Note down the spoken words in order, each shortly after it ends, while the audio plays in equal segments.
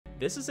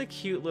This is a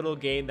cute little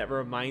game that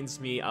reminds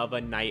me of A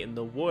Night in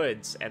the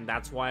Woods, and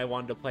that's why I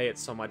wanted to play it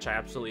so much. I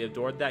absolutely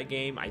adored that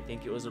game. I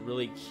think it was a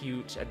really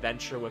cute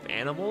adventure with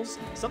animals,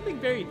 something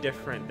very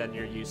different than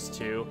you're used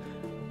to.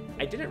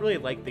 I didn't really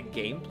like the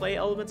gameplay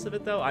elements of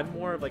it though. I'm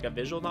more of like a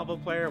visual novel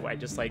player where I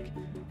just like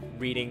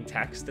reading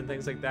text and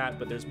things like that,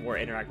 but there's more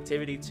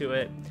interactivity to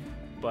it.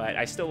 But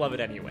I still love it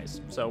anyways.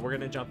 So we're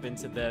going to jump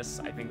into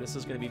this. I think this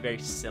is going to be very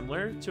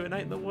similar to A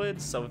Night in the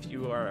Woods, so if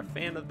you are a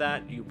fan of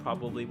that, you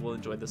probably will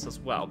enjoy this as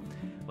well.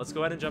 Let's go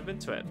ahead and jump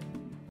into it.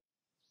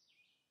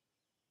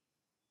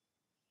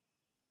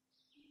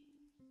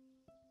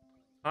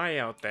 Hi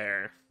out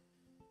there.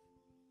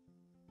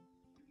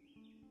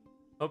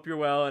 Hope you're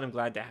well, and I'm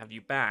glad to have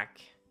you back.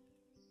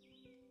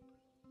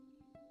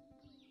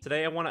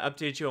 Today I want to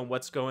update you on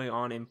what's going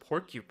on in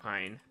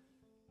Porcupine.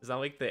 Is that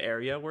like the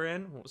area we're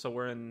in? So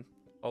we're in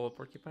all of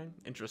Porcupine?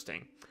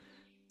 Interesting.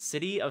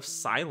 City of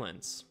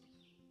Silence.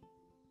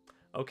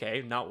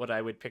 Okay, not what I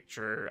would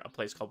picture a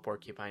place called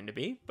Porcupine to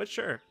be, but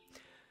sure.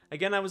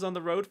 Again, I was on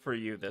the road for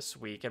you this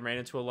week and ran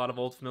into a lot of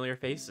old familiar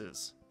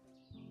faces.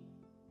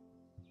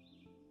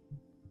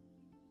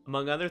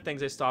 Among other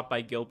things, I stopped by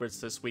Gilbert's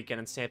this weekend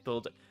and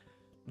sampled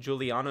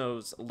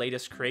Giuliano's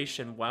latest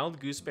creation, Wild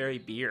Gooseberry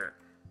Beer.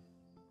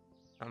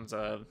 Sounds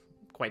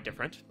quite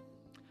different.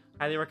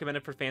 Highly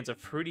recommended for fans of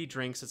fruity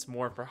drinks. It's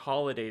more for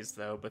holidays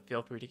though, but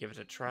feel free to give it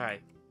a try.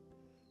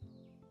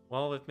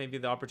 Well, if maybe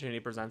the opportunity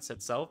presents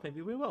itself,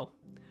 maybe we will.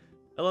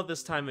 I love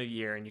this time of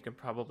year, and you can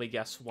probably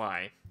guess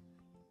why.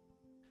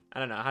 I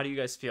don't know, how do you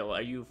guys feel?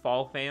 Are you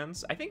fall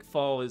fans? I think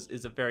fall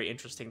is a very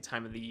interesting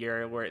time of the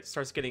year where it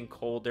starts getting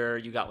colder.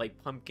 You got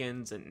like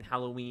pumpkins and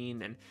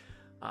Halloween and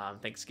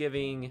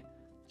Thanksgiving.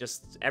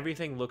 Just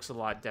everything looks a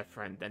lot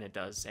different than it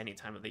does any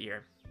time of the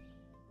year.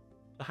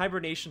 The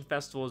Hibernation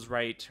Festival is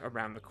right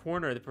around the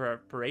corner. The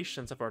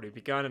preparations have already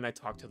begun, and I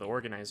talked to the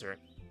organizer.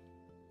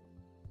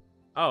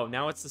 Oh,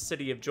 now it's the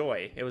City of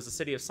Joy. It was the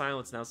City of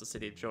Silence, now it's the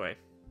City of Joy.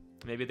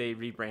 Maybe they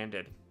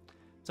rebranded.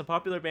 Some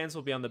popular bands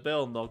will be on the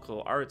bill, and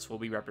local arts will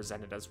be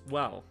represented as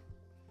well.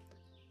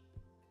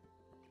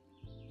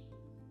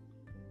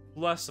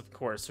 Plus, of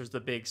course, there's the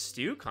big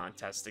stew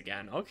contest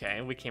again.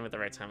 Okay, we came at the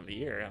right time of the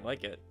year. I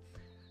like it.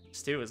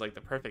 Stew is like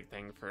the perfect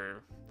thing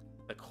for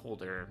the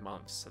colder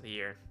months of the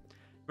year.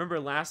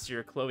 Remember last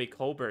year, Chloe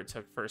Colbert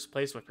took first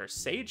place with her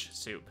sage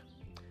soup.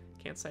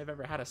 Can't say I've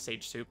ever had a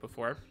sage soup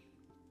before.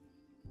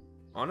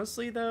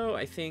 Honestly, though,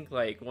 I think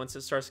like once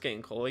it starts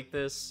getting cold like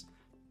this,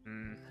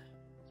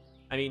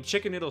 I mean,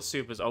 chicken noodle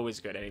soup is always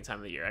good any time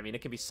of the year. I mean,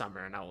 it can be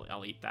summer and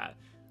I'll eat that.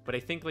 But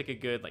I think like a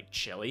good like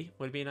chili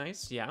would be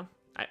nice. Yeah.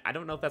 I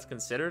don't know if that's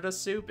considered a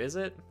soup, is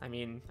it? I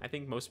mean, I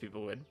think most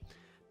people would.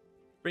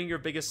 Bring your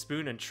biggest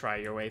spoon and try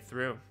your way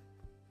through.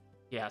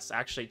 Yes,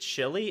 actually,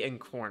 chili and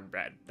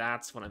cornbread.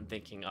 That's what I'm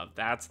thinking of.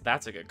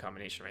 That's a good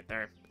combination right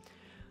there.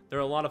 There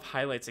are a lot of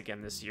highlights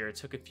again this year.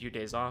 Take a few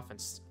days off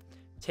and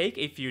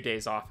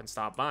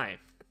stop by.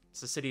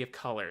 It's the City of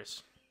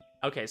Colors.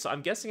 Okay, so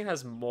I'm guessing it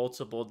has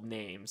multiple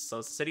names. So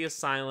it's the City of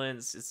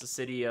Silence. It's the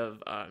City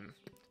of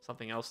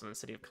something else in the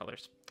City of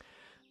Colors.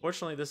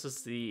 Fortunately, this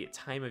is the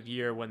time of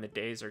year when the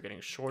days are getting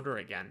shorter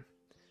again.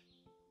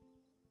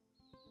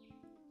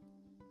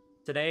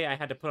 Today, I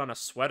had to put on a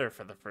sweater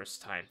for the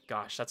first time.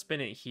 Gosh, that's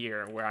been it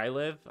here where I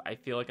live. I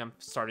feel like I'm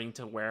starting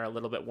to wear a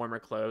little bit warmer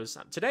clothes.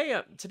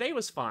 Today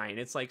was fine.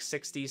 It's like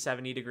 60,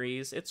 70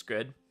 degrees. It's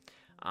good.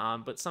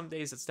 But some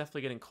days it's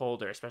definitely getting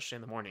colder, especially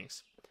in the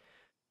mornings.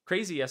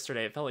 Crazy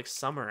yesterday. It felt like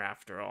summer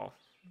after all.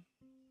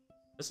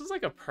 This is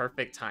like a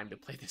perfect time to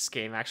play this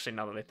game, actually,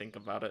 now that I think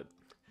about it.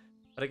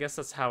 But I guess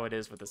that's how it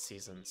is with the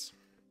seasons.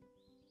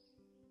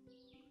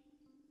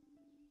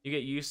 You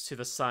get used to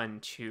the sun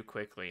too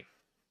quickly.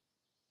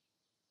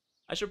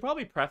 I should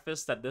probably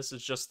preface that this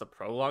is just the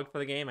prologue for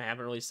the game. I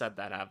haven't really said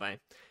that, have I?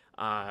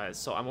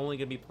 So I'm only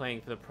going to be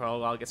playing for the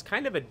prologue. It's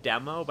kind of a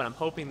demo, but I'm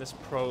hoping this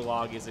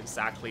prologue is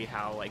exactly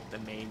how like the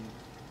main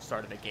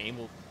start of the game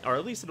will, or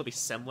at least it'll be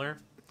similar.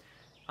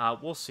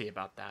 We'll see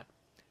about that.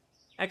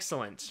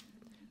 Excellent.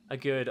 A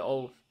good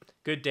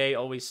day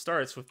always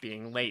starts with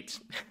being late.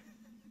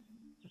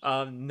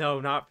 No,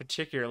 not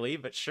particularly,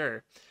 but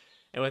sure.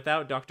 And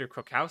without Dr.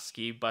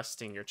 Krokowski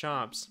busting your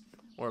chops,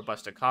 or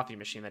bust a coffee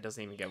machine that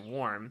doesn't even get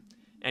warm.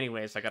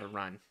 Anyways, I gotta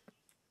run.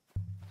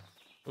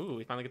 Ooh,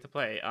 we finally get to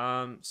play.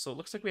 So it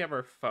looks like we have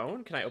our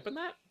phone. Can I open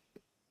that?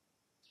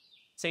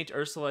 St.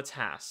 Ursula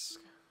task.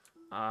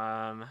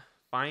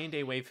 Find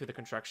a way through the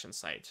construction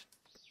site.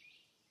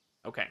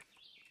 Okay.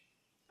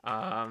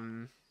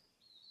 Okay,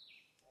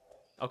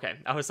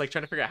 I was like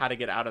trying to figure out how to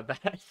get out of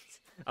that.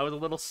 I was a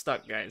little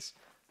stuck, guys.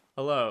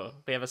 Hello.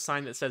 We have a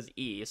sign that says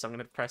E, so I'm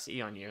gonna press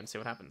E on you and see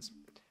what happens.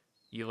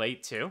 You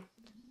late too?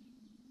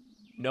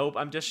 Nope,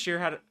 I'm just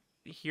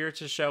here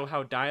to show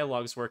how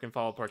dialogues work in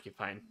Fall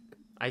Porcupine.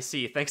 I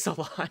see, thanks a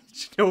lot.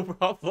 No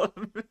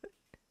problem.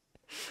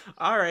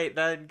 Alright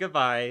then,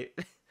 goodbye.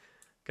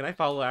 Can I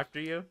follow after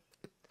you?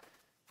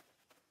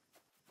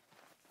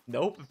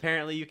 Nope,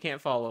 apparently you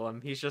can't follow him.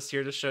 He's just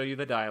here to show you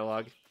the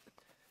dialogue.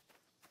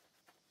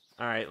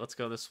 Alright, let's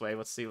go this way.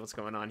 Let's see what's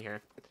going on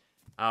here.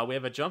 We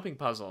have a jumping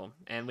puzzle,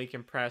 and we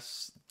can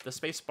press the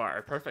space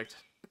bar. Perfect.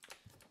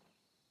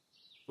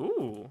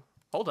 Ooh,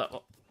 hold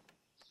up.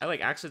 I,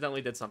 like,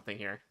 accidentally did something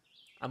here.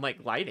 I'm,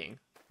 like, gliding.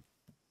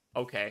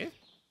 Okay.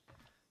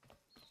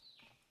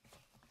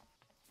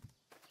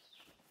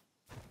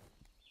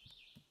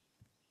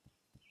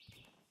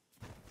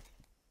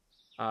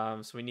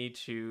 So we need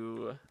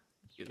to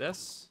do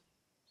this.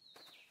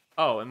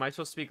 Oh, am I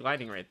supposed to be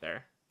gliding right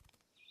there?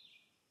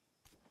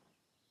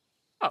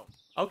 Oh,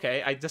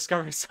 okay. I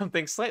discovered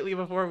something slightly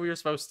before we were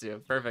supposed to.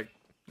 Perfect.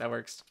 That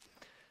works.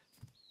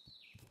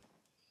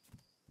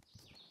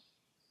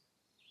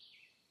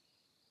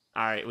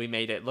 All right, we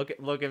made it. Look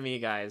at me,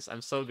 guys.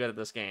 I'm so good at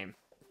this game.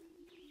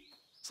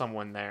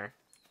 Someone there.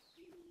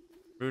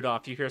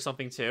 Rudolph, you hear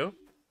something too?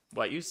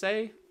 What you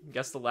say?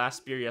 Guess the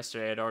last beer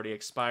yesterday had already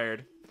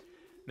expired.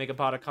 Make a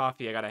pot of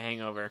coffee. I got a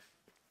hangover.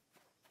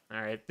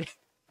 All right.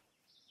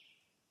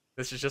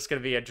 This is just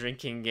gonna be a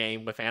drinking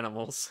game with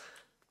animals.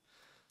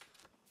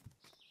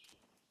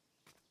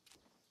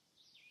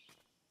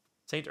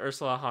 St.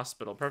 Ursula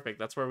Hospital. Perfect.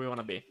 That's where we want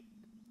to be.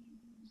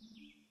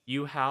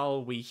 You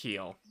howl, we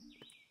heal.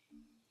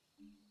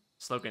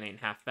 Slogan ain't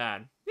half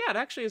bad. Yeah, it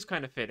actually is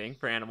kind of fitting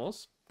for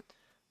animals.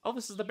 Oh,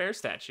 this is the bear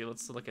statue.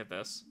 Let's look at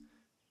this.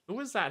 Who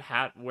is that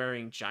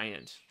hat-wearing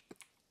giant?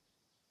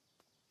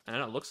 I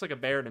don't know. It looks like a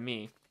bear to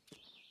me.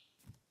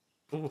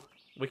 Ooh,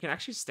 we can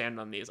actually stand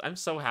on these. I'm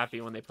so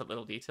happy when they put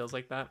little details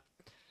like that.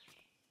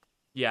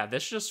 Yeah,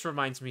 this just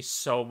reminds me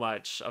so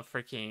much of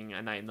freaking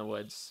A Night in the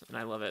Woods, and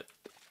I love it.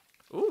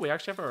 Ooh, we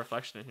actually have a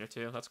reflection in here,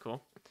 too. That's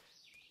cool.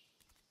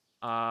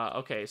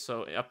 Okay,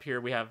 so up here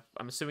we have,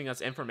 I'm assuming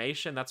that's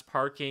information, that's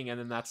parking, and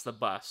then that's the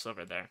bus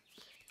over there.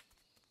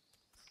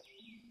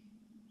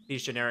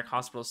 These generic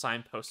hospital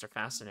signposts are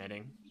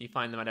fascinating. You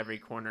find them at every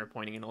corner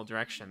pointing in all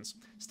directions.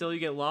 Still, you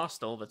get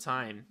lost all the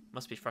time.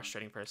 Must be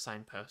frustrating for a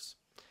signpost.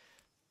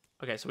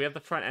 Okay, so we have the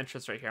front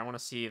entrance right here. I want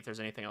to see if there's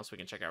anything else we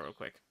can check out real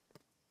quick.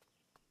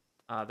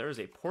 There is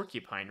a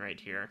porcupine right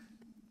here.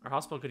 Our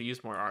hospital could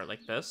use more art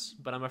like this,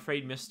 but I'm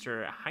afraid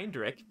Mr.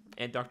 Heinrich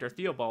and Dr.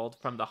 Theobald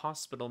from the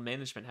hospital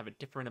management have a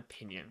different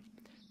opinion.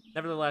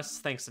 Nevertheless,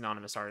 thanks,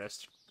 anonymous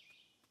artist.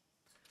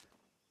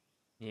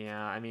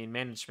 Yeah, I mean,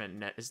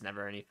 management is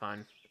never any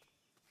fun.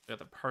 We got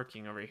the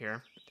parking over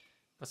here.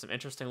 Got some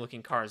interesting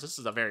looking cars. This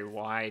is a very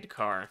wide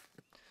car.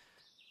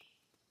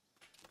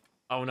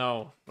 Oh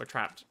no, we're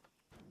trapped.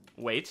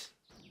 Wait.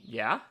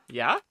 Yeah?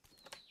 Yeah?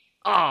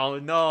 Oh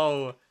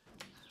no!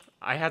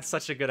 I had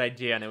such a good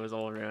idea and it was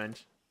all ruined.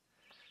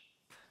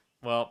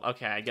 Well,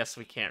 okay, I guess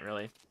we can't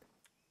really.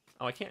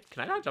 Oh, I can't.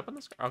 Can I not jump on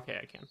this car? Okay,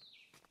 I can.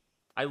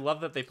 I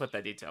love that they put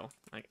that detail.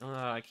 Like,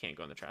 I can't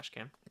go in the trash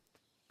can.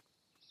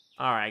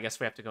 Alright, I guess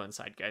we have to go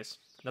inside, guys.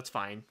 That's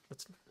fine.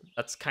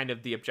 That's kind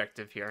of the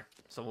objective here,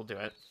 so we'll do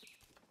it.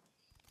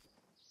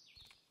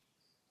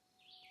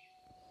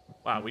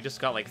 Wow, we just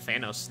got, like,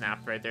 Thanos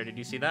snapped right there. Did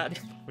you see that?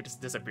 We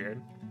just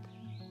disappeared.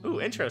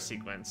 Ooh, intro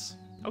sequence.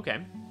 Okay.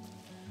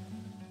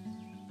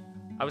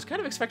 I was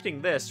kind of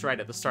expecting this right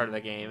at the start of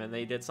the game, and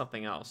they did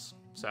something else.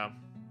 So,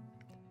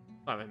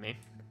 fine with me.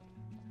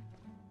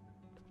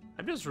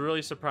 I'm just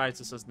really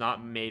surprised this is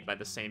not made by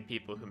the same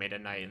people who made A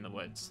Night in the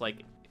Woods.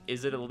 Like,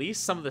 is it at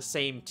least some of the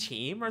same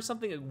team or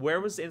something?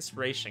 Where was the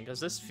inspiration? Because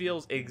this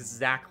feels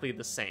exactly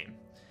the same.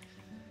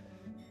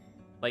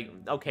 Like,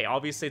 okay,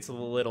 obviously it's a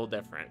little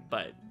different,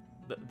 but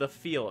the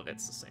feel of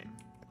it's the same.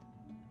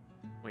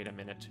 Wait a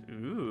minute.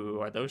 Ooh,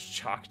 are those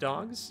chalk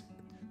dogs?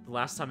 The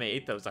last time I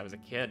ate those, I was a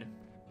kid.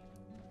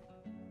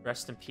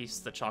 Rest in peace,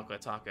 the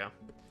chocolate taco.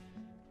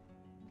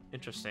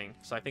 Interesting.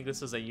 So I think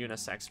this is a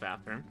unisex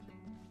bathroom.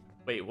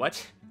 Wait,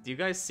 what? Do you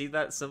guys see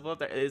that symbol up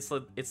there? It's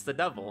the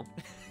devil.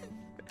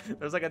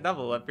 There's like a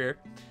devil up here.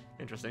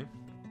 Interesting.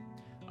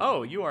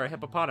 Oh, you are a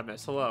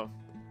hippopotamus. Hello.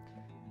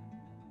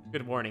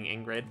 Good morning,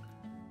 Ingrid.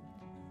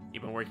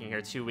 You've been working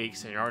here 2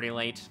 weeks and you're already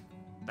late.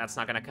 That's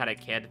not gonna cut it,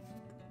 kid.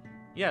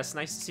 Yes,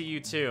 nice to see you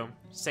too.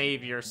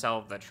 Save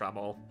yourself the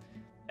trouble.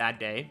 Bad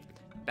day.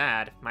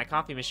 Bad. My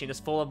coffee machine is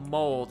full of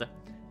mold.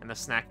 And the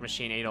snack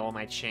machine ate all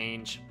my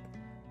change.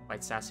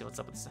 Quite sassy, what's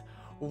up with this?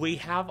 We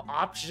have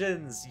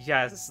options!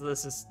 Yes,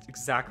 this is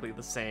exactly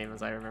the same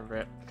as I remember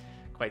it.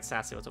 Quite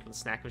sassy, what's up with the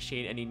snack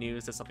machine? Any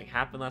news that something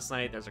happened last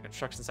night? There's a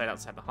construction site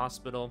outside the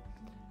hospital.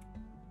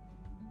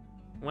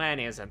 When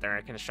isn't there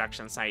a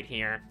construction site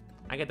here?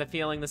 I get the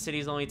feeling the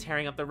city's only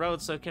tearing up the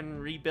road so it can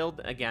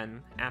rebuild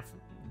again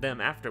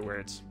them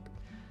afterwards.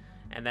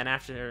 And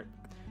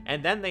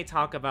then they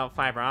talk about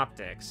fiber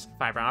optics.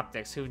 Fiber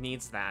optics, who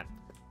needs that?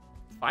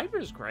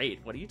 Fiber's great.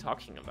 What are you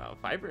talking about?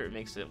 Fiber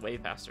makes it way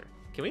faster.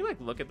 Can we, like,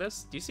 look at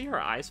this? Do you see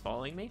her eyes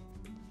following me?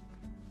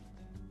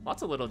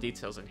 Lots of little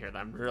details in here that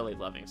I'm really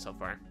loving so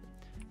far.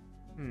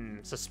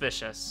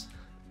 Suspicious.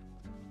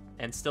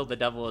 And still the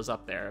devil is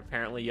up there.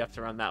 Apparently you have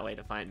to run that way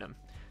to find him.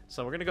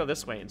 So we're gonna go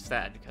this way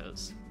instead,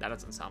 because that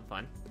doesn't sound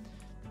fun.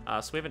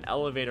 So we have an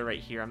elevator right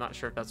here. I'm not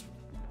sure if that's...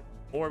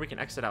 Or we can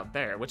exit out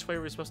there. Which way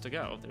are we supposed to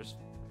go? There's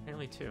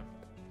apparently two.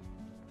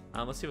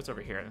 Let's see what's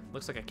over here.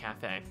 Looks like a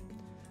cafe.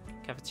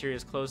 Cafeteria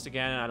is closed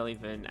again. I don't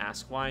even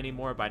ask why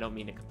anymore, but I don't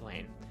mean to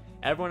complain.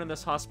 Everyone in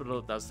this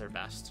hospital does their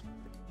best.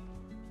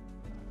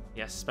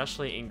 Yes,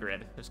 especially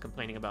Ingrid, who's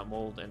complaining about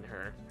mold in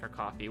her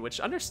coffee, which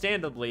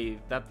understandably,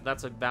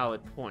 that's a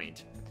valid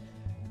point.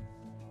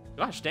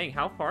 Gosh dang,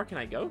 how far can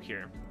I go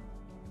here?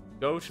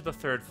 Go to the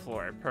 3rd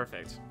floor.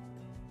 Perfect.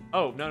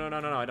 Oh, no,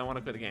 I don't want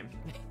to quit the game.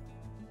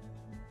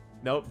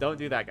 Nope, don't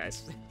do that,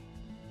 guys.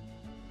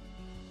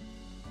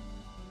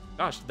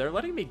 Gosh, they're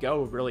letting me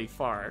go really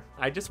far.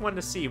 I just wanted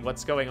to see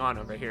what's going on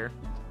over here.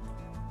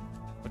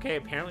 Okay,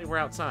 apparently we're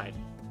outside.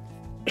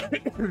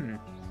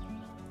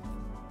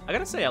 I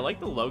gotta say, I like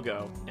the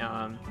logo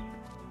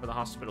for the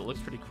hospital. It looks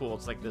pretty cool.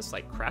 It's like this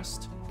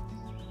crest.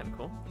 Kind of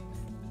cool.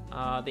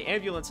 The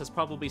ambulance has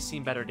probably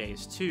seen better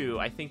days, too.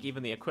 I think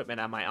even the equipment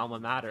at my alma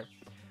mater.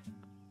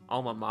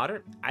 Alma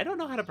mater? I don't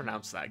know how to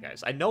pronounce that,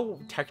 guys. I know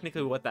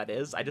technically what that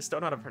is. I just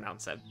don't know how to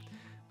pronounce it.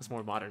 It's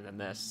more modern than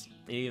this.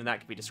 Even that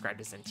could be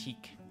described as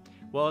antique.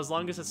 Well, as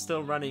long as it's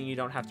still running, you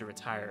don't have to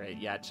retire it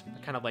yet.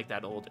 Kind of like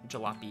that old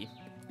jalopy.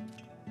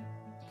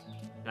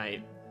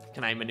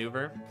 Can I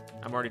maneuver?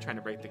 I'm already trying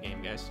to break the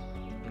game, guys.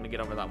 I'm gonna get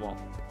over that wall.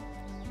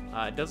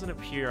 It doesn't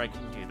appear I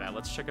can do that.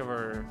 Let's check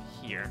over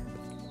here.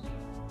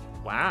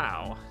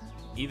 Wow.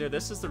 Either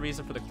this is the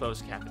reason for the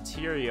closed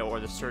cafeteria or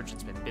the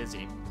surgeon's been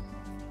busy.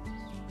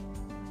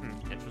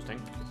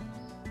 Interesting.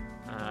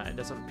 It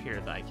doesn't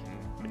appear that I can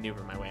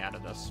maneuver my way out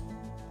of this.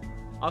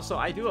 Also,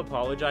 I do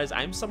apologize.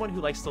 I'm someone who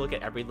likes to look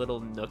at every little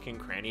nook and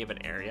cranny of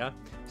an area,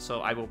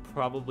 so I will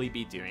probably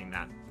be doing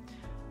that.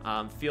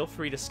 Feel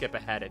free to skip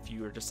ahead if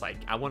you were just like,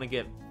 I want to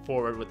get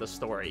forward with the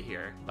story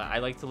here. But I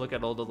like to look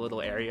at all the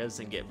little areas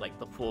and get like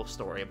the full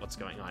story of what's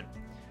going on.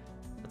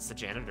 That's the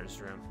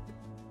janitor's room.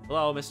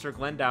 Hello, Mr.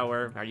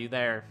 Glendower. Are you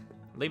there?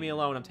 Leave me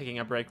alone. I'm taking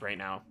a break right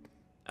now.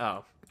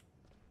 Oh.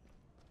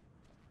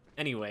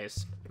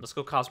 Anyways, let's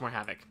go cause more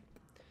havoc.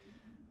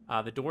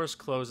 The door is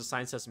closed. The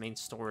sign says main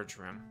storage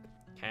room.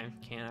 Okay,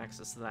 can't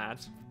access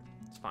that.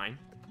 It's fine.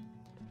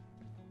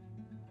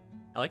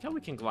 I like how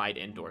we can glide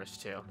indoors,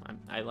 too.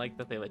 I like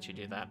that they let you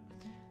do that.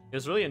 It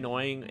was really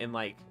annoying in,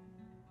 like,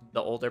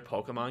 the older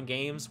Pokemon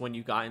games when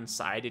you got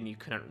inside and you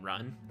couldn't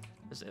run.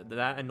 Did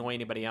that annoy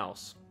anybody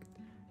else?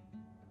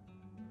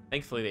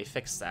 Thankfully, they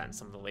fixed that in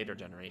some of the later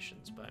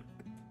generations, but...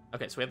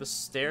 Okay, so we have the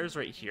stairs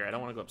right here. I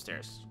don't want to go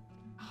upstairs.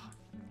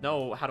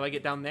 No, how do I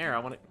get down there? I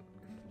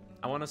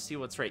want to see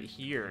what's right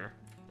here.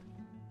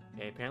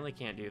 Okay, apparently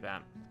can't do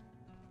that.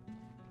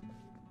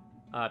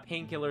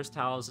 Painkillers,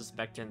 towels,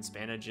 expectants,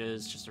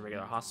 bandages, just a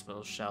regular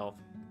hospital shelf,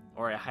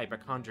 or a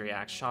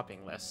hypochondriac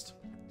shopping list.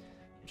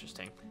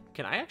 Interesting.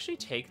 Can I actually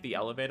take the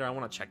elevator? I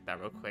want to check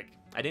that real quick.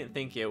 I didn't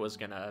think it was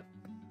gonna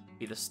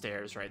be the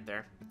stairs right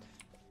there.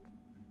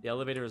 The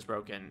elevator is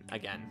broken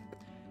again.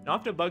 It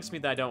often bugs me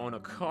that I don't own a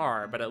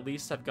car, but at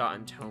least I've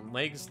gotten toned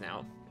legs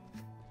now.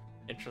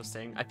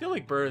 Interesting. I feel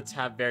like birds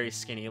have very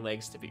skinny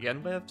legs to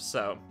begin with,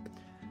 so...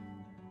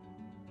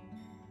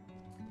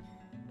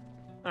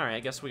 Alright, I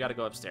guess we gotta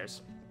go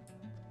upstairs.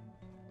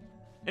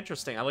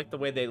 Interesting. I like the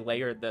way they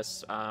layered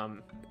this.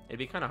 It'd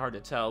be kind of hard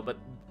to tell, but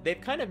they've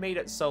kind of made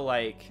it so,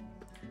 like...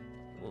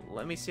 Well,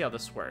 let me see how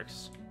this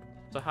works.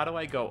 So how do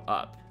I go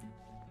up?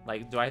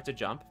 Like, do I have to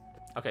jump?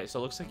 Okay, so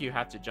it looks like you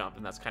have to jump,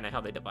 and that's kind of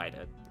how they divide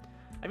it.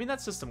 I mean, that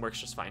system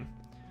works just fine.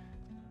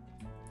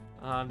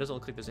 Doesn't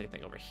look like there's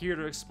anything over here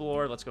to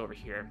explore. Let's go over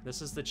here.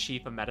 This is the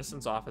Chief of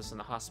Medicine's office in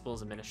the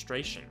hospital's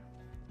administration.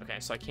 Okay,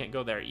 so I can't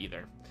go there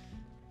either.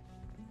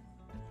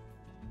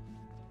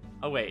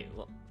 Oh, wait.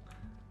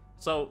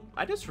 So,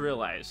 I just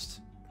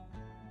realized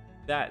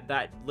that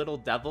that little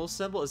devil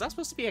symbol, is that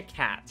supposed to be a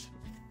cat?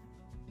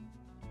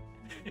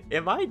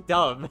 Am I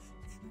dumb?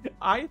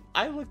 I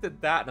looked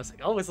at that and I was like,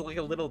 oh, it's like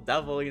a little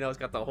devil, you know, it's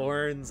got the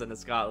horns and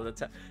it's got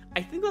the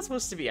I think that's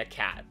supposed to be a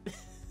cat.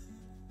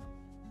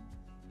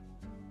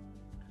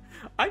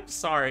 I'm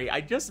sorry,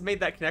 I just made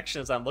that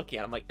connection as I'm looking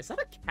at it. I'm like, is that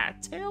a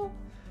cattail?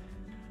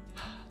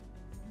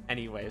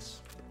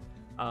 Anyways.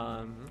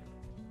 Let's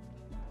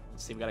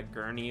see, we got a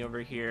gurney over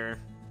here.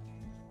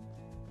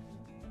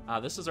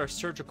 This is our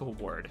surgical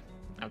ward.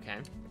 Okay.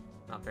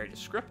 Not very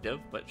descriptive,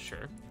 but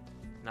sure.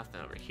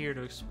 Nothing over here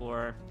to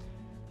explore.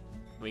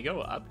 Can we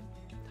go up?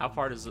 How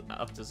far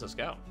up does this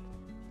go?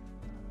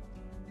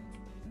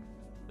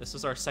 This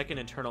is our second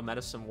internal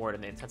medicine ward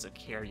in the intensive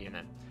care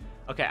unit.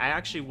 Okay, I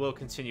actually will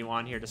continue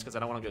on here just because I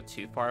don't want to go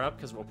too far up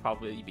because we'll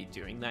probably be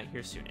doing that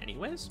here soon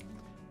anyways.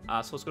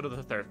 So let's go to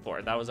the third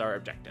floor. That was our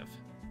objective.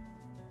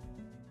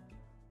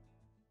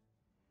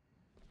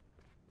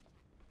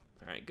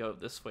 Alright, go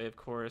this way, of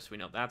course. We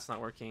know that's not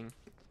working.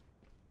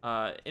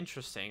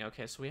 Interesting.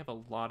 Okay, so we have a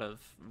lot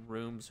of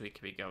rooms we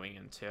could be going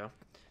into.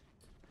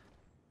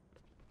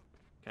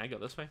 Can I go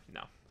this way?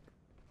 No.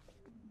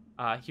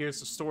 Here's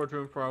the storage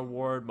room for our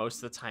ward.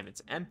 Most of the time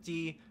it's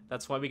empty.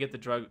 That's why we get the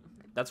drugs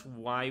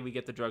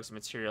and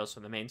materials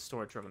from the main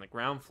storage room on the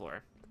ground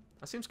floor.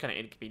 That seems kind of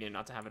inconvenient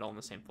not to have it all on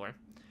the same floor.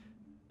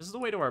 This is the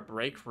way to our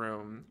break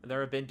room. There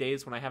have been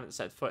days when I haven't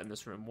set foot in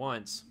this room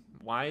once.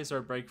 Why is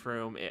our break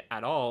room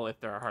at all if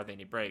there are hardly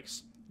any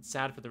breaks? It's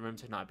sad for the room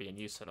to not be in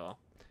use at all.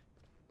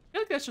 I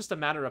feel like that's just a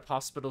matter of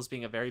hospitals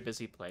being a very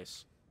busy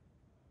place.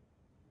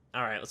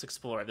 All right, let's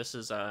explore. This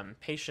is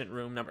patient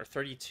room number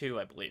 32,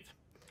 I believe.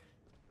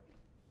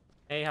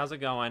 Hey, how's it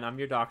going? I'm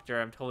your doctor.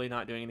 I'm totally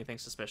not doing anything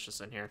suspicious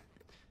in here.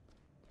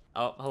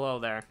 Oh, hello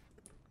there.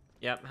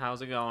 Yep,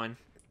 how's it going?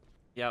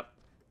 Yep.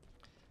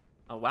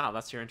 Oh, wow,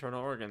 that's your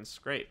internal organs.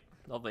 Great.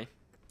 Lovely.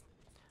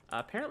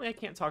 Apparently, I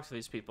can't talk to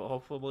these people.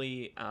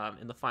 Hopefully,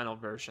 in the final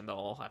version, they'll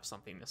all have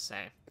something to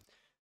say.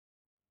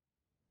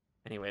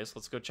 Anyways,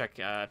 let's go check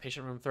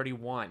patient room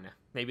 31.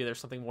 Maybe there's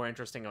something more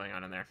interesting going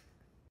on in there.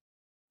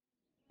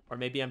 Or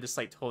maybe I'm just,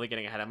 like, totally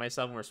getting ahead of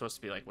myself and we're supposed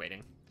to be, like,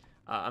 waiting.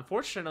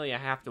 Unfortunately, I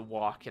have to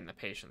walk in the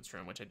patient's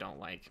room, which I don't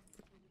like.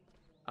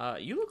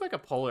 You look like a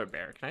polar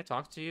bear. Can I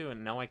talk to you?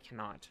 And no, I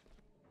cannot.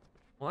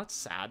 Well, that's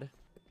sad.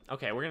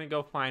 Okay, we're gonna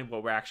go find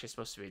what we're actually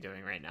supposed to be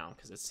doing right now,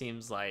 because it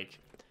seems like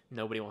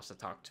nobody wants to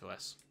talk to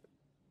us.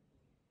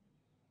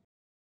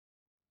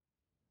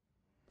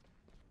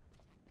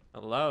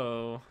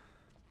 Hello?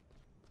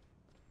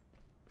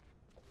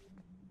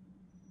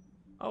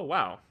 Oh,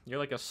 wow. You're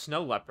like a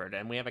snow leopard,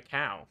 and we have a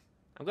cow.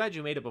 I'm glad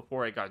you made it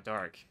before it got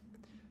dark.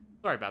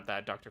 Sorry about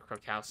that, Dr.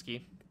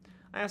 Krokowski.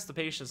 I asked the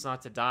patients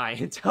not to die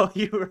until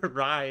you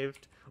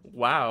arrived.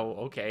 Wow,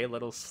 okay, a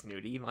little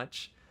snooty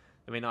much.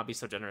 I may not be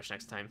so generous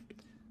next time.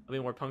 I'll be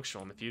more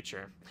punctual in the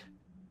future.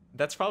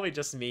 That's probably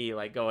just me,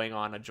 like, going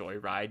on a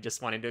joyride,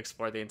 just wanting to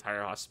explore the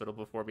entire hospital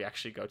before we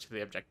actually go to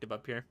the objective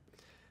up here.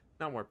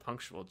 Not more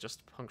punctual,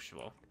 just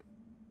punctual.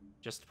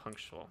 Just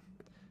punctual.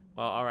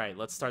 Well, alright,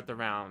 let's start the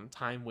round.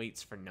 Time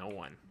waits for no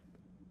one.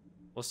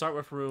 We'll start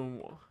with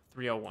room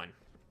 301.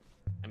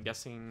 I'm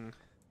guessing...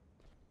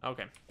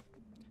 Okay.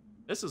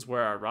 This is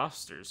where our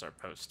rosters are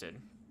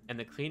posted, and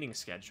the cleaning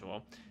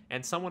schedule,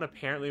 and someone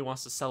apparently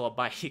wants to sell a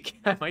bike.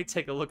 I might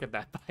take a look at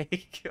that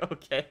bike.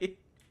 Okay.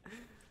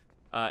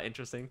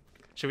 Interesting.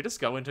 Should we just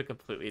go into a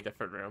completely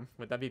different room?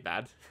 Would that be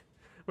bad?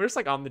 We're just,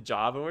 like, on the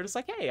job, and we're just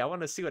like, hey, I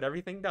want to see what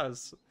everything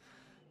does.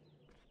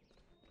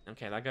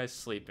 Okay, that guy's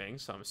sleeping,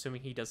 so I'm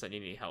assuming he doesn't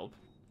need any help.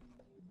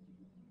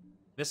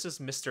 This is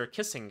Mr.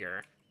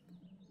 Kissinger.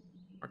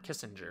 Or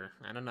Kissinger.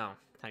 I don't know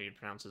how you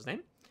pronounce his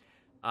name.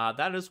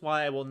 That is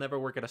why I will never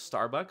work at a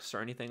Starbucks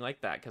or anything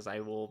like that, because I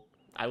will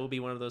be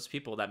one of those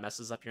people that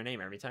messes up your name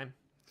every time.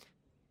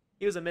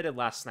 He was admitted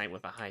last night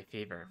with a high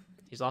fever.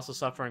 He's also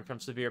suffering from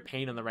severe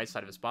pain on the right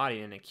side of his body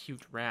and an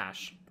acute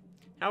rash.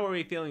 How are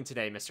we feeling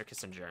today, Mr.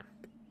 Kissinger?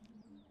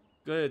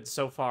 Good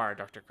so far,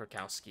 Dr.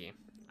 Krokowski.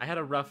 I had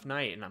a rough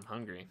night and I'm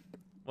hungry.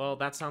 Well,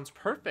 that sounds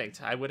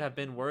perfect. I would have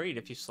been worried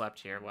if you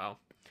slept here. Well,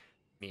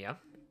 Mia?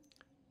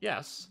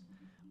 Yes.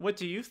 What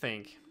do you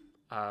think?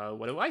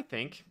 What do I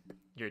think?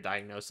 Your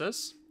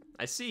diagnosis?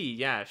 I see,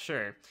 yeah,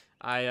 sure.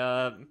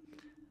 I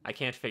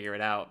can't figure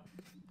it out.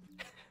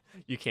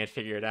 You can't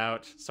figure it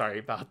out. Sorry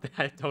about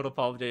that. Don't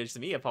apologize to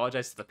me.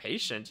 Apologize to the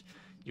patient.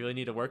 You really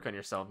need to work on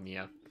yourself,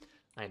 Mia.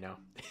 I know.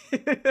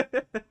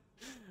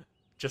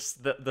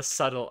 Just the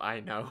subtle I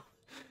know.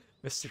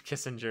 Mr.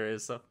 Kissinger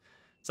is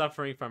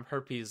suffering from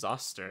herpes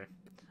zoster,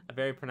 a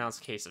very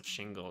pronounced case of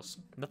shingles.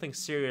 Nothing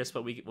serious,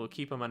 but we will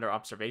keep him under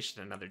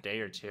observation another day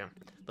or two.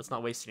 Let's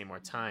not waste any more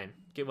time.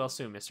 Get well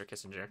soon, Mr.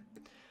 Kissinger.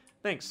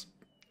 Thanks.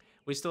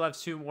 We still have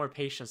 2 more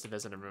patients to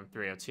visit in room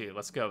 302.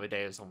 Let's go. The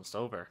day is almost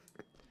over.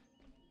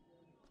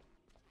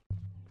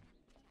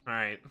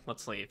 Alright,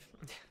 let's leave.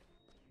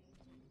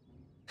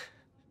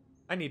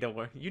 I need to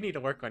work. You need to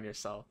work on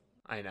yourself.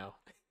 I know.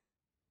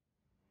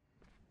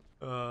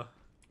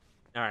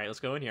 Alright, let's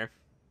go in here.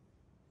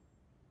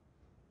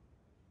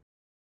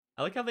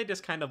 I like how they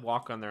just kind of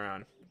walk on their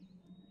own.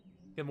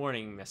 Good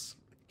morning, Miss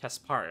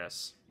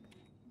Kasparis.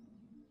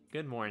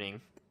 Good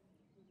morning.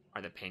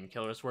 Are the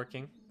painkillers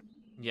working?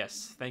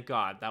 Yes, thank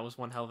God. That was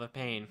one hell of a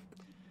pain.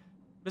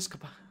 Miss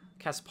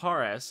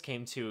Kasparis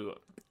came to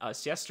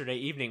us yesterday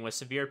evening with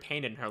severe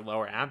pain in her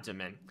lower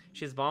abdomen.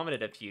 She's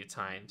vomited a few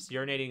times.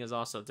 Urinating is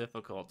also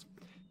difficult.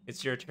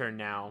 It's your turn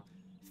now,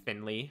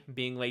 Finley.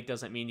 Being late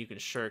doesn't mean you can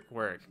shirk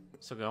work,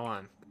 so go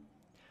on.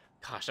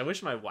 Gosh, I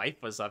wish my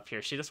wife was up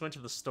here. She just went to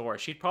the store.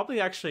 She'd probably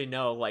actually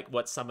know, like,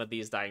 what some of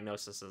these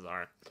diagnoses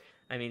are.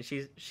 I mean,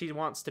 she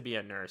wants to be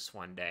a nurse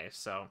one day,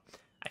 so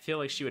I feel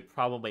like she would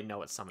probably know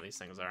what some of these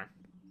things are.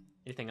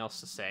 Anything else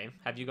to say?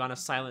 Have you gone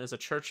as silent as a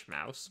church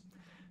mouse?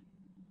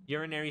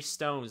 Urinary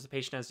stones. The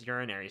patient has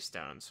urinary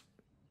stones.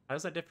 How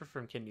does that differ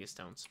from kidney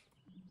stones?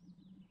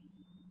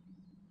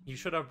 You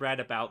should have read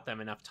about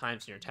them enough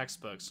times in your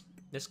textbooks.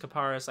 Miss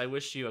Kaparis, I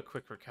wish you a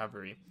quick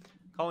recovery.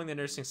 Call the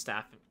nursing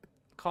staff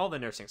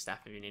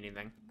if you need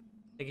anything.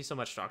 Thank you so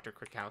much, Dr.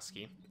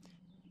 Krakowski.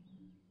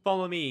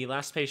 Follow me.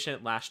 Last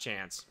patient, last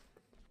chance.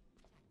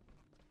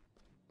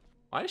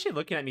 Why is she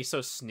looking at me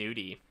so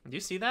snooty? Do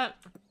you see that?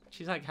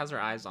 She's like, has her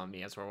eyes on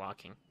me as we're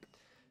walking.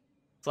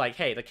 It's like,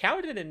 hey, the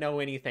cow didn't know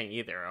anything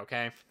either,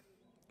 okay?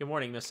 Good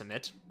morning, Miss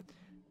Amit.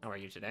 How are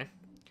you today?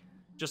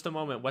 Just a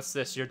moment. What's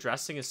this? Your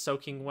dressing is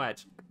soaking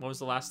wet. When was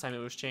the last time it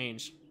was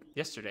changed?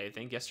 Yesterday, I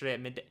think. Yesterday at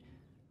midday.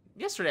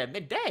 Yesterday at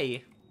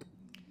midday?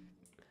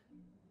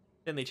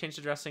 Then they changed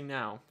the dressing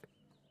now.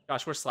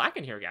 Gosh, we're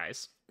slacking here,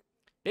 guys.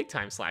 Big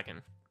time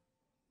slacking.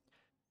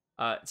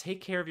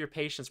 Take care of your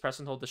patients. Press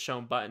and hold the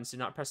shown buttons. Do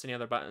not press any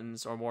other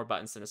buttons or more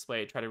buttons than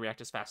displayed. Try to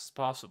react as fast as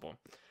possible.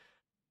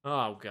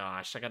 Oh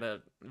gosh, I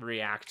gotta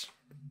react.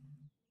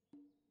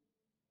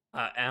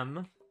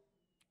 M.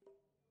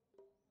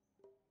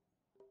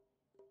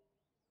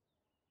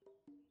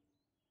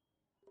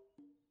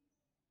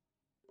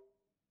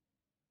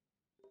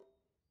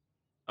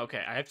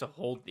 Okay, I have to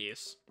hold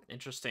these.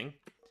 Interesting.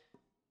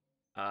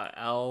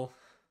 L,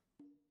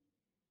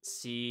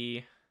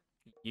 C,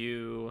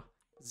 U,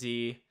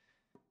 Z.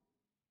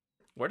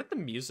 Where did the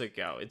music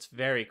go? It's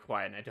very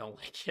quiet and I don't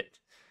like it.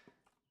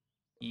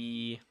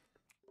 E,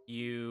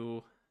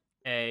 U,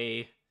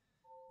 A.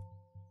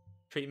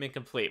 Treatment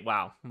complete.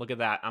 Wow, look at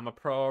that. I'm a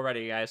pro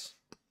already, guys.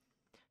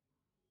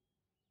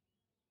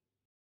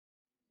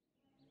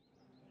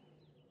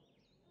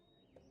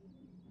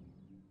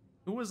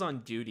 Who was on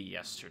duty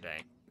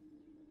yesterday?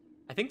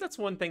 I think that's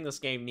one thing this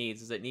game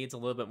needs, is it needs a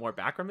little bit more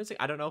background music.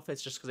 I don't know if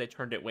it's just because I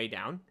turned it way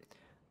down.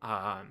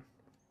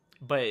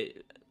 But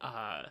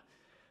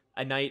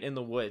A Night in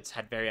the Woods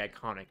had very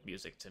iconic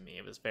music to me.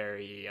 It was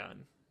very,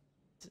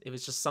 it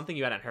was just something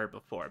you hadn't heard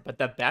before. But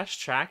the best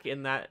track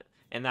in that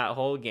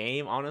whole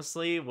game,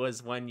 honestly,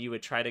 was when you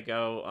would try to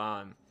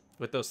go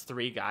with those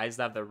three guys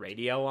that have the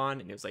radio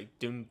on, and it was like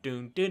doon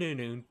doon doon doon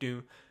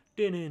doon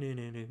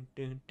doon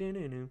doon doon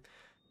doon.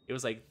 It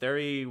was like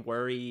very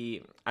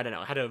worry. I don't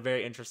know. It had a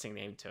very interesting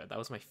name to it. That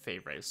was my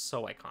favorite. It was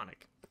so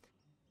iconic.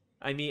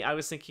 I mean, I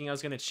was thinking I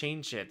was going to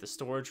change it. The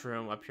storage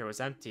room up here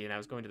was empty, and I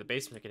was going to the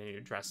basement to get a new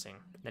dressing.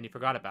 Then you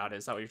forgot about it.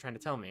 Is that what you're trying to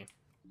tell me?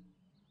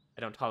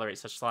 I don't tolerate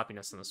such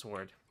sloppiness in this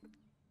ward.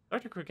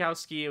 Dr.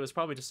 Krakowski, it was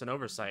probably just an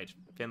oversight.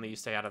 Finley, you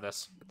stay out of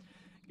this.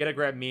 Get a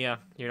grab, Mia.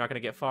 You're not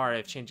going to get far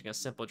if changing a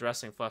simple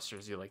dressing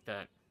flusters you like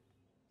that.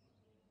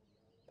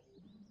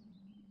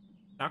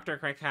 Dr.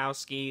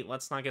 Krakowski,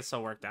 let's not get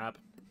so worked up.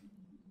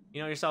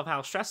 You know yourself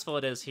how stressful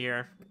it is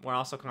here. We're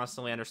also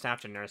constantly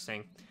understaffed in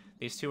nursing.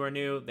 These two are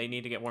new. They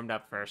need to get warmed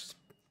up first.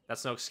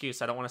 That's no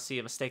excuse. I don't want to see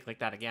a mistake like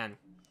that again.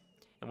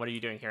 And what are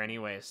you doing here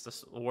anyways?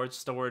 The ward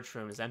storage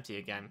room is empty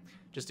again.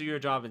 Just do your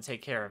job and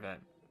take care of it.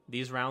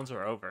 These rounds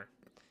are over.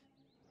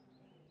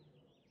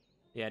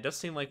 Yeah, it does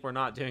seem like we're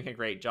not doing a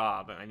great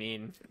job. I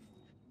mean,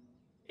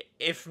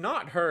 if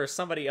not her,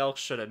 somebody else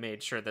should have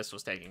made sure this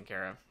was taken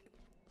care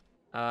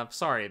of.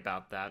 Sorry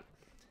about that.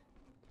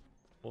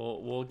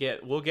 We'll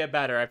get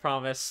better, I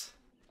promise.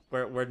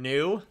 We're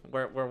new.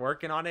 We're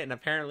working on it, and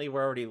apparently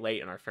we're already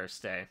late on our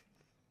first day.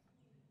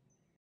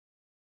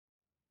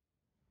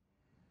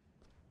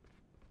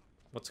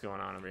 What's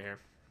going on over here?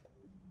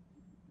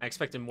 I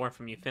expected more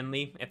from you,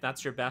 Finley. If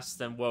that's your best,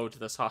 then woe to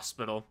this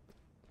hospital.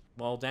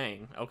 Well,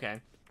 dang.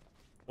 Okay.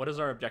 What is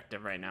our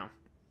objective right now?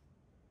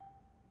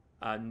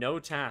 No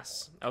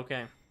tasks.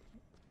 Okay.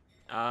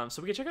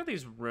 So we can check out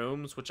these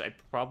rooms, which I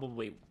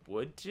probably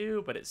would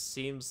do, but it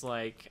seems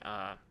like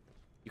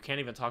you can't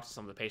even talk to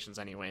some of the patients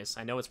anyways.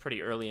 I know it's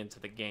pretty early into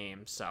the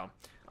game, so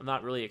I'm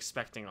not really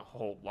expecting a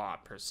whole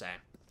lot per se.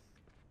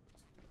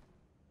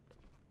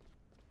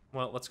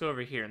 Well, let's go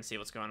over here and see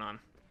what's going on.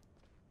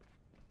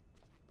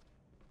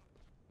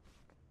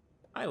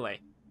 Hi, Lei.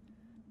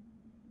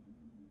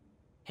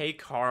 Hey,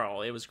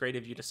 Carl. It was great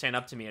of you to stand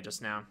up to me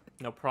just now.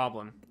 No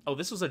problem. Oh,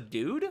 this was a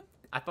dude?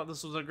 I thought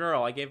this was a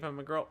girl. I gave him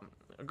a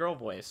girl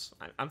voice.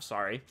 I'm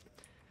sorry.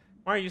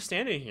 Why are you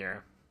standing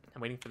here?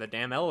 I'm waiting for the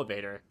damn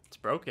elevator. It's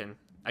broken.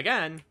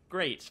 Again?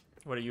 Great.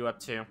 What are you up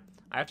to?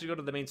 I have to go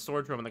to the main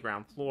storage room on the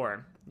ground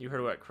floor. You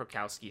heard what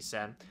Krakowski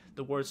said.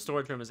 The ward's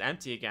storage room is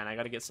empty again. I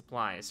gotta get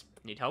supplies.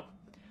 Need help?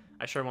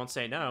 I sure won't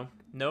say no.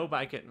 No,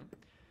 but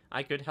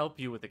I could help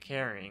you with the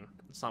carrying.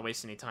 Let's not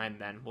waste any time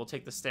then. We'll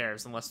take the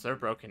stairs, unless they're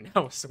broken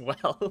now as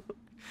well.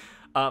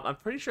 I'm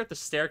pretty sure if the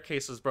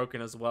staircase was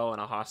broken as well in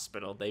a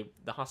hospital, the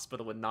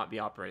hospital would not be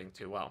operating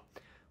too well.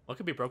 What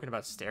could be broken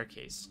about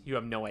staircase? You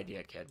have no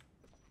idea, kid.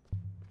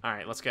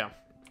 Alright, let's go.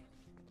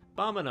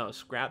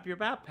 Vamonos, grab your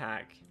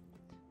backpack.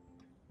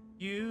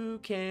 You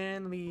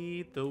can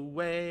lead the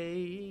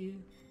way.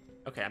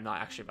 Okay, I'm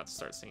not actually about to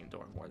start singing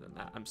Door more than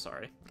that. I'm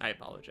sorry. I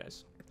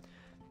apologize.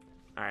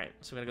 Alright,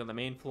 so we're gonna go to the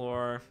main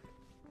floor.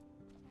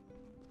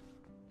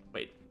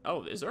 Wait,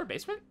 oh, is there a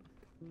basement?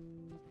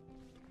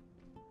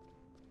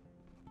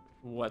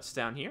 What's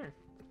down here?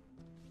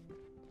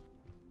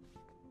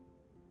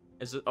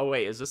 Is it? Oh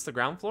wait, is this the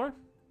ground floor?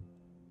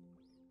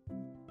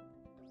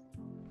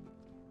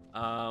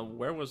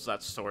 Where was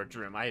that storage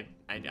room? I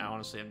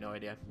honestly have no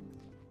idea.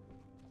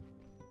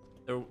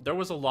 There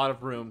was a lot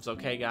of rooms,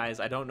 okay, guys?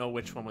 I don't know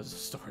which one was the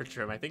storage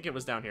room. I think it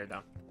was down here,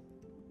 though.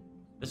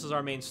 This is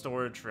our main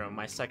storage room,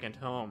 my second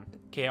home.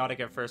 Chaotic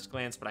at first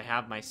glance, but I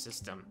have my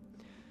system.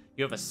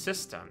 You have a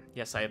system?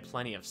 Yes, I have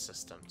plenty of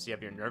systems. You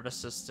have your nervous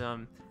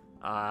system,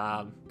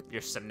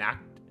 your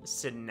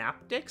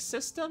synaptic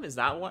system? Is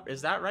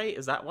that right?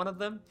 Is that one of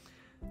them?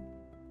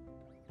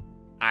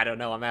 I don't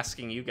know. I'm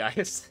asking you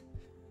guys.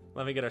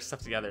 Let me get our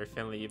stuff together.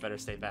 Finley, you better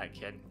stay back,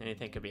 kid.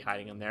 Anything could be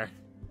hiding in there.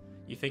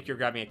 You think you're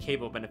grabbing a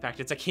cable, but in fact,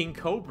 it's a king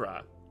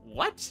cobra.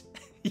 What?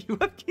 You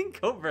have king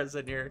cobras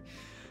in here.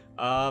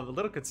 A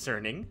little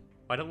concerning.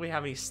 Why don't we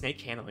have any snake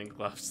handling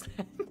gloves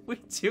then? We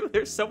do.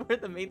 They're somewhere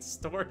in the main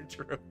storage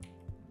room.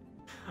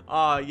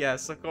 Oh,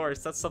 yes, of course.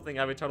 That's something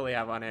I would totally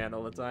have on hand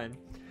all the time.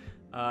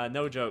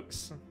 No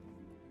jokes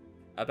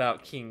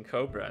about king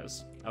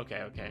cobras.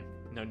 Okay, okay.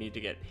 No need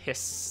to get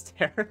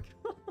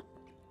hysterical.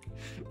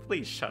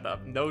 Please shut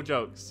up. No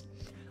jokes.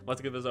 Let's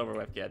get this over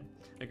with, kid.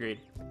 Agreed.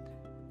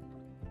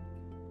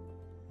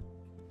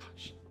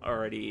 Gosh,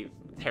 already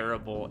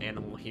terrible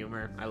animal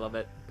humor. I love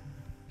it.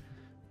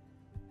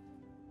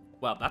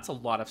 Well, that's a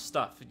lot of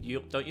stuff.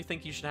 Don't you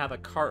think you should have a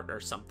cart or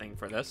something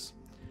for this?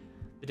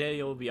 The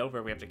day will be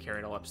over, we have to carry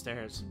it all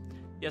upstairs.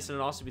 Yes, and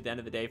it'll also be the end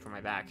of the day for my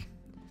back.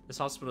 This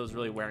hospital is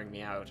really wearing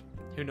me out.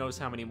 Who knows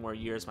how many more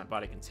years my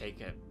body can take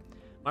it.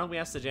 Why don't we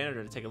ask the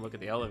janitor to take a look at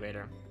the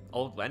elevator?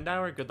 Old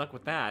Glendower? Good luck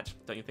with that.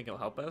 Don't you think it'll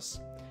help us?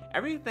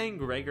 Everything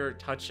Gregor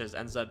touches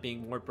ends up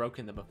being more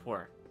broken than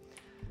before.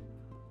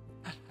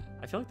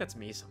 I feel like that's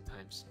me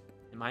sometimes.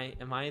 Am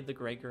I the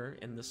Gregor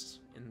in this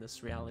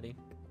reality?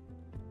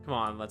 Come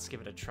on, let's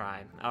give it a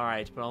try.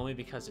 Alright, but only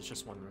because it's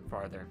just one room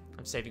farther.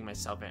 I'm saving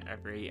myself at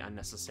every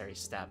unnecessary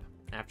step.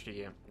 After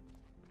you.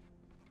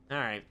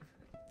 Alright.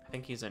 I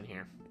think he's in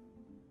here.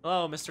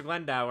 Hello, Mr.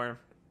 Glendower.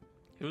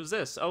 Who's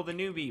this? Oh, the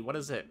newbie. What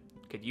is it?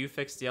 Could you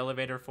fix the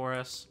elevator for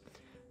us?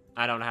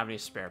 I don't have any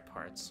spare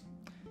parts.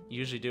 You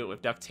usually do it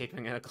with duct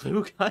taping and a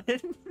glue gun.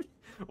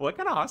 What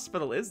kind of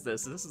hospital is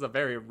this? This is a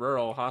very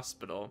rural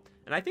hospital.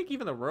 And I think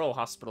even the rural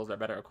hospitals are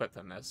better equipped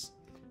than this.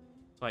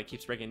 That's why it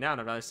keeps breaking down.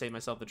 I'd rather save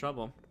myself the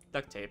trouble.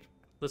 Duct tape.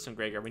 Listen,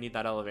 Gregor, we need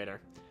that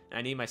elevator. And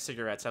I need my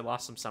cigarettes. I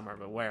lost them somewhere,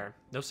 but where?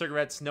 No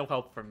cigarettes, no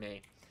help from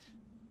me.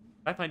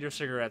 If I find your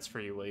cigarettes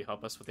for you, will you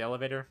help us with the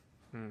elevator?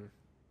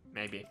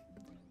 Maybe.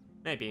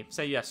 Maybe.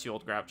 Say yes, you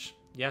old grouch.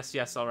 Yes,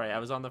 yes, alright. I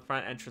was on the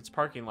front entrance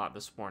parking lot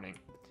this morning.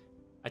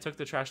 I took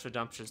the trash to the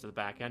dumpsters to the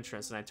back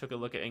entrance, and I took a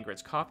look at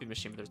Ingrid's coffee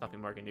machine, but there's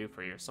nothing more I can do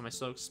for you. So my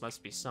soaks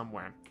must be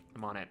somewhere.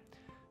 I'm on it.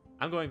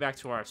 I'm going back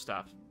to our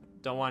stuff.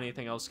 Don't want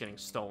anything else getting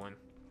stolen.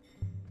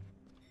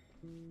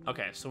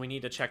 Okay, so we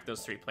need to check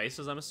those 3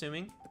 places, I'm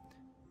assuming.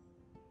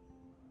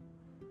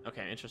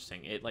 Okay,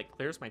 interesting. It, like,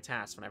 clears my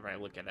task whenever I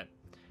look at it.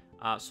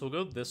 So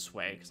we'll go this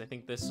way, because I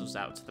think this is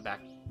out to the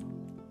back.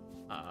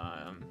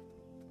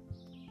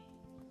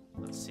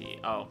 Let's see.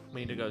 Oh,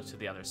 we need to go to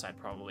the other side,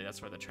 probably.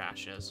 That's where the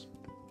trash is.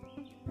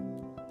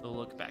 We'll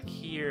look back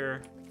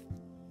here.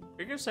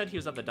 Gregor said he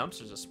was at the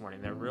dumpsters this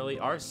morning. There really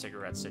are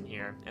cigarettes in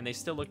here, and they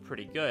still look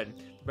pretty good.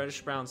 The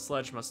reddish-brown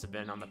sludge must have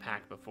been on the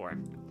pack before.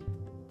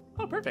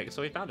 Oh, perfect.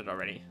 So we found it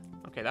already.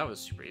 Okay, that was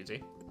super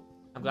easy.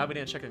 I'm glad we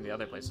didn't check in the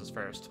other places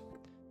first.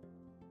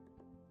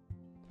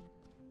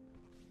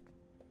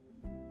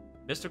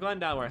 Mr.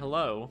 Glendower,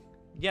 hello.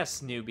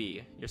 Yes,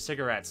 newbie. Your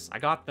cigarettes. I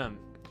got them.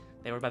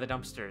 They were by the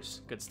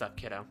dumpsters. Good stuff,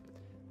 kiddo.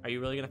 Are you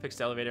really going to fix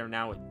the elevator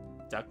now with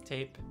duct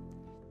tape?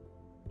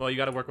 Well, you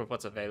got to work with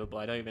what's available.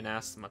 I don't even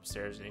ask them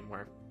upstairs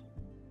anymore.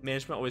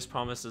 Management always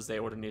promises they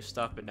order new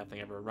stuff, but nothing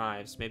ever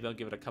arrives. Maybe I'll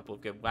give it a couple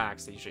of good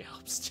whacks. That usually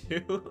helps,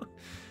 too.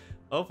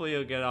 Hopefully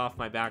you'll get off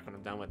my back when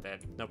I'm done with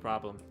it. No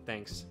problem.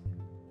 Thanks.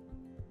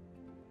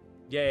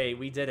 Yay,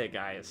 we did it,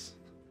 guys.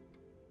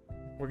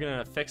 We're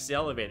gonna fix the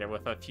elevator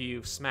with a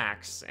few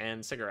smacks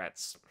and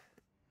cigarettes.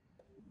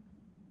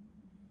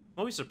 I'm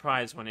always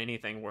surprised when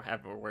anything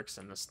ever works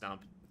in this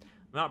dump. I'm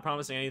not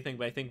promising anything,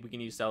 but I think we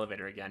can use the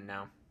elevator again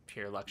now.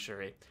 Pure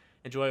luxury.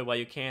 Enjoy it while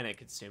you can, it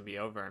could soon be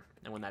over.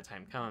 And when that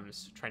time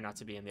comes, try not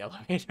to be in the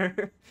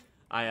elevator.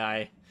 Aye,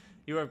 aye.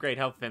 You are of great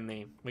help,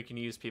 Finley. We can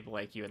use people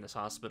like you in this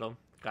hospital.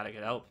 Gotta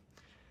get help.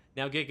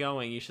 Now get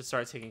going. You should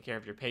start taking care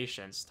of your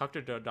patients. Talk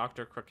to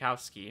Dr.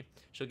 Krakowski.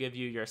 She'll give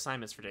you your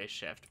assignments for today's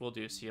shift. Will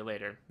do. See you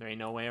later. There ain't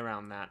no way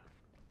around that.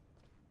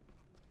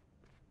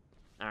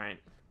 Alright.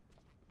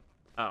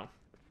 Oh.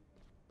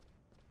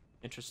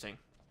 Interesting.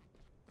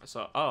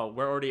 So, oh,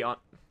 we're already on...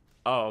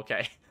 Oh,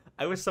 okay.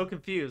 I was so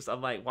confused.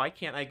 I'm like, why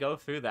can't I go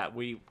through that?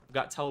 We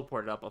got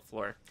teleported up a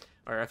floor.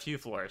 Or a few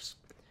floors.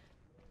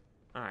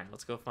 Alright,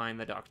 let's go find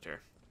the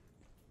doctor.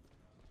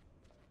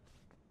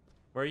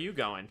 Where are you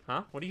going,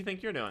 huh? What do you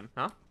think you're doing,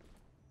 huh?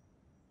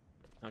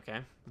 Okay,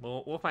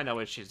 we'll find out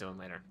what she's doing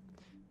later.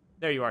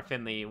 There you are,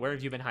 Finley. Where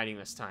have you been hiding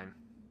this time?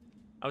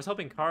 I was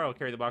helping Carl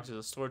carry the boxes to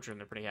the storage room.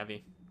 They're pretty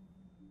heavy.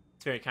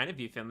 It's very kind of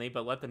you, Finley,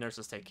 but let the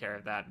nurses take care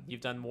of that. You've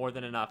done more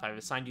than enough. I've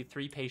assigned you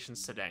 3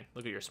 patients today.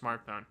 Look at your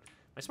smartphone.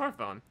 My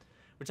smartphone?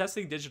 We're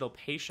testing digital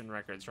patient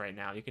records right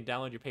now. You can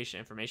download your patient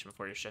information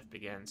before your shift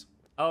begins.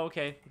 Oh,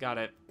 okay. Got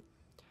it.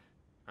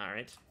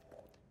 Alright.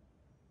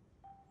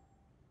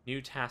 New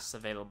tasks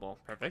available.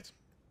 Perfect.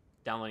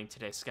 Downloading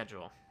today's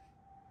schedule.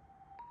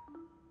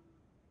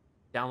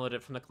 Download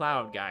it from the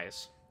cloud,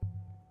 guys.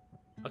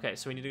 Okay,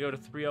 so we need to go to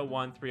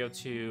 301,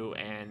 302,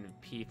 and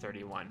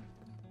P31.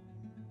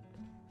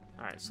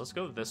 Alright, so let's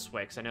go this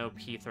way, because I know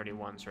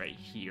P31's right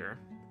here.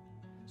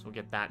 So we'll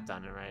get that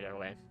done right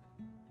away.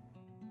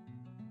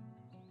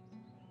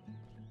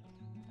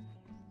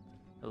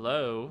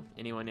 Hello?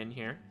 Anyone in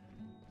here?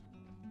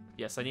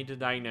 Yes, I need to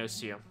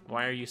diagnose you.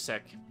 Why are you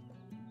sick?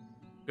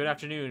 Good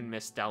afternoon,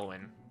 Miss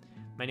Delwyn.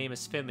 My name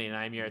is Finley, and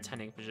I am your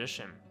attending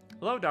physician.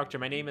 Hello, doctor.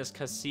 My name is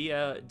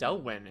Cassia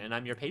Delwyn, and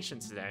I'm your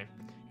patient today.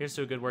 Here's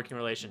to a good working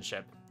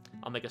relationship.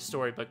 I'll make a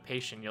storybook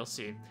patient, you'll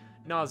see.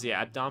 Nausea,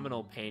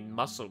 abdominal pain,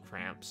 muscle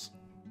cramps.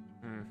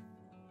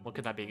 What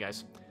could that be,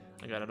 guys?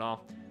 I got it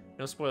all.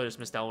 No spoilers,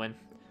 Miss Delwyn.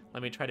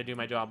 Let me try to do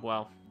my job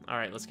well.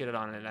 Alright, let's get it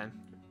on it then.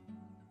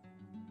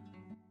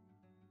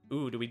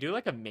 Ooh, do we do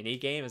like a mini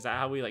game? Is that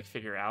how we like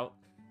figure out?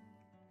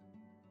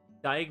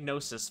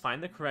 Diagnosis.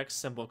 Find the correct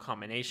symbol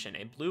combination.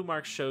 A blue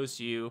mark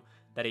shows you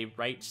that a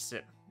right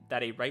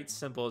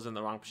symbol is in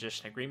the wrong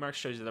position. A green mark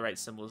shows you the right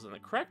symbol is in the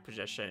correct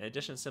position. In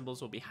addition,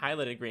 symbols will be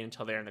highlighted green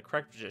until they are in the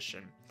correct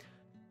position.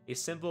 A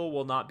symbol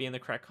will not be in the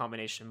correct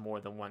combination more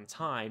than one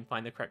time.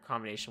 Find the correct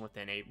combination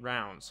within 8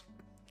 rounds.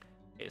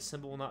 A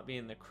symbol will not be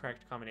in the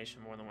correct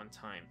combination more than one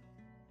time.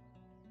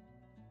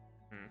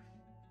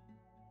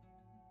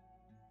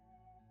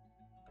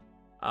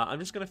 I'm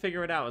just gonna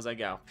figure it out as I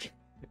go.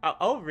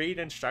 I'll read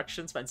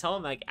instructions, but until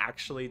I'm like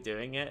actually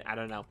doing it, I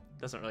don't know.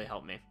 Doesn't really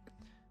help me.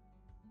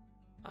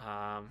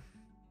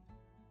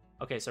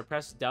 Okay, so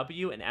press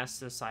W and S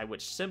to decide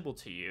which symbol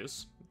to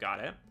use. Got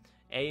it.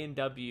 A and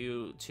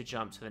W to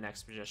jump to the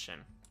next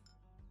position.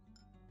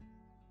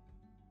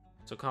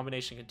 So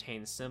combination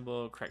contains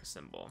symbol, correct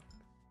symbol.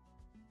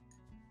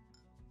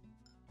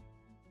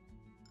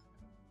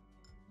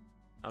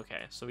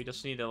 Okay, so we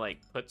just need to like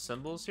put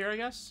symbols here, I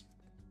guess.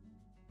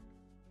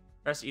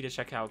 Press E to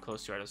check how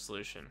close you are to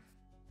solution.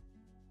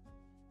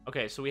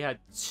 Okay, so we had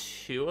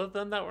 2 of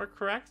them that were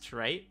correct,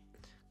 right?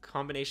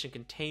 Combination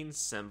contains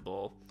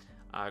symbol,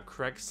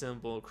 correct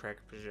symbol,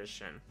 correct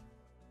position.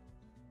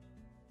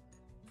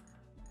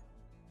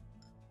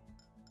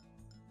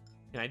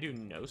 Can I do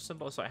no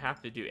symbol? So I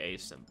have to do a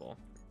symbol.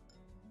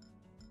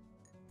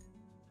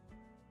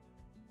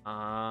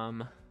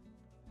 Let's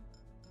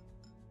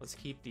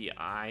keep the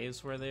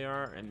eyes where they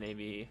are and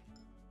maybe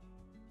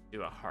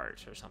do a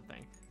heart or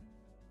something.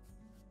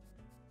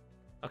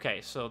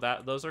 Okay, so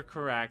those are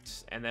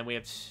correct, and then we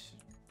have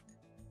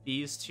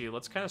these 2.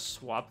 Let's kind of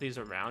swap these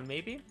around,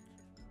 maybe?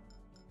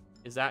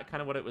 Is that kind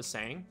of what it was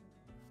saying?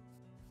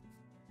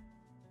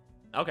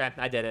 Okay,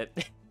 I did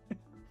it.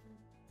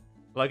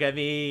 Look at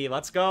me.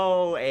 Let's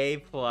go.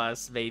 A+,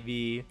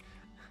 baby.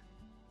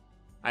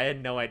 I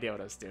had no idea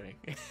what I was doing.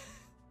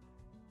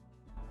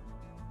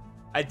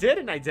 I did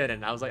and I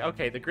didn't. I was like,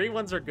 okay, the green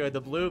ones are good.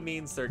 The blue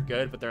means they're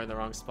good, but they're in the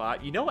wrong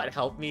spot. You know what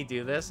helped me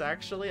do this,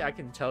 actually? I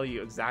can tell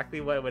you exactly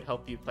what would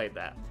help you play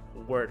that.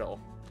 Wordle.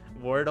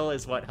 Wordle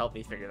is what helped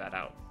me figure that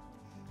out.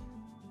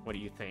 What do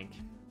you think?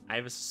 I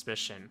have a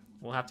suspicion.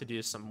 We'll have to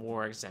do some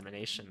more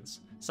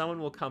examinations. Someone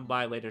will come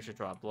by later to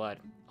draw blood.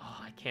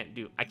 Oh, I can't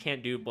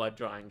do blood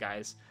drawing,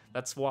 guys.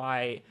 That's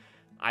why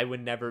I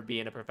would never be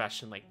in a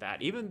profession like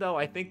that. Even though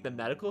I think the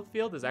medical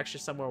field is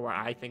actually somewhere where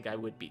I think I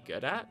would be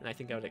good at, and I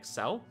think I would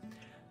excel.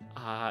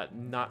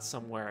 Not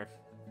somewhere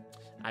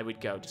I would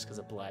go just because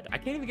of blood. I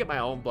can't even get my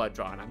own blood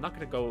drawn. I'm not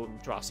going to go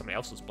draw somebody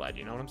else's blood,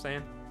 you know what I'm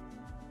saying?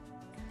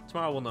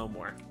 Tomorrow we'll know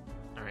more.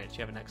 Alright,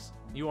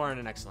 you are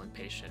an excellent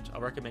patient.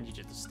 I'll recommend you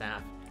to the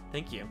staff.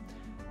 Thank you.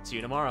 See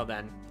you tomorrow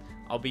then.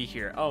 I'll be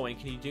here. Oh, and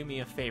can you do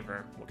me a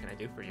favor? What can I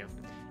do for you?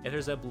 If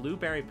there's a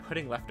blueberry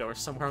pudding left over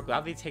somewhere, I'll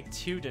gladly take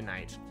 2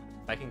 tonight.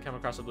 If I can come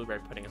across a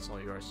blueberry pudding, it's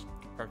all yours.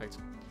 Perfect.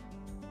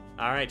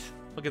 Alright,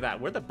 look at that.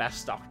 We're the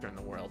best doctor in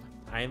the world.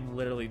 I am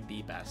literally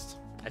the best.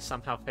 I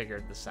somehow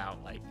figured this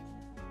out, like,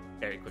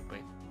 very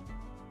quickly.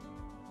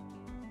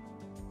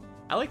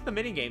 I like the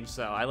mini games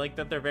though. I like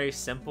that they're very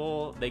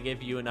simple. They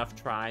give you enough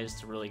tries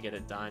to really get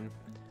it done.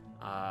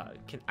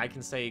 I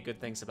can say good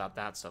things about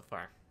that so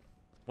far.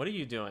 What are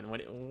you doing?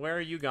 Where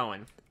are you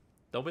going?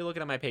 Don't be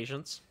looking at my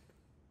patients.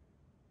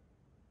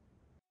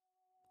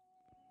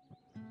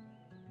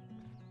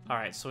 All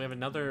right, so we have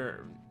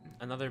another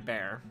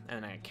bear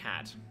and a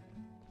cat.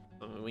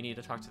 We need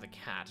to talk to the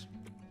cat.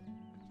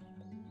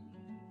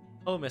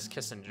 Oh, Miss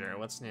Kissinger,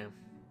 what's new?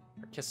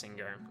 Or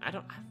Kissinger.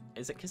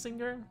 Is it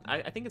Kissinger?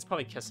 I think it's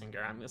probably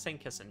Kissinger. I'm saying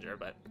Kissinger,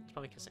 but it's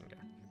probably Kissinger.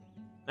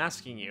 I'm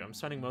asking you. I'm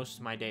spending most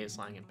of my days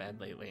lying in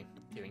bed lately,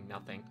 doing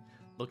nothing,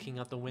 looking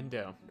out the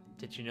window.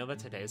 Did you know that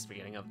today is the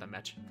beginning of the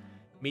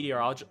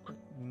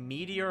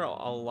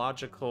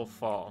meteorological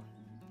fall?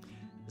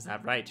 Is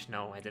that right?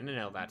 No, I didn't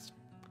know that.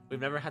 We've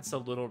never had so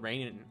little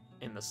rain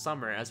in the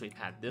summer as we've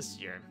had this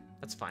year.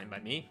 That's fine by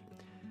me.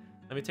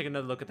 Let me take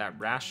another look at that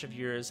rash of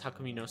yours. How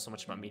come you know so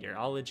much about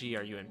meteorology?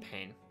 Are you in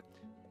pain?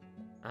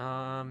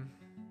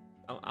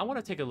 I want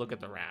to take a look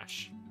at the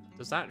rash.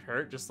 Does that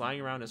hurt? Just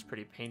lying around is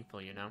pretty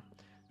painful, you know?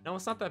 No,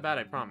 it's not that bad,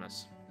 I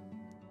promise.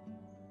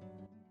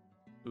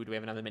 Ooh, do we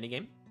have another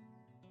minigame?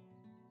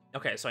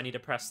 Okay, so I need to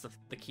press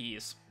the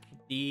keys.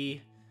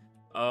 D,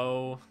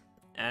 O,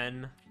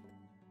 N,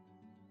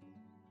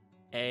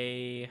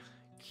 A,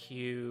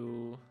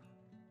 Q,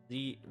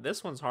 Z.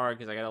 This one's hard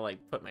because I gotta, like,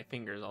 put my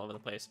fingers all over the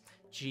place.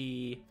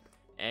 G,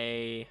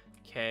 A,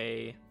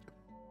 K.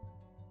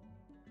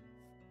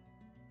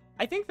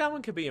 I think that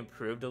one could be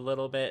improved a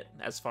little bit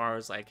as far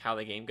as like how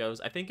the game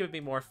goes. I think it would be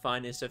more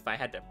fun is if I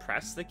had to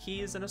press the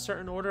keys in a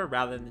certain order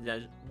rather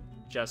than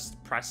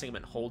just pressing them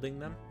and holding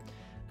them,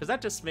 because that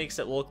just makes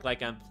it look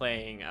like I'm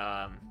playing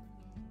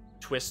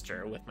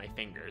twister with my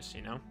fingers,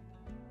 you know?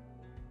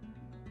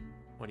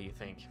 What do you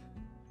think?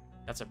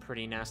 That's a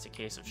pretty nasty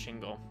case of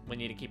shingle. We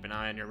need to keep an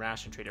eye on your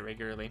rash and treat it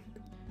regularly.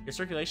 Your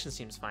circulation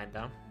seems fine,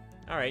 though.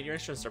 Alright, your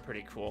instruments are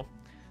pretty cool.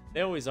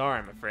 They always are,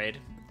 I'm afraid.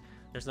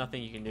 There's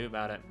nothing you can do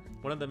about it.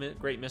 One of the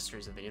great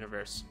mysteries of the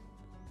universe.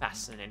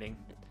 Fascinating.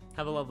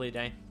 Have a lovely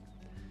day.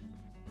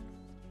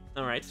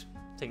 Alright,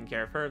 taking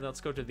care of her.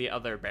 Let's go to the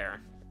other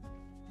bear.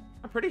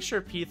 I'm pretty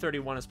sure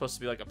P31 is supposed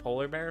to be like a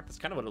polar bear. That's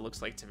kind of what it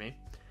looks like to me.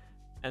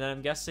 And then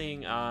I'm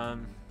guessing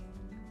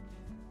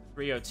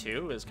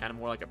 302 is kind of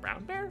more like a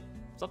brown bear?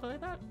 Something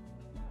like that?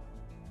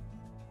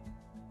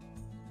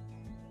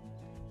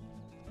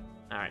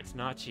 Alright, it's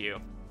not you.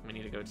 We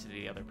need to go to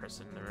the other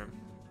person in the room.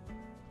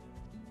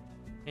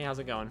 Hey, how's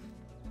it going?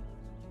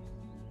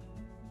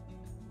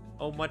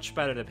 Oh, much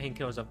better. The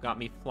painkillers have got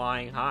me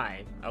flying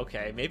high.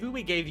 Okay, maybe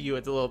we gave you a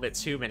little bit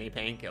too many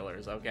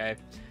painkillers, okay?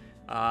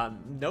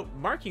 Nope,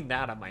 marking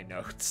that on my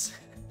notes.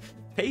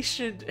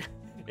 Patient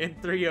in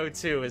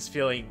 302 is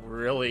feeling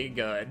really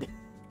good.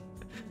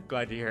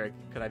 Glad to hear it.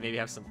 Could I maybe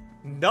have some...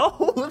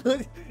 No!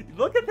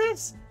 Look at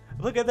this!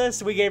 Look at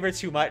this! We gave her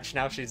too much,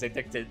 now she's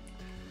addicted.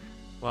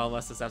 Well,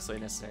 unless it's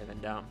absolutely necessary, then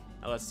don't.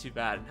 Oh, that's too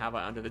bad. How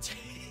about under the table?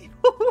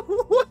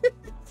 What?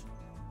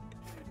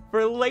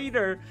 For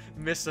later,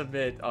 Miss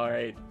Amit.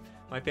 Alright.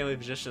 My family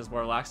physician is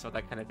more relaxed about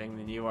that kind of thing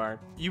than you are.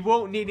 You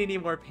won't need any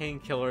more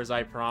painkillers,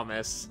 I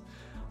promise.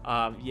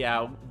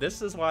 Yeah,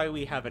 this is why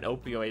we have an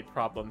opioid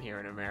problem here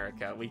in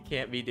America. We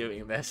can't be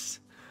doing this.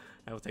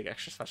 I will take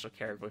extra special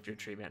care with your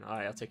treatment.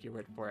 Alright, I'll take your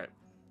word for it.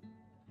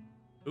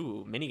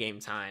 Ooh,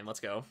 minigame time. Let's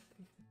go.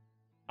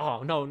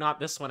 Oh, no, not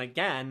this one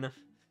again.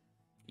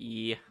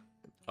 E-O-B?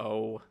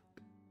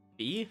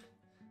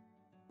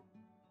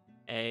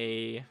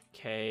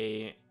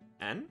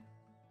 A-K-N?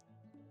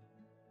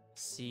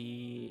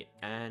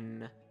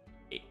 C-N-H.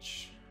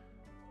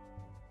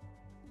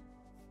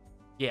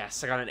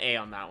 Yes, I got an A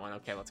on that one.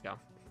 Okay, let's go.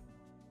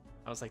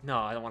 I was like, no,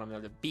 I don't want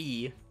them to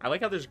B. I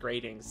like how there's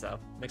grading, so it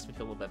makes me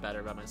feel a little bit better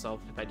about myself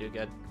if I do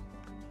good.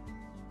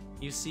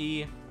 You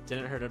see,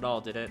 didn't hurt at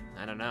all, did it?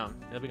 I don't know.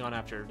 It'll be gone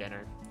after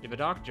dinner. You have a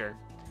doctor.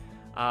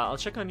 I'll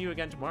check on you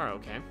again tomorrow,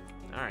 okay?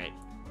 Alright.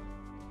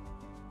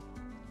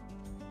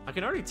 I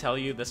can already tell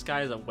you this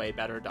guy is a way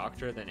better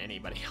doctor than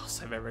anybody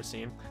else I've ever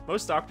seen.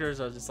 Most doctors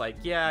are just like,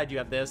 yeah, do you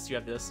have this, do you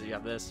have this, do you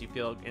have this, you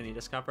feel any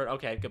discomfort?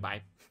 Okay,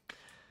 goodbye.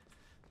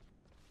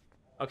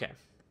 Okay.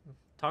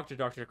 Talk to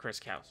Dr.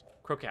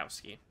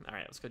 Krokowski.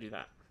 Alright, let's go do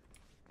that.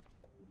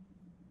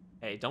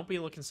 Hey, don't be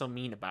looking so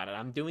mean about it.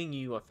 I'm doing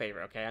you a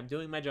favor, okay? I'm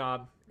doing my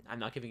job. I'm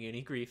not giving you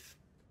any grief.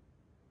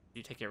 Do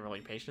you take care of all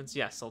your patients?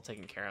 Yes, all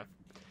taken care of.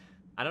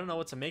 I don't know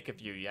what to make of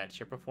you yet.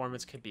 Your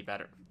performance could be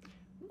better.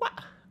 What?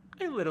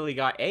 I literally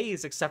got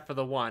A's except for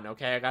the one,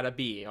 okay? I got a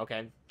B,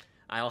 okay?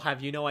 I'll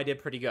have you know I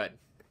did pretty good.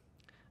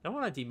 I don't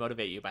want to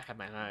demotivate you by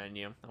having my eye on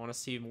you. I want to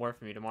see more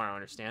from you tomorrow,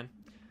 understand?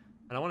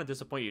 I don't want to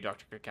disappoint you,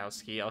 Dr.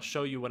 Krokowski. I'll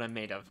show you what I'm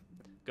made of.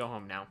 Go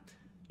home now.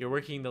 You're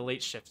working the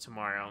late shift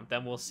tomorrow.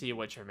 Then we'll see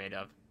what you're made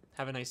of.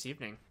 Have a nice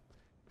evening.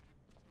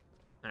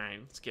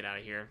 Alright, let's get out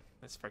of here.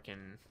 Let's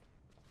freaking...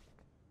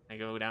 I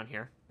go down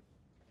here.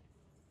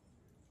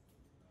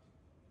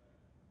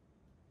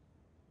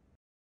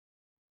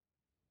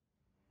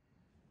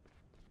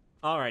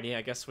 Alrighty,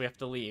 I guess we have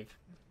to leave.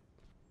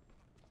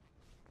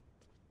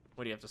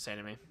 What do you have to say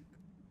to me?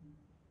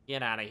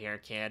 Get out of here,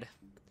 kid.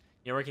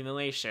 You're working the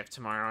late shift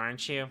tomorrow,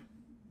 aren't you?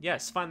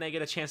 Yes, fun they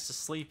get a chance to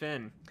sleep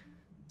in.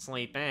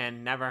 Sleep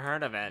in? Never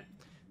heard of it.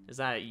 Is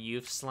that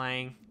youth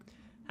slang?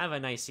 Have a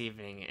nice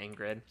evening,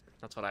 Ingrid.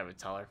 That's what I would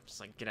tell her.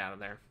 Just like, get out of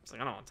there. It's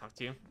like, I don't want to talk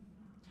to you.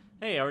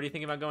 Hey, already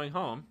thinking about going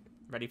home?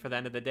 Ready for the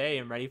end of the day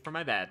and ready for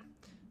my bed.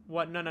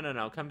 What?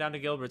 No. Come down to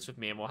Gilbert's with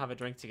me and we'll have a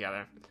drink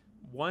together.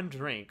 One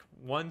drink.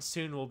 One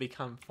soon will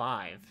become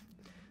 5.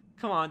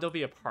 Come on, don't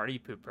be a party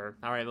pooper.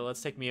 Alright, but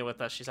let's take Mia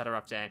with us. She's had a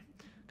rough day.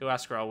 Go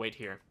ask her. I'll wait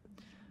here.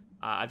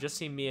 I've just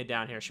seen Mia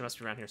down here. She must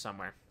be around here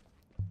somewhere.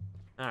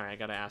 Alright, I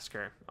gotta ask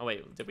her. Oh,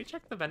 wait. Did we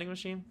check the vending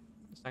machine?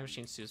 This vending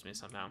machine sues me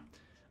somehow.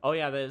 Oh,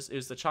 yeah, it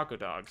was the Choco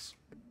Dogs.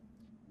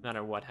 No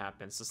matter what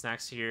happens. The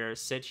snacks here,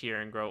 sit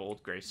here, and grow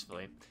old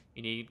gracefully.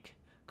 You need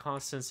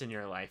constance in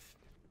your life.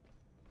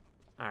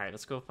 Alright,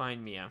 let's go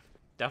find Mia.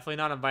 Definitely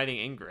not inviting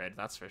Ingrid,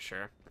 that's for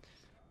sure.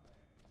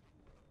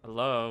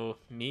 Hello,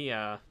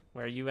 Mia.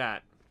 Where are you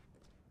at?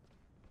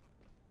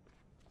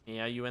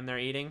 Mia, you in there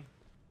eating?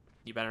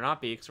 You better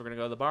not be, because we're going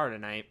to go to the bar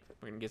tonight.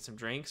 We're going to get some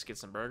drinks, get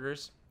some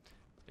burgers.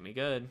 Gonna be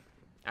good.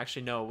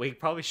 Actually, no, we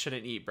probably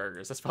shouldn't eat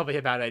burgers. That's probably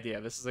a bad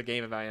idea. This is a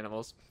game about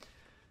animals.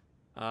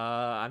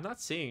 I'm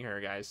not seeing her,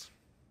 guys.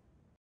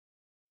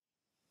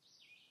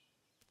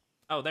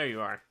 Oh, there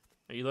you are.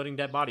 Are you loading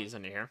dead bodies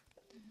into here?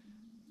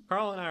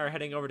 Carl and I are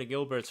heading over to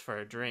Gilbert's for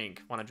a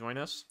drink. Want to join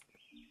us?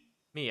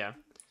 Mia.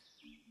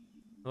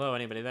 Hello,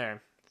 anybody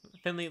there?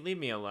 Finley, leave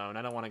me alone.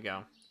 I don't want to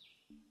go.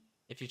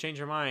 If you change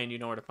your mind, you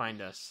know where to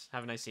find us.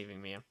 Have a nice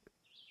evening, Mia.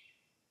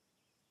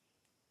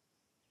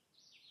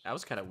 That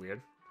was kind of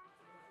weird.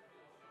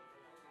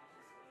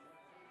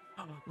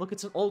 Oh, look,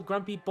 it's an old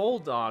grumpy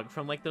bulldog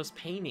from, like, those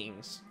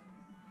paintings.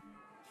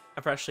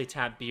 A freshly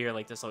tapped beer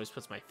like this always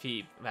puts my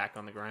feet back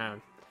on the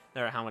ground,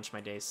 no matter how much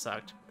my days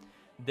sucked.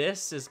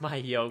 This is my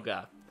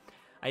yoga.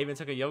 I even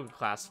took a yoga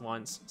class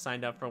once,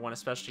 signed up for one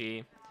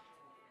especially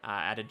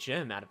at a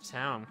gym out of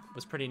town. It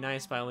was pretty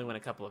nice, but I only went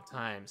a couple of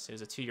times. It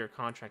was a 2-year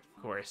contract,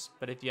 of course.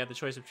 But if you had the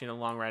choice between a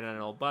long ride on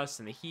an old bus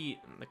in the heat,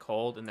 and the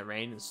cold, and the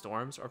rain and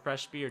storms, or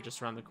fresh beer just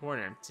around the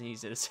corner, it's an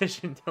easy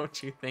decision,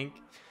 don't you think?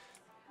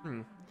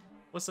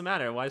 What's the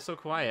matter? Why so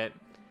quiet?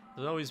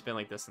 There's always been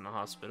like this in the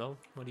hospital.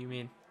 What do you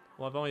mean?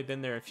 Well, I've only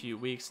been there a few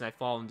weeks, and I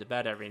fall into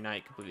bed every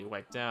night completely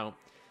wiped out.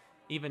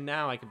 Even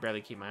now, I can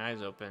barely keep my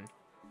eyes open.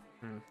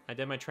 I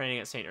did my training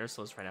at St.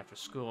 Ursula's right after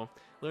school.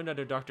 Learned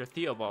under Dr.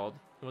 Theobald,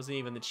 who wasn't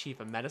even the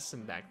chief of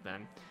medicine back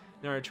then.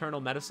 And our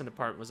internal medicine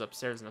department was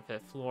upstairs on the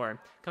 5th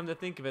floor. Come to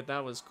think of it,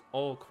 that was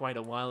all quite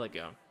a while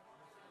ago.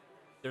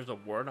 There's a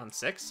ward on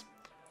 6?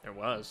 There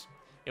was.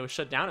 It was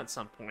shut down at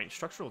some point.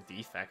 Structural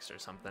defects or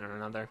something or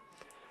another.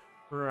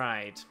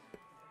 Right.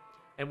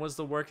 And was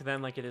the work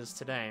then like it is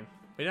today?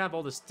 We didn't have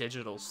all this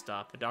digital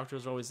stuff. The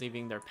doctors were always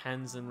leaving their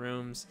pens in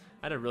rooms.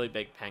 I had a really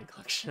big pen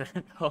collection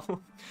at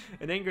home.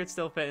 And Ingrid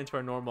still fit into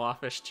our normal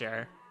office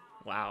chair.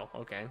 Wow,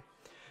 okay.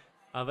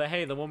 But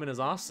hey, the woman is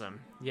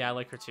awesome. Yeah, I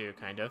like her too,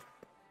 kind of.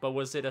 But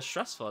was it as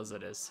stressful as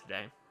it is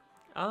today?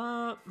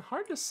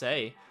 Hard to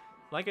say.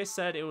 Like I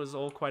said, it was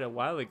all quite a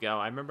while ago.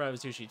 I remember I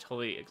was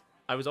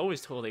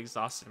always totally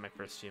exhausted in my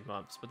first few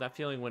months, but that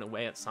feeling went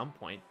away at some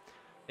point.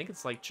 I think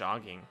it's like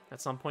jogging.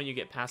 At some point you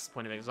get past the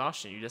point of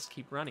exhaustion, you just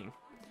keep running.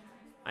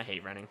 I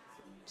hate running.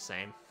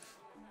 Same.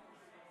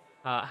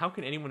 How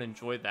can anyone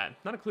enjoy that?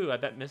 Not a clue. I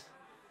bet Miss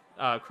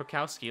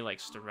Krakowski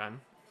likes to run.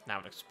 That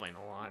would explain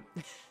a lot.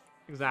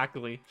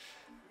 Exactly.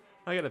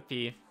 I gotta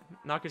pee.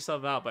 Knock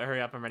yourself out, but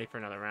hurry up. I'm ready for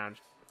another round.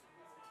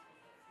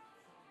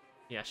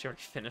 Yeah, she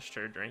already finished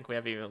her drink. We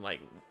haven't even,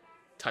 like,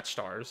 touched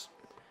ours.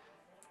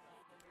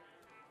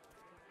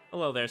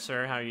 Hello there,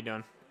 sir. How are you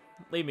doing?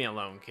 Leave me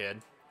alone,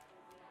 kid.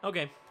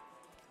 Okay.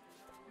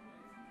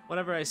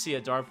 Whenever I see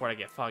a dartboard, I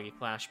get foggy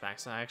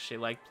flashbacks. I actually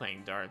like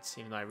playing darts,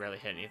 even though I rarely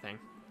hit anything.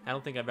 I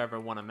don't think I've ever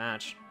won a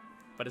match.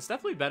 But it's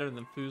definitely better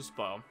than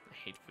foosball. I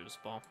hate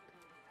foosball.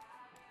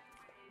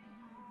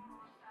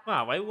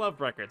 Wow, I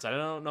love records. I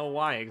don't know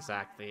why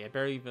exactly. I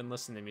barely even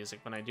listen to music.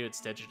 When I do, it's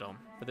digital.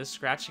 But this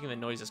scratching and the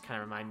noises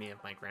kind of remind me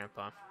of my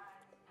grandpa.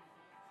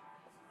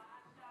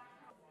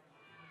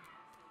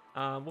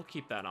 We'll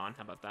keep that on.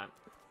 How about that?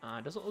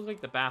 It doesn't look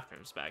like the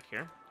bathroom's back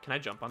here. Can I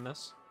jump on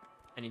this?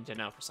 I need to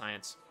know for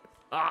science.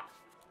 Ah!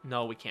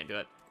 No, we can't do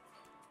it.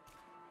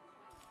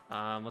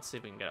 Let's see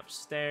if we can get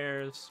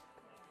upstairs.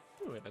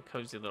 Ooh, we have a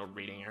cozy little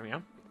reading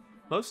area.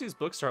 Most of these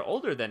books are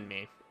older than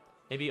me.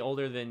 Maybe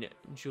older than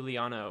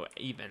Giuliano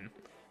even,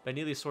 but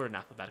neatly sorted in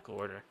alphabetical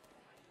order.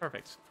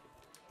 Perfect.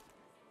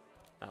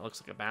 That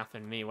looks like a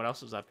bathroom to me. What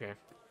else is up here?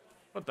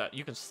 What the?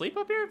 You can sleep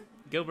up here?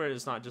 Gilbert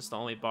is not just the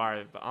only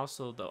bar, but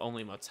also the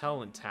only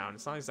motel in town.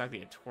 It's not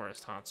exactly a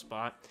tourist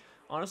hotspot.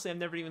 Honestly, I've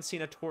never even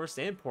seen a tourist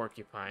in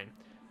Porcupine.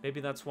 Maybe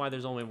that's why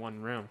there's only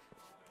one room.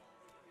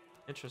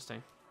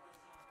 Interesting.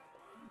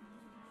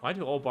 Why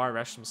do old bar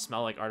restrooms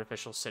smell like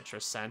artificial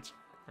citrus scent?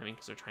 I mean,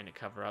 because they're trying to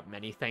cover up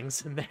many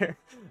things in there.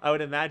 I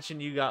would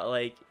imagine you got,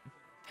 like,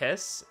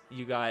 piss,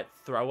 you got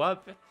throw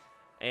up,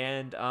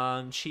 and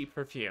cheap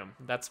perfume.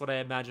 That's what I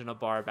imagine a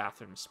bar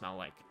bathroom smell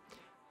like.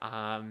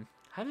 I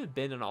haven't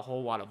been in a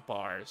whole lot of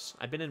bars.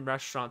 I've been in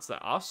restaurants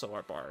that also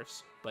are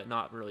bars, but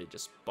not really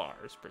just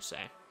bars, per se.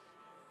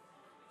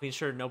 I mean,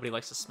 sure, nobody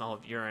likes the smell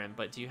of urine,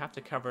 but do you have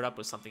to cover it up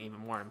with something even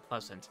more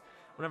unpleasant?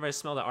 Whenever I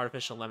smell that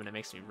artificial lemon, it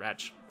makes me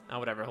retch. Oh,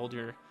 whatever. Hold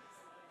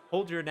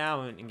your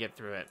now and get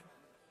through it.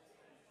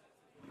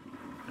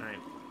 Alright.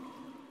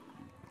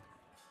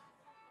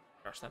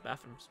 Gosh, that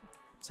bathroom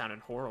sounded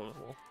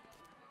horrible.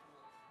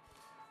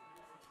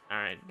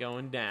 Alright,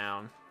 going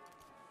down.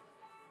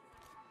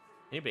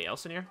 Anybody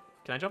else in here?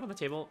 Can I jump on the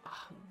table?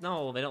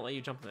 No, they don't let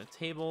you jump on the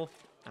table.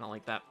 I don't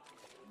like that.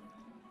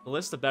 The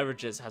list of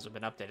beverages hasn't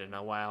been updated in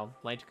a while.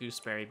 Light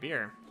gooseberry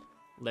beer,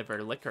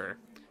 liver liquor,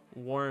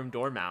 warm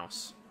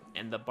dormouse,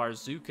 and the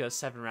Barzooka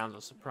 7 rounds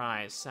of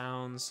surprise.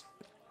 Sounds...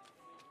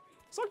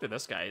 Let's look at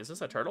this guy. Is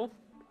this a turtle?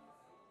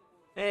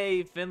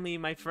 Hey, Finley,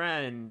 my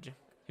friend.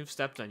 Who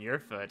stepped on your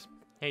foot?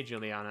 Hey,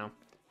 Giuliano.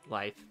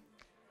 Life.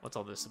 What's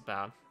all this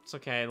about? It's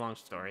okay, long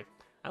story.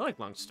 I like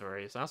long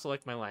stories. I also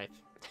like my life.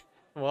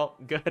 Well,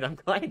 good. I'm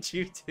glad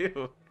you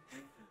do.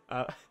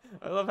 I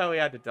love how he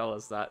had to tell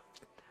us that.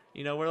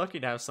 You know, we're lucky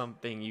to have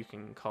something you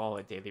can call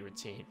a daily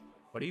routine.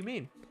 What do you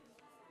mean?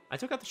 I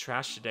took out the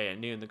trash today at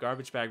noon. The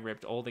garbage bag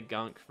ripped. All the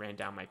gunk ran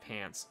down my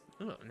pants.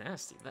 Oh,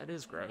 nasty. That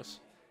is gross.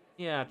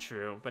 Yeah,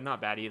 true. But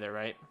not bad either,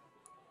 right?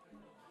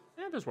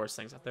 Yeah, there's worse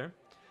things out there.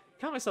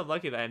 Count myself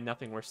lucky that I have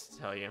nothing worse to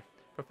tell you.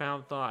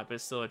 Profound thought, but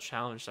it's still a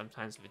challenge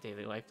sometimes with a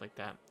daily life like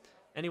that.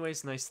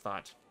 Anyways, nice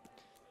thought.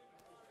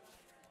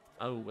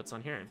 Oh, what's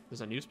on here?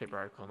 There's a newspaper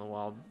article on the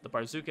wall. The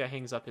Barzooka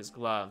hangs up his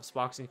gloves.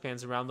 Boxing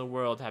fans around the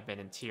world have been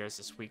in tears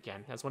this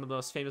weekend, as one of the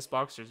most famous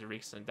boxers in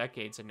recent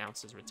decades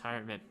announced his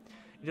retirement.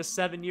 In just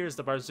 7 years,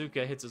 the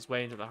Barzooka hits his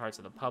way into the hearts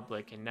of the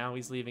public, and now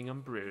he's leaving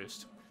them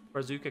bruised.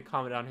 Barzooka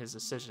commented on his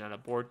decision at a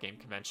board game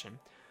convention.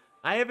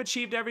 I have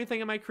achieved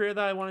everything in my career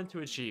that I wanted to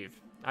achieve.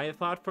 I have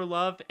fought for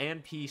love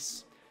and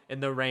peace in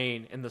the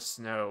rain, in the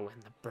snow, in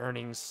the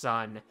burning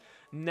sun.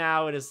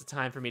 Now it is the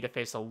time for me to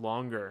face a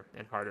longer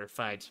and harder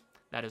fight.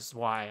 That is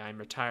why I'm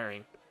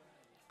retiring.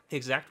 The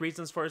exact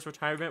reasons for his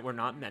retirement were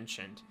not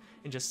mentioned.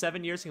 In just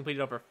 7 years, he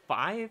completed over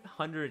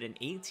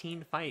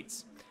 518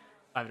 fights,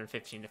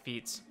 515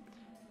 defeats,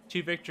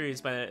 2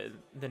 victories by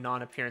the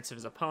non-appearance of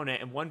his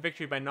opponent, and 1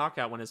 victory by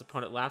knockout when his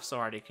opponent laughed so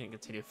hard he couldn't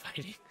continue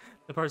fighting.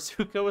 The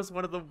Barzuka was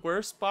one of the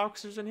worst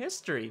boxers in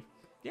history.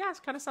 Yeah,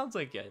 it kind of sounds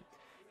like it.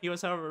 He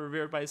was, however,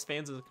 revered by his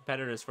fans and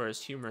competitors for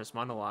his humorous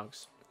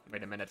monologues.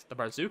 Wait a minute, the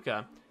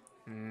Barzuka?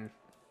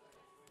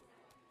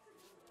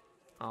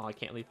 Oh, I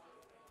can't leave.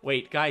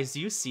 Wait, guys,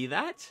 do you see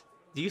that?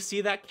 Do you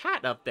see that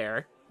cat up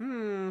there?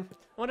 I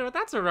wonder what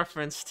that's a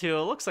reference to.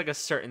 It looks like a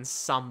certain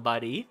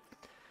somebody.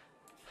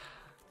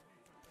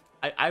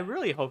 I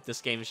really hope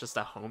this game is just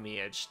a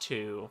homage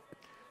to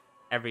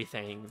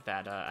everything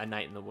that A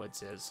Night in the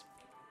Woods is.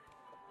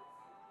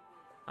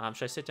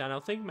 Should I sit down? I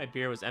think my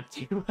beer was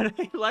empty when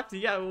I left.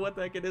 Yeah, what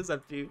the heck, it is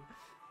empty.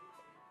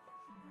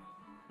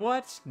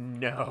 What?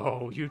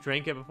 No, you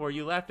drank it before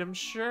you left, I'm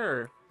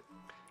sure.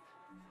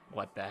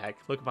 What the heck?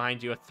 Look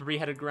behind you, a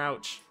 3-headed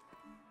grouch.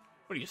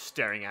 What are you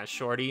staring at,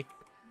 shorty?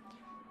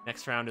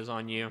 Next round is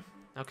on you.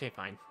 Okay,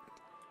 fine.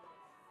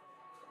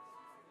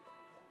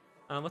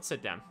 Let's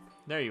sit down.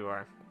 There you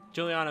are.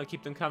 Giuliano,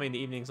 keep them coming. The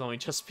evening's only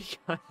just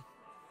begun.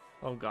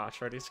 Oh gosh,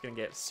 Shorty's gonna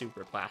get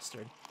super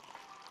plastered.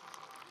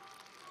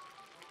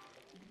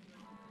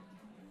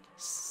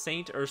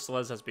 Saint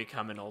Ursula's has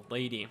become an old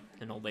lady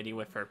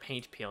with her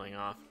paint peeling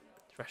off.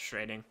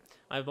 Frustrating.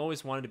 I've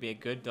always wanted to be a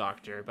good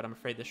doctor, but I'm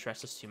afraid the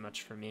stress is too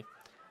much for me.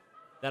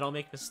 That I'll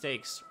make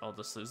mistakes, or I'll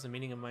just lose the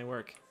meaning of my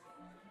work.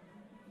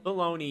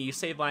 Baloney, you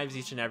save lives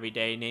each and every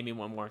day. Name me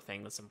one more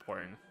thing that's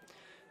important.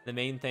 The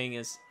main thing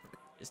is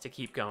to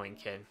keep going,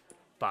 kid.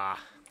 Bah.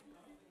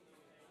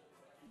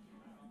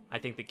 I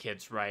think the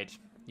kid's right.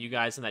 You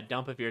guys in that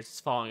dump of yours is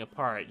falling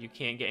apart. You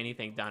can't get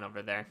anything done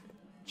over there.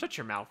 Shut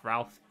your mouth,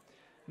 Ralph.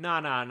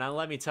 Nah,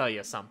 let me tell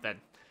you something.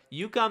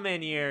 You come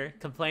in here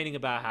complaining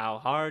about how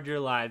hard your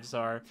lives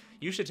are.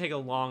 You should take a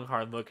long,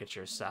 hard look at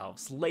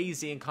yourselves.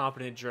 Lazy,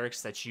 incompetent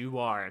jerks that you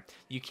are.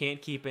 You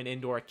can't keep an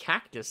indoor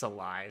cactus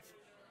alive.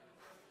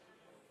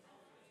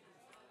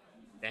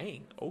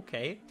 Dang,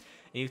 okay.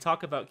 And you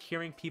talk about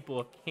curing people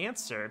of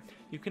cancer.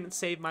 You couldn't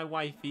save my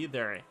wife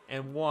either.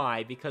 And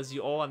why? Because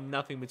you all have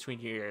nothing between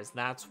your ears.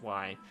 That's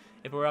why.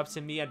 If it were up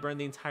to me, I'd burn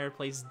the entire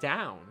place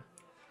down.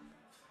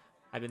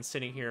 I've been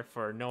sitting here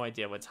for no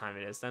idea what time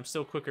it is. And I'm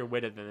still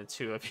quicker-witted than the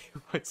two of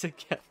you put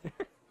together.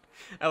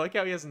 I like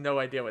how he has no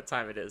idea what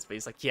time it is, but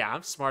he's like, yeah,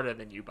 I'm smarter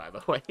than you, by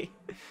the way.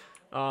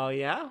 Oh,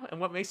 yeah? And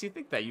what makes you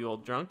think that, you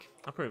old drunk?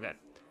 I'll prove it.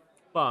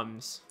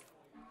 Bums.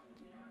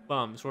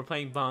 Bums. We're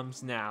playing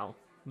bums now.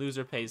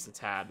 Loser pays the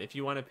tab. If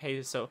you want to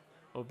pay so...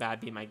 Oh,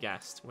 bad, be my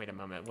guest. Wait a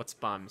moment. What's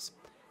bums?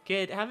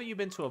 Kid, haven't you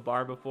been to a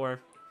bar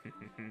before?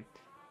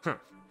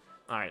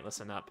 Alright,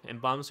 listen up. In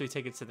bums, we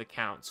take it to the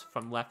counts.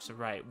 From left to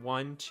right.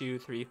 1, 2,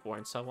 3, 4,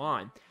 and so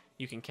on.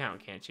 You can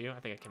count, can't you? I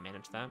think I can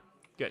manage that.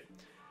 Good.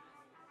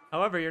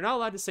 However, you're not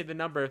allowed to say the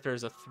number if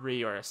there's a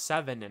 3 or a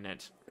 7 in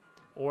it.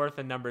 Or if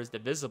the number is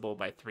divisible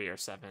by 3 or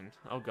 7.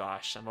 Oh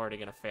gosh, I'm already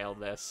gonna fail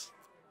this.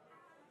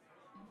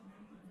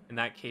 In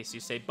that case, you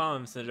say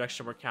bums in the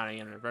direction we're counting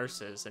in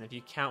reverses, and if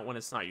you count when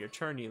it's not your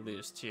turn, you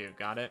lose too.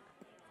 Got it?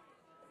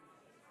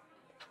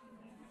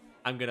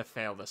 I'm gonna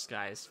fail this,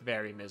 guys,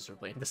 very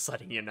miserably. I'm just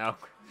letting you know.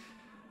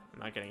 I'm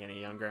not getting any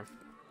younger.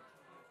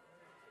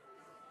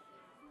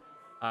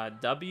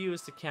 W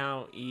is to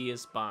count, E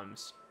is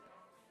bums.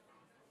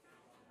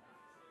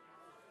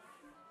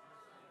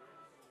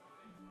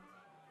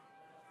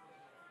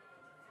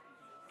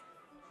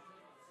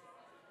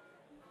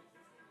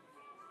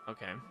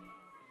 Okay.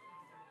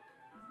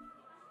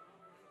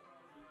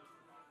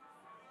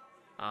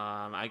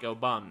 I go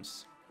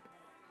bums.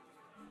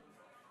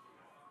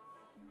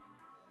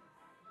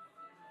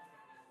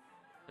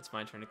 It's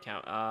my turn to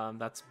count.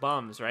 That's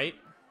bums, right?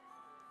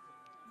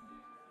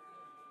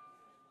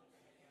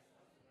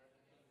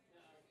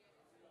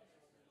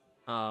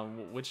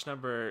 Which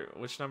number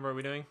are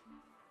we doing?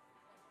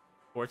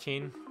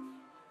 14?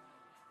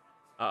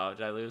 Uh-oh,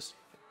 did I lose?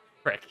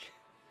 Frick.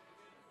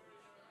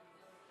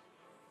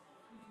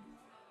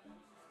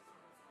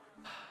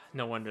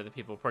 No wonder the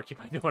people of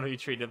Porcupine don't want to be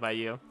treated by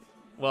you.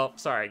 Well,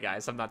 sorry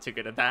guys, I'm not too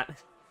good at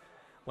that.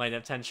 Line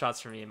up 10 shots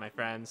for me and my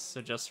friends,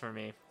 so just for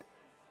me.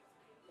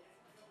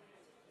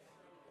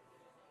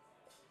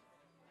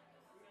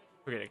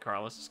 Forget it,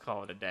 Carl, let's just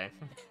call it a day.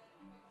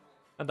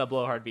 And the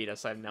blowhard beat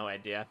us, I have no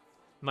idea.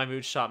 My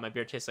mood shot, my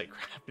beer tastes like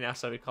crap now,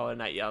 so we call it a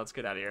night. Yeah, let's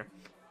get out of here.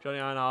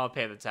 Julian, I'll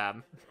pay the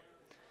tab.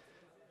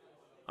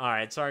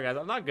 Alright, sorry guys,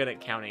 I'm not good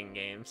at counting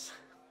games.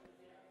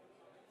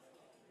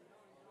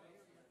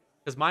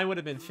 Because mine would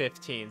have been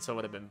 15, so it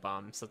would have been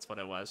bums. That's what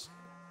it was.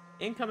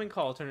 Incoming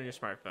call, turn on your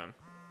smartphone.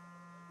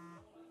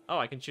 Oh,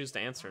 I can choose to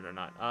answer it or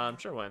not.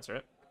 Sure, we'll answer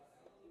it.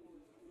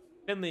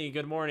 Finley,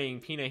 good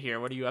morning. Pina here.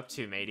 What are you up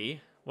to, matey?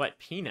 What,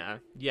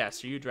 Pina?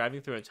 Yes, are you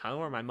driving through a tunnel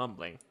or am I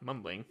mumbling?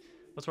 Mumbling.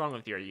 What's wrong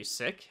with you? Are you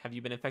sick? Have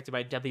you been infected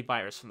by a deadly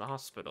virus from the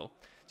hospital?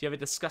 Do you have a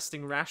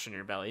disgusting rash in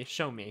your belly?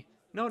 Show me.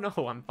 No, no,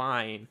 I'm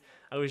fine.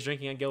 I was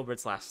drinking at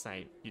Gilbert's last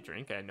night. You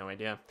drink? I had no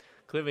idea.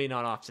 Clearly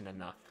not often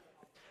enough.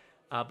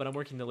 But I'm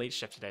working the late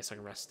shift today, so I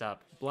can rest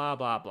up. Blah,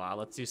 blah, blah.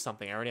 Let's do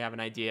something. I already have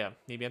an idea.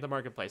 Maybe at the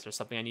marketplace or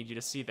something I need you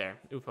to see there.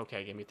 Oof,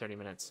 okay, give me 30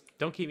 minutes.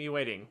 Don't keep me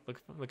waiting.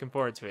 Looking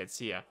forward to it.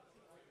 See ya.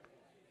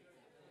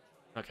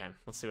 Okay,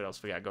 let's see what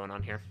else we got going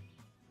on here.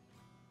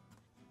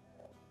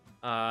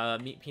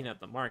 Meet Peanut at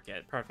the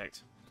market.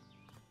 Perfect.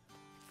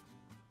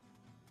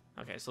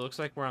 Okay, so it looks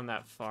like we're on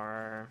that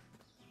far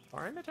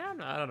into town?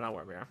 I don't know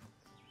where we are.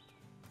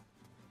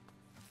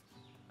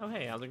 Oh,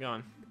 hey, how's it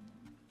going?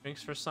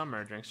 Drinks for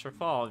summer, drinks for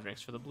fall,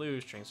 drinks for the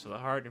blues, drinks for the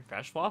heart, and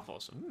fresh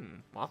waffles.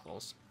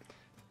 Waffles.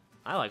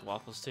 I like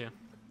waffles, too.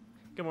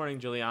 Good morning,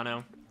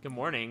 Giuliano. Good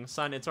morning.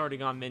 Son, it's already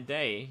gone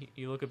midday.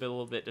 You look a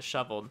little bit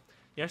disheveled.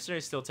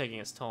 Yesterday's still taking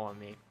its toll on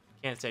me.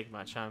 Can't take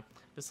much, huh?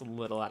 Just a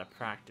little out of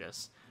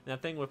practice. And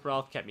that thing with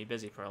Ralph kept me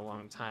busy for a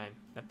long time.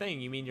 That thing,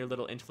 you mean your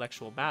little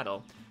intellectual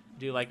battle? I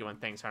do like it when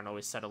things aren't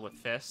always settled with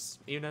fists,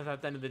 even if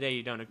at the end of the day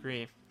you don't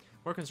agree.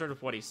 We're concerned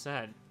with what he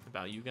said.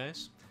 About you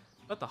guys?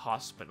 About the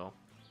hospital.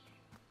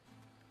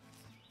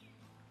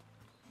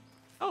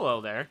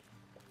 Hello there.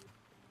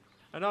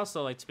 I'd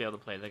also like to be able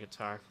to play the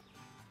guitar.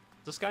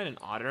 Is this guy an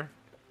otter?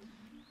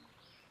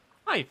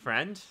 Hi,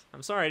 friend.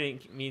 I'm sorry I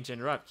didn't mean to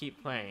interrupt.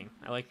 Keep playing.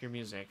 I like your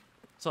music.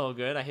 It's all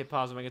good. I hit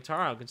pause on my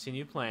guitar. I'll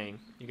continue playing.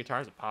 Your guitar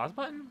has a pause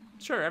button?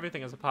 Sure,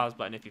 everything has a pause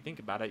button. If you think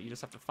about it, you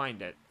just have to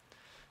find it.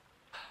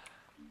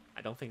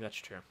 I don't think that's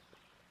true.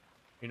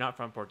 You're not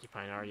from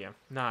Porcupine, are you?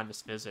 Nah, I'm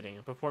just visiting.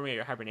 I'm performing at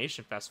your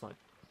hibernation festival.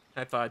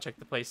 I thought I'd check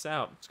the place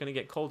out. It's gonna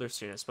get colder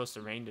soon. It's supposed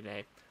to rain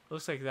today.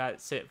 Looks like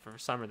that's it for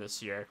summer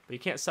this year. But you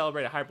can't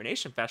celebrate a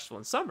hibernation festival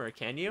in summer,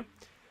 can you?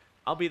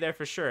 I'll be there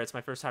for sure. It's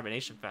my first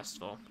hibernation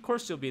festival. Of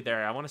course you'll be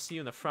there. I want to see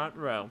you in the front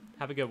row.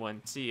 Have a good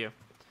one. See you.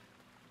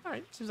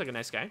 Alright, seems like a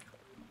nice guy.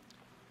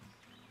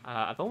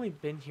 I've only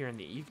been here in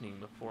the evening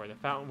before. The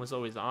fountain was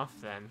always off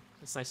then.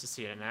 It's nice to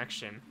see it in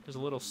action. There's a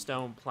little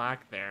stone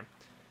plaque there.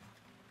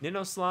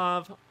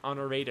 Ninoslav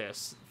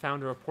Honoratus,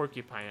 founder of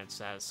Porcupine, it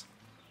says.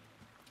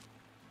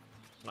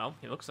 Well,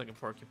 he looks like a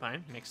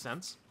porcupine. Makes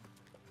sense.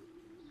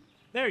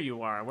 There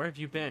you are. Where have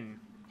you been?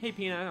 Hey,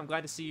 Peanut. I'm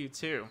glad to see you,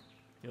 too.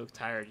 You look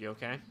tired. You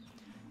okay?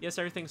 Yes,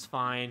 everything's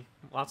fine.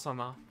 Lots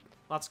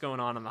going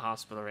on in the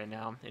hospital right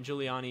now. And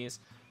Giuliano's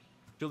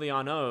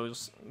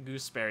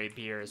gooseberry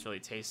beer is really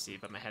tasty,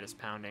 but my head is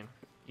pounding.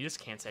 You just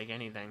can't take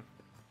anything.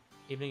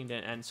 Evening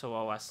didn't end so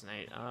well last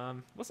night.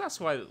 Let's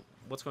ask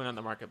what's going on in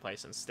the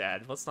marketplace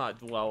instead. Let's not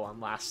dwell on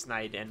last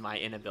night and my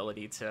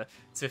inability to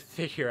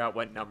figure out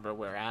what number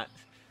we're at.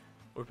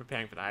 We're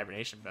preparing for the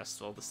Hibernation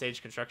Festival. The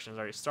stage construction has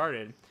already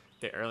started.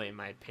 A bit early in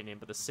my opinion,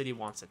 but the city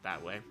wants it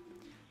that way.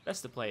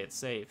 Best to play it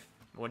safe.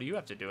 What do you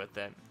have to do with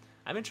it?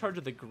 I'm in charge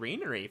of the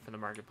greenery for the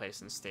marketplace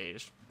and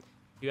stage.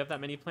 Do you have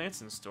that many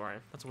plants in store?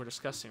 That's what we're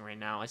discussing right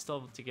now. I still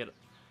have to get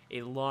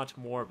a lot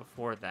more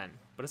before then.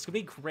 But it's going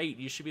to be great.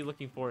 You should be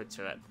looking forward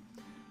to it.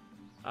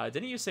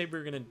 Didn't you say we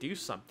were going to do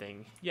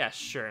something? Yeah,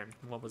 sure.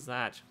 What was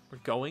that? We're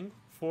going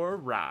for a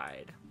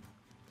ride.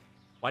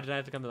 Why did I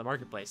have to come to the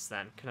marketplace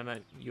then?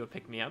 Couldn't you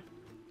pick me up?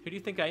 Who do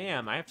you think I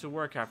am? I have to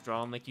work after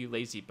all, unlike you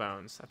lazy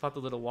bones. I thought the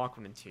little walk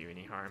wouldn't do you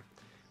any harm.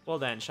 Well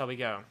then, shall we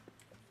go?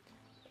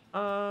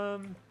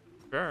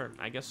 Sure.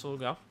 I guess we'll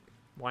go.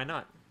 Why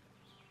not?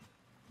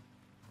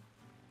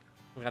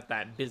 We got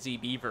that busy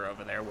beaver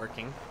over there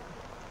working.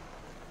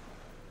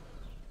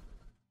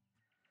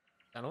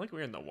 I don't think we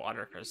were in the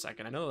water for a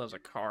second. I know there was a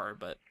car,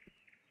 but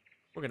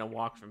we're gonna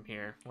walk from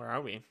here. Where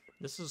are we?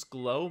 This is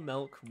Glow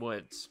Milk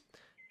Woods.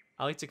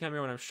 I like to come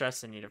here when I'm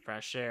stressed and need a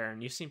fresh air,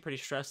 and you seem pretty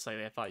stressed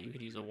lately. I thought you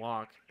could use a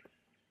walk.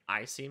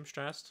 I seem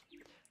stressed?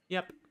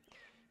 Yep.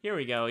 Here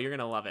we go. You're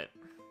gonna love it.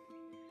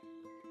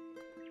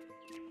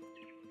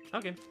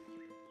 Okay.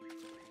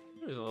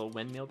 There's a little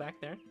windmill back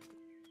there.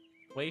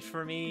 Wait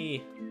for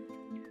me.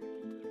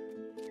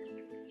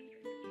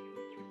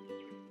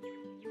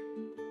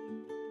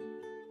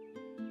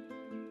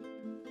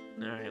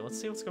 Alright, let's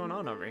see what's going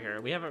on over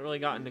here. We haven't really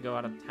gotten to go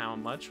out of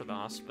town much for the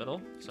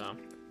hospital, so...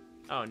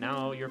 Oh,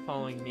 now you're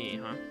following me,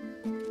 huh?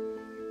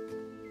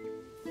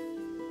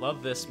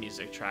 Love this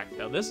music track,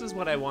 though. This is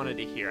what I wanted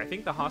to hear. I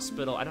think the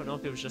hospital, I don't know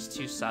if it was just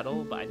too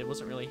subtle, but I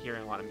wasn't really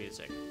hearing a lot of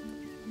music.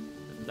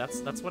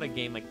 That's what a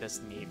game like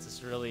this needs.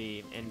 It's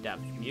really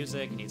in-depth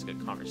music. It needs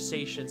good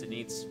conversations. It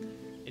needs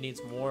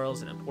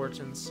morals and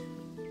importance.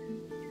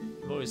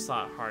 I've always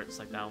thought hearts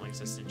like that only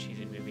exist in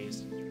cheesy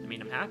movies. I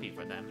mean, I'm happy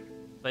for them.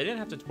 But they didn't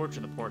have to torture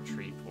the poor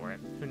tree for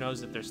it. Who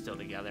knows if they're still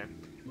together.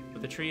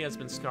 But the tree has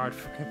been scarred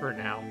forever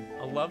now.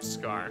 A love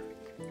scar.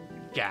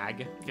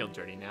 Gag. Feel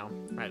dirty now.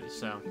 Rightly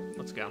so.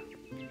 Let's go.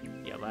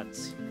 Yeah,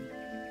 let's.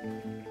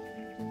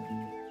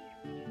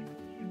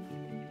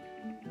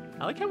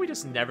 I like how we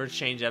just never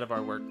change out of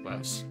our work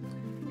clothes.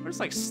 We're just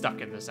like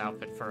stuck in this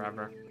outfit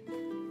forever.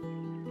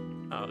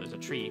 Oh, there's a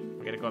tree.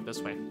 We gotta go up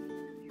this way.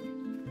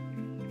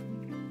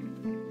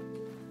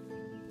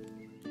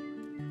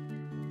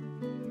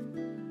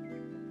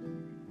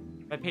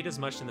 paid as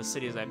much in the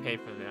city as I pay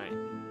for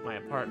my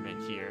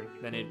apartment here,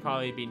 then it'd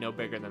probably be no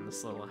bigger than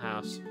this little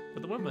house.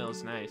 But the windmill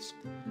is nice.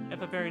 I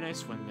have a very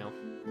nice windmill.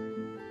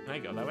 Can I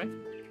go that way?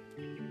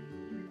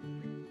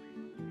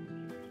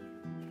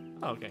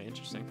 Oh, okay,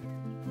 interesting.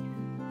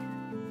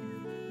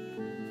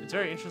 It's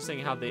very interesting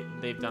how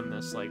they've done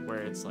this, like,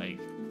 where it's like...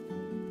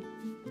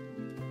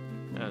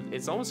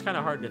 it's almost kind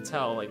of hard to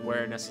tell, like,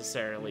 where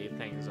necessarily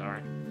things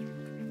are.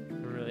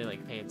 Really,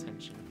 like, pay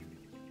attention.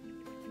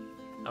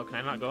 Oh, can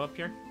I not go up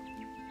here?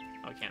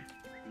 Oh, I can.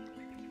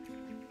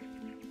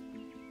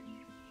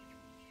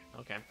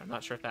 Okay, I'm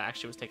not sure if that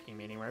actually was taking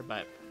me anywhere,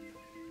 but...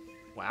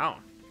 Wow.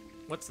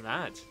 What's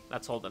that?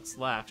 That's all that's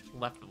left.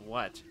 Left of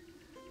what?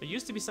 There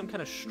used to be some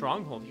kind of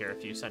stronghold here a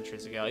few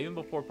centuries ago. Even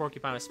before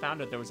Porcupine was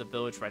founded, there was a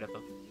village right at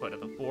the foot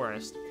of a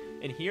forest.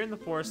 And here in the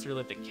forest, there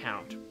lived a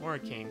count, or a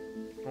king,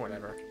 or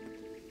whatever.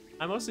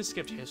 I mostly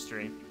skipped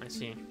history, I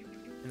see.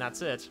 And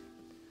that's it.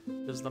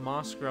 Does the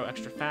moss grow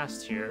extra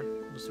fast here?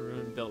 Was the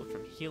ruin built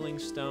from healing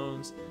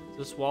stones?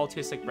 Does this wall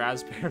taste like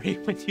raspberry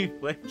when you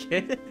lick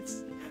it?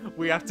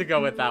 We have to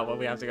go with that one.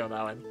 We have to go with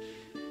that one.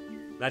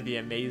 That'd be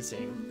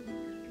amazing.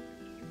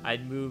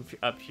 I'd move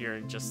up here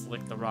and just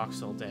lick the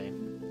rocks all day.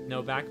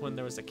 No, back when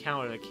there was a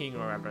count or the king or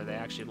whatever, they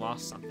actually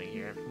lost something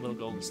here. A little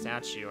golden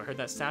statue. I heard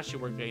that statue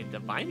worked a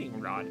divining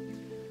rod.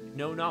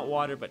 No, not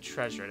water, but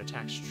treasure. It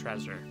attacks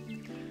treasure.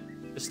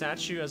 The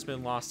statue has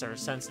been lost ever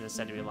since and is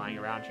said to be lying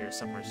around here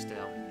somewhere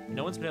still.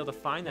 No one's been able to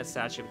find that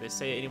statue, but they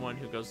say anyone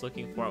who goes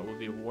looking for it will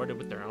be rewarded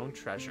with their own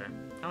treasure.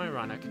 How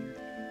ironic.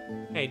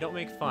 Hey, don't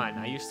make fun.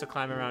 I used to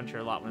climb around here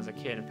a lot when I was a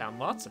kid and found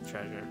lots of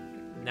treasure.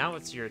 Now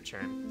it's your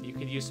turn. You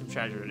could use some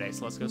treasure today,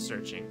 so let's go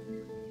searching.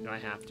 Do I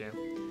have to?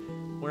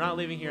 We're not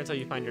leaving here until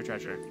you find your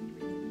treasure.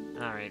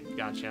 Alright,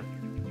 gotcha.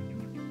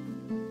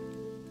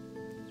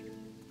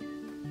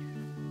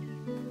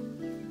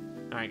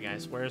 Alright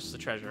guys, where's the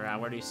treasure at?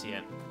 Where do you see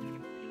it?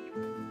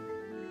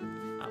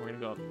 We're gonna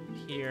go up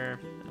here.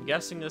 I'm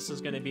guessing this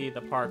is gonna be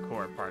the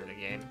parkour part of the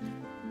game.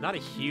 Not a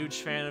huge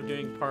fan of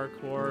doing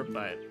parkour,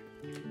 but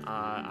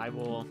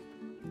I'll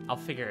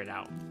figure it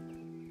out.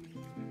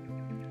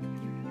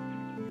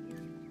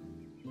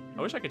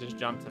 I wish I could just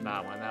jump to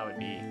that one. That would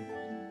be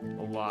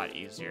a lot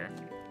easier.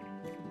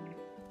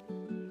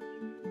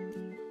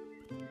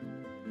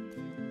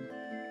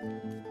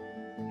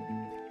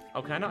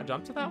 Oh, can I not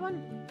jump to that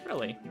one?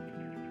 Really?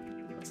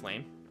 That's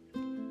lame.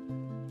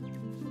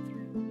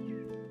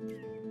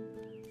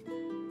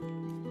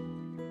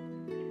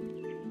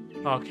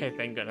 Okay,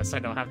 thank goodness I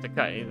don't have to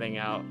cut anything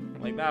out.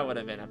 Like, that would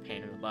have been a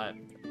pain in the butt.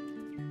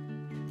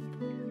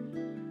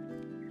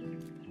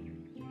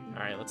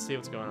 Alright, let's see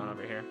what's going on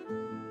over here.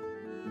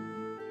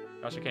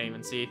 Gosh, I can't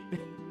even see.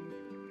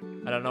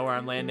 I don't know where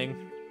I'm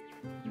landing.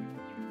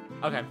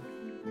 Okay.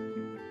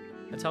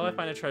 Until I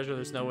find a treasure,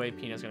 there's no way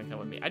Peanut's gonna come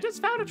with me. I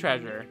just found a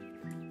treasure!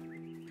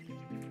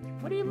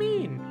 What do you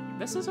mean?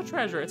 This is a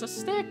treasure. It's a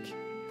stick!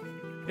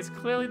 It's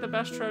clearly the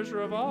best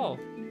treasure of all.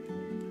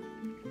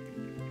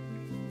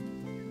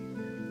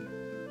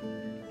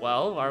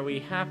 Well, are we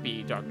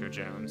happy, Dr.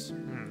 Jones?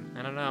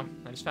 I don't know.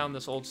 I just found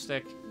this old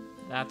stick.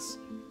 That's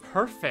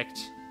perfect.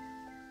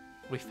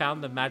 We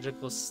found the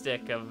magical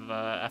stick of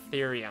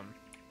Ethereum.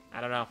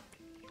 I don't know.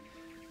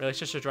 Really, it's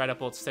just a dried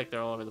up old stick.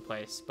 They're all over the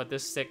place. But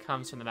this stick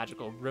comes from the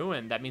magical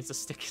ruin. That means the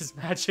stick is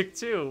magic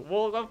too.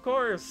 Well, of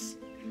course.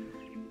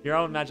 Your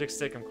own magic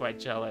stick. I'm quite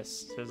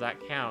jealous. Does that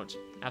count?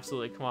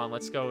 Absolutely. Come on,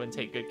 let's go and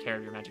take good care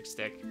of your magic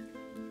stick.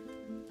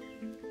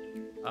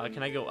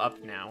 Can I go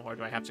up now, or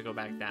do I have to go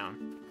back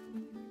down?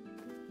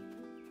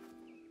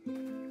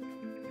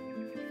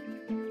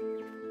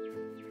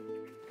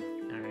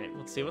 Alright,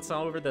 let's see what's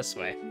all over this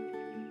way.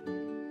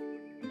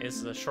 This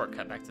is a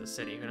shortcut back to the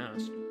city, who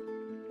knows?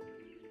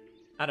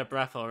 Out of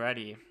breath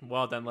already.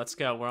 Well then, let's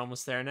go. We're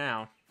almost there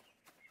now.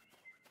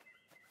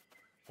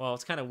 Well,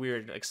 it's kind of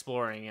weird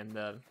exploring in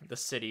the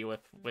city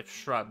with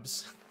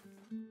shrubs.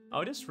 Oh,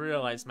 I just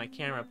realized my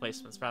camera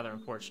placement's rather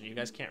unfortunate. You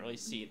guys can't really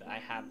see that I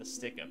have the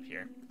stick up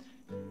here.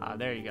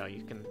 There you go.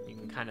 You can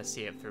kind of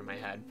see it through my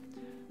head.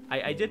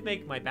 I did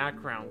make my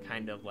background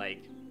kind of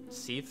like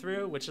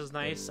see-through, which is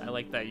nice. I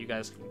like that you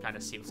guys can kind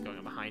of see what's going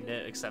on behind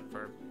it, except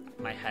for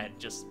my head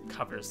just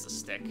covers the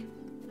stick.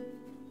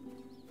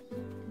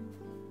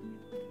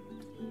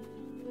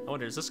 I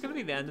wonder, is this going to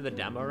be the end of the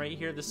demo right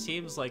here? This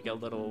seems like a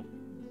little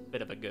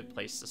bit of a good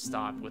place to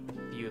stop with the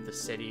view of the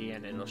city,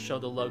 and it'll show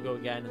the logo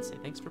again and say,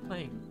 thanks for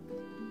playing.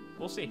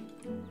 We'll see.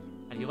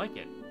 How do you like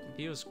it? The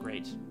view is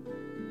great.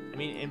 I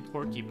mean, in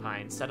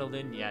Porcupine, settled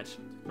in yet?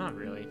 Not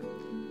really.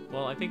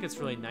 Well, I think it's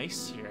really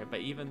nice here, but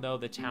even though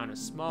the town is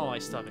small, I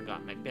still haven't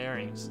gotten my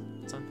bearings.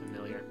 It's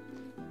unfamiliar.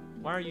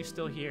 Why are you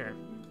still here?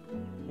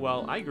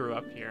 Well, I grew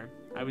up here.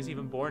 I was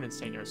even born in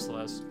St.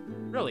 Ursula's.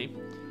 Really?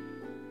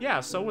 Yeah,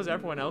 so was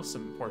everyone else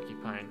in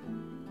Porcupine.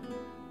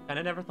 And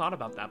I never thought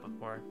about that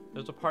before.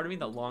 There's a part of me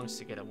that longs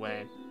to get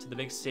away, to the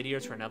big city or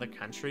to another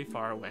country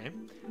far away.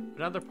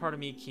 But another part of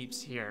me keeps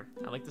here.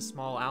 I like the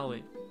small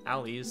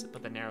alleys,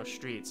 but the narrow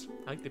streets.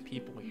 I like the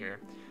people here.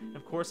 And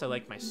of course, I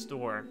like my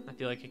store. I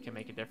feel like it can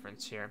make a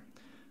difference here.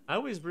 I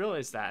always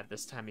realize that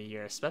this time of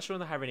year, especially when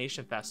the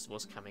Hibernation Festival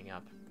is coming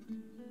up.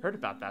 Heard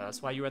about that.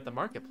 That's why you were at the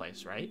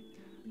marketplace, right?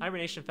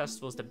 Hibernation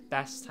Festival is the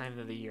best time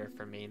of the year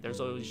for me.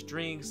 There's always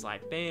drinks,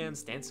 live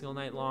bands, dancing all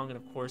night long, and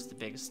of course the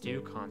big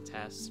stew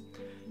contest.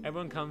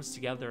 Everyone comes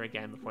together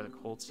again before the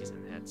cold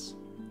season hits.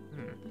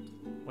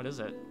 What is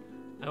it?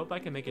 I hope I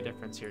can make a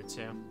difference here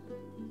too.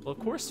 Well, of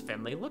course,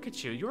 Finley. Look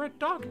at you. You're a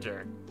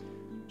doctor.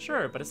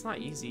 Sure, but it's not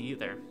easy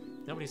either.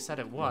 Nobody said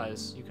it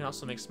was. You can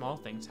also make small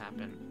things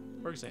happen.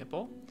 For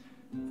example,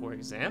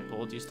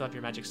 do you still have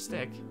your magic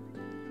stick?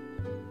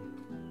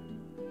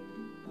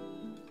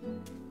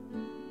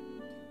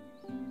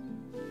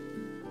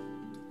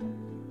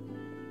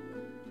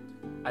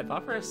 I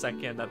thought for a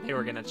second that they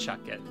were gonna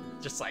chuck it.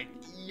 Just like,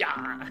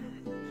 yeah!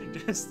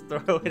 Just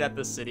throw it at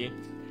the city.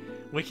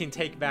 We can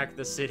take back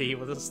the city.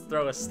 We'll just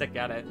throw a stick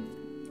at it.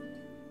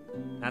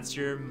 That's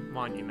your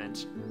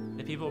monument.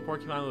 The people of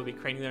Porcupine will be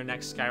craning their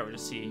necks skyward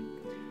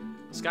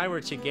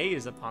to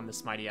gaze upon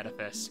this mighty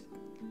edifice.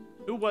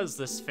 Who was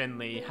this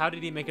Finley? How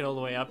did he make it all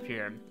the way up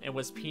here? It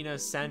was Pina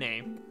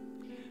Sene,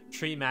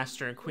 Tree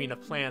Master and Queen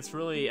of Plants,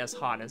 really as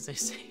hot as they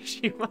say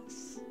she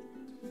was.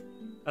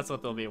 That's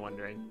what they'll be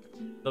wondering.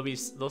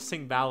 They'll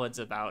sing ballads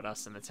about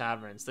us in the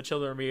taverns. The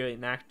children will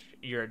reenact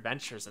your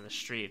adventures in the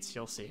streets.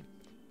 You'll see.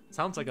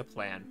 Sounds like a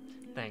plan.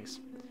 Thanks.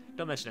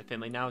 Don't mention it,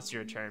 Finley. Now it's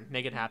your turn.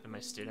 Make it happen,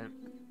 my student.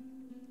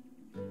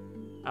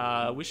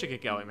 We should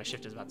get going. My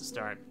shift is about to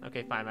start.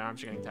 Okay, fine. My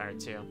arms are getting tired,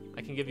 too.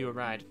 I can give you a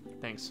ride.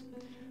 Thanks.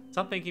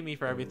 Stop thanking me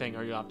for everything,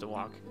 or you'll have to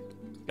walk.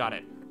 Got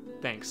it.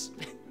 Thanks.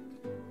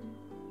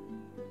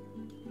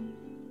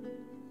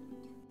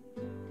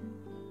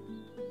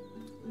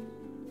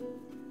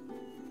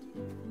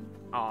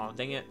 Aw,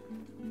 dang it.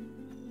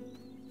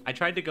 I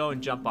tried to go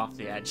and jump off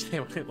the edge. They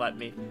wouldn't let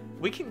me.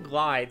 We can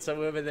glide, so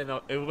it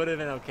would have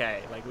been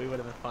okay. Like, we would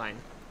have been fine.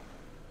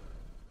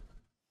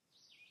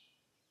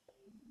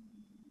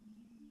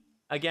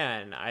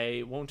 Again,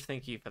 I won't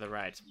thank you for the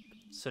ride.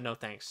 So no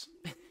thanks.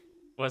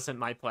 Wasn't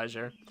my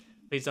pleasure.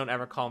 Please don't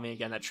ever call me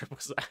again. That trip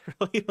was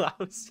really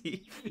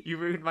lousy. You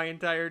ruined my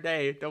entire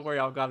day. Don't worry,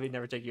 I'll gladly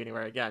never take you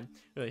anywhere again.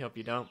 Really hope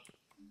you don't.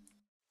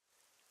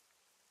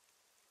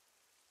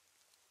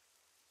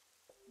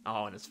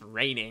 Oh, and it's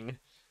raining.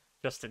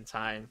 Just in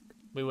time.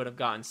 We would have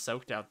gotten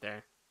soaked out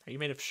there. Are you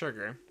made of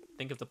sugar?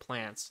 Think of the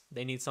plants.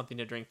 They need something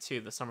to drink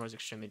too. The summer was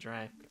extremely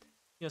dry.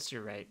 Yes,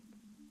 you're right.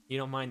 You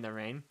don't mind the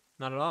rain?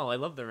 Not at all. I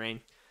love the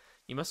rain.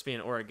 You must be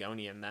an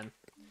Oregonian then.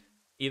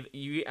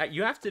 You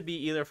have to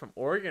be either from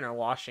Oregon or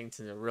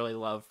Washington to really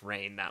love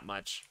rain that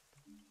much.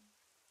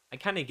 I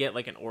kind of get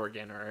like an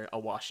Oregon or a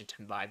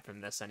Washington vibe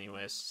from this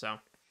anyways, so. I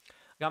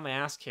got my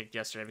ass kicked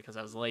yesterday because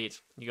I was late.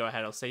 You go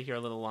ahead. I'll stay here a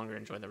little longer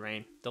and enjoy the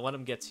rain. Don't let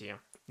them get to you.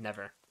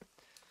 Never.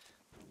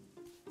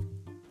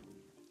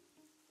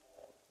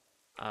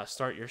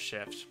 Start your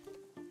shift.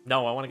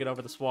 No, I want to get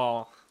over this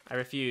wall. I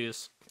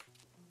refuse.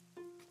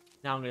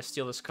 Now I'm going to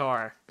steal this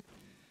car.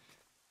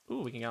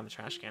 Ooh, we can get on the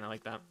trash can. I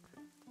like that.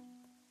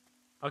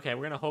 Okay,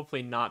 we're going to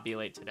hopefully not be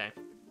late today.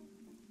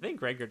 I think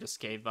Gregor just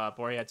gave up,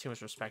 or he had too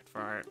much respect for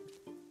art.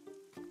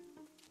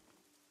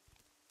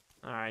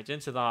 Alright,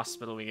 into the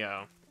hospital we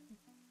go.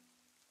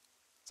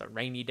 It's a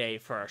rainy day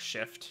for our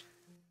shift.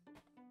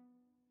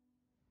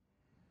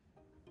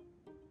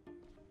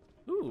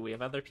 Ooh, we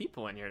have other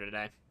people in here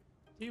today.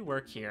 You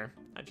work here.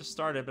 I just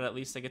started, but at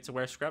least I get to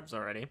wear scrubs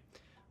already.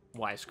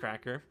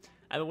 Wisecracker.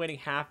 I've been waiting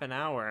half an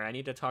hour. I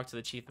need to talk to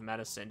the chief of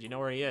medicine. Do you know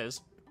where he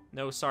is?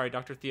 No, sorry.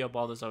 Dr.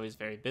 Theobald is always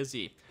very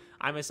busy.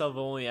 I myself have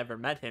only ever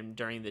met him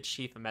during the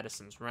chief of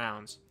medicine's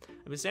rounds.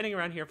 I've been standing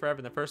around here forever,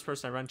 and the first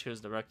person I run to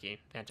is the rookie.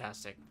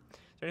 Fantastic. Is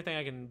there anything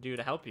I can do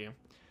to help you?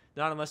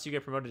 Not unless you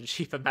get promoted to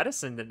chief of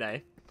medicine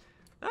today.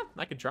 Ah,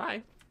 I could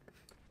try.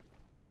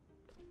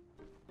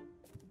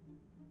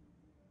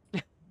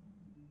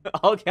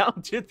 I'll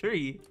count to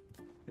 3.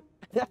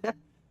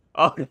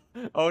 Oh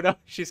no,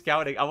 she's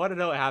counting. I want to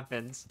know what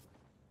happens.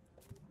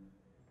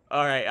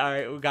 All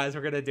right, guys,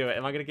 we're gonna do it.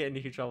 Am I gonna get into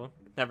huge trouble?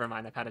 Never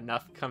mind, I've had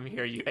enough. Come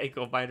here, you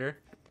ankle biter.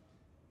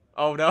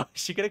 Oh no,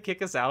 is she gonna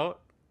kick us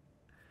out?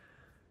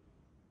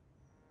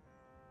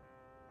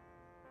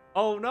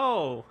 Oh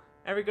no!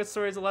 Every good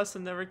story is a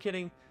lesson, never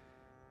kidding.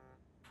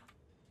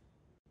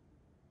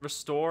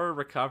 Restore,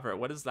 recover.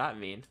 What does that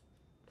mean?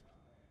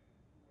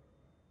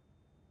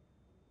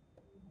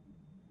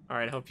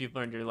 Alright, I hope you've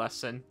learned your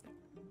lesson.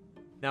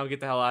 Now get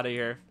the hell out of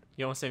here.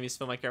 You almost made me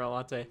spill my caramel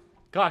latte.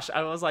 Gosh,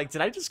 I was like, did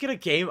I just get a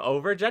game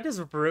over? Did I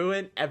just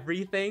ruin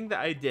everything that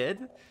I did?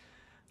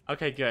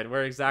 Okay, good.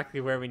 We're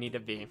exactly where we need to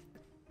be.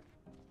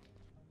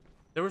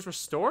 There was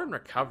restore and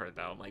recover,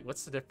 though. Like,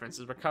 what's the difference?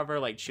 Is recover,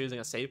 like, choosing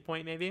a save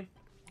point, maybe?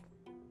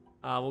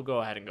 We'll go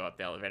ahead and go up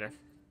the elevator.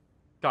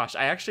 Gosh,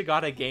 I actually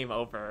got a game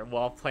over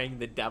while playing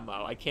the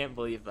demo. I can't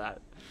believe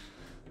that.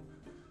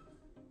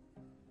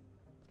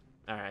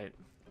 Alright.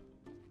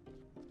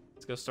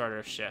 Let's go start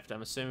our shift.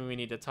 I'm assuming we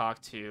need to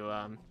talk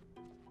to,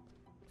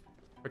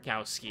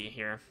 Krakowski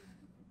here.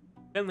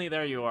 Finley,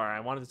 there you are. I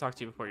wanted to talk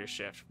to you before your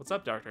shift. What's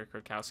up, Dr.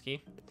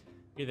 Krakowski?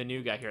 You're the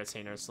new guy here at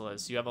St.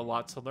 Ursula's. You have a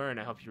lot to learn.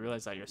 I hope you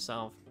realize that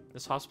yourself.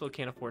 This hospital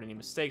can't afford any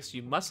mistakes.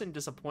 You mustn't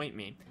disappoint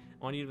me.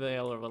 I want you to be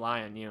able to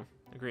rely on you.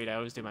 Agreed, I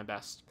always do my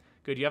best.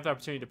 Good, you have the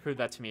opportunity to prove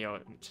that to me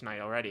tonight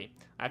already.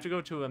 I have to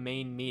go to a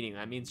main meeting.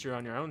 That means you're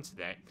on your own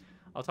today.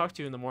 I'll talk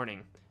to you in the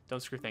morning.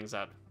 Don't screw things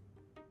up.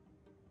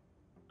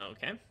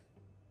 Okay.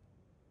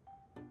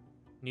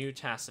 New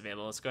tasks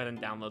available. Let's go ahead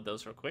and download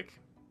those real quick.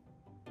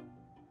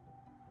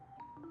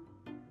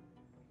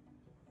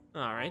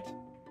 Alright.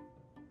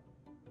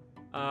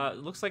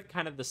 Looks like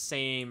kind of the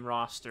same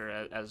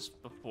roster as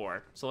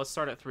before. So let's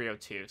start at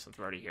 302 since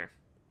we're already here.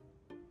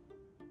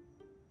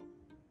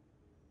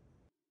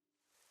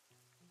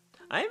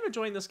 I am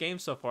enjoying this game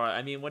so far.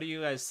 I mean, what do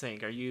you guys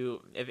think? Are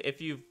you, if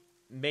you've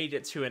made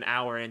it to an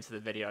hour into the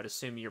video, I'd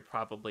assume you're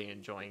probably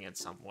enjoying it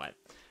somewhat.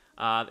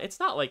 It's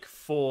not like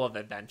full of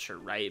adventure,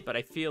 right? But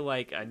I feel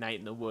like A Night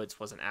in the Woods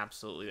wasn't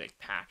absolutely like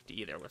packed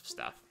either with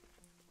stuff.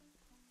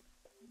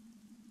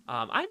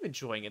 I'm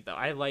enjoying it though.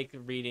 I like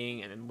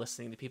reading and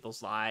listening to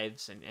people's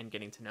lives and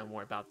getting to know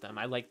more about them.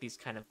 I like these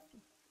kind of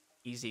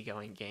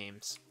easygoing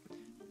games.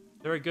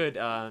 They're a good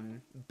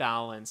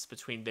balance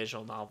between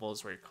visual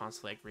novels where you're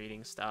constantly like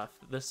reading stuff.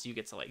 This, you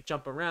get to like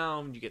jump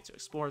around, you get to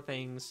explore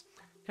things.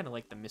 Kind of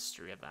like the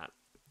mystery of that.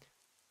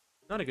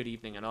 Not a good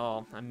evening at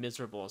all. I'm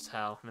miserable as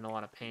hell. I'm in a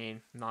lot of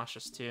pain.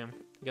 Nauseous too.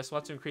 I guess we'll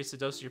have to increase the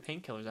dose of your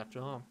painkillers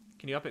after all.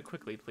 Can you up it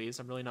quickly, please?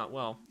 I'm really not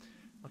well.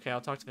 Okay,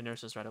 I'll talk to the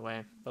nurses right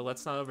away. But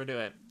let's not overdo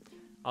it.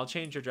 I'll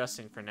change your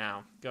dressing for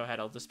now. Go ahead,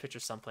 I'll just picture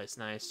someplace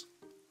nice.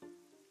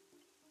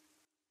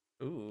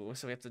 Ooh,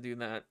 so we have to do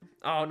that.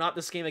 Oh, not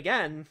this game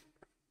again!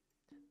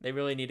 They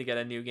really need to get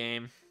a new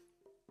game.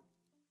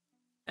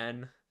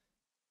 N.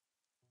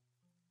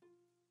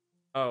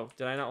 Oh,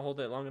 did I not hold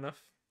it long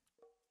enough?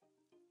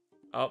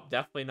 Oh,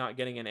 definitely not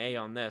getting an A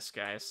on this,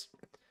 guys.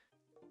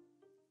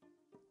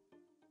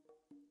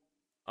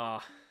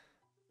 Oh.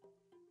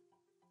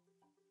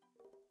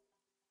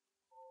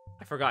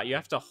 I forgot, you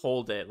have to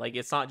hold it. Like,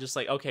 it's not just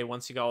like, okay,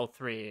 once you got all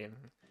three.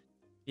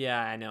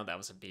 Yeah, I know that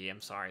was a B.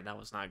 I'm sorry, that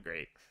was not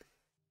great.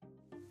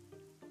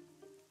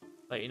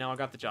 But, you know, I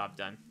got the job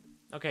done.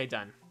 Okay,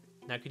 done.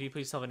 Now, could you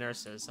please tell the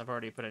nurses? I've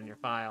already put it in your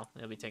file.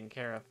 It'll be taken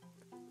care of.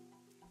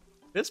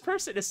 This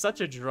person is such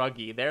a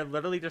druggie. They're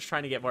literally just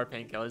trying to get more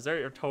painkillers.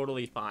 They're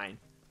totally fine.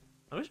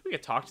 I wish we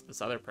could talk to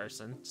this other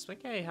person. Just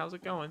like, hey, how's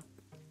it going?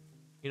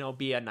 You know,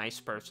 be a nice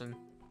person.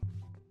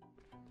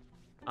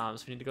 So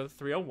we need to go to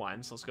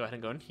 301. So let's go ahead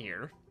and go in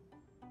here.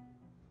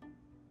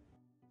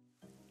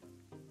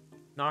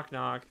 Knock,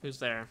 knock. Who's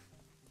there?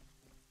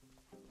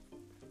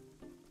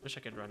 Wish I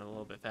could run a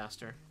little bit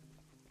faster.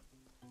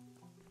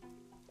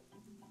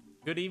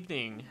 Good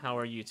evening. How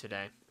are you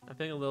today? I'm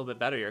feeling a little bit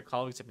better. Your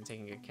colleagues have been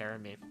taking good care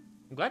of me.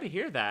 I'm glad to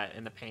hear that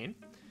in the pain.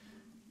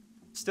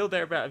 Still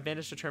there, but I've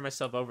managed to turn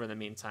myself over in the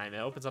meantime. It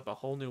opens up a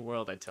whole new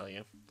world, I tell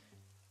you.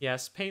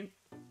 Yes, pain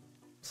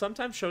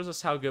sometimes shows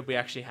us how good we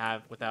actually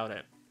have without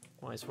it.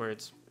 Wise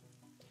words.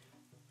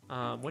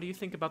 What do you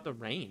think about the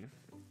rain?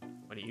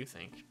 What do you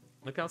think?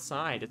 Look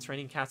outside. It's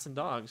raining cats and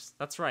dogs.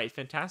 That's right.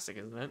 Fantastic,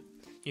 isn't it?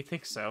 You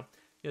think so?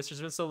 Yes,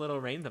 there's been so little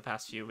rain the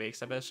past few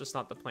weeks. I bet it's just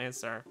not the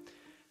plants are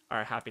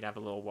happy to have a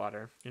little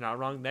water. You're not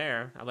wrong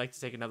there. I'd like to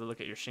take another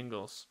look at your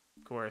shingles.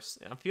 Of course.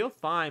 I feel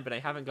fine, but I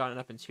haven't gotten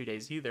up in 2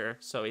 days either,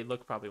 so a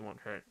look probably won't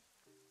hurt.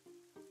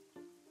 I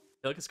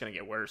feel like it's gonna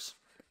get worse.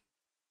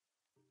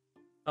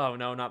 Oh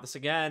no, not this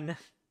again.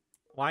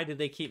 Why did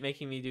they keep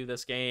making me do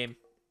this game?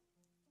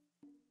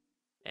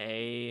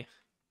 A,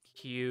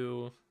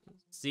 Q,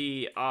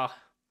 Z. Ah.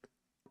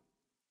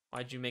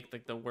 Why'd you make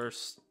like the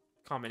worst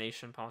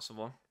combination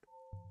possible?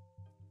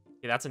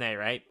 Okay, that's an A,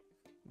 right?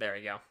 There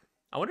we go.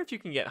 I wonder if you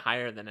can get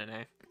higher than an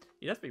A.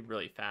 You'd have to be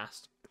really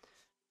fast.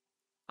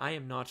 I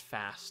am not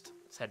fast,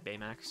 said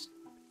Baymax.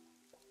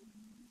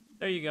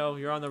 There you go.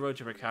 You're on the road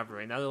to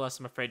recovery. Nevertheless,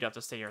 I'm afraid you'll have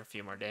to stay here a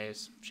few more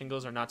days.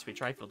 Shingles are not to be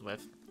trifled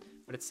with.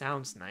 But it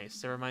sounds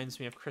nice. It reminds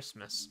me of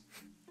Christmas.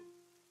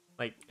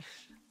 Like,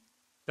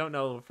 don't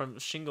know, from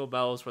Shingle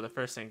Bells were the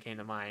first thing that came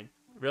to mind.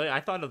 Really,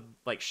 I thought of,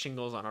 like,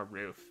 shingles on a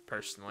roof,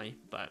 personally.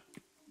 But,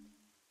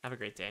 have a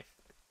great day.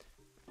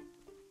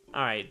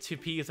 Alright, to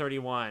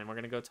P31. We're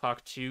gonna go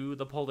talk to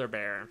the polar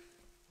bear.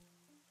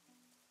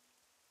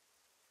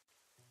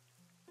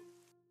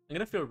 I'm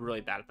gonna feel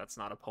really bad if that's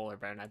not a polar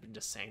bear, and I've been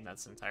just saying that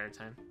this entire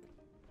time.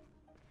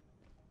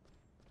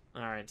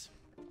 Alright.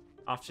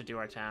 Off to do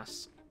our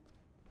tasks.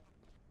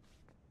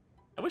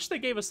 I wish they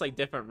gave us, like,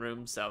 different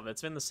rooms, though.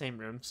 It's been the same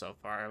room so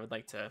far. I would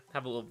like to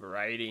have a little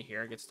variety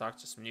here. Get to talk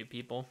to some new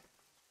people.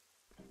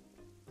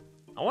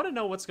 I want to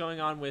know what's going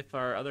on with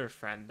our other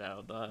friend,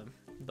 though.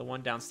 The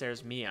one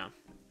downstairs, Mia.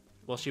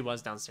 Well, she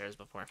was downstairs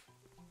before.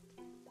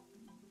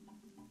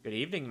 Good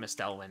evening, Miss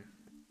Delwyn.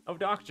 Oh,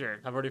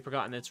 Doctor, I've already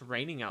forgotten it's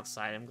raining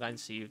outside. I'm glad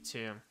to see you,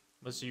 too.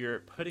 Was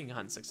your pudding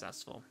hunt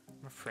successful?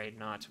 I'm afraid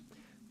not.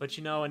 But,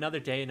 you know, another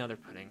day, another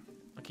pudding.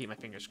 I'll keep my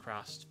fingers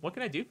crossed. What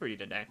can I do for you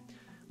today?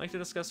 I'd like to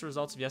discuss the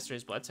results of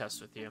yesterday's blood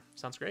test with you.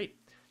 Sounds great.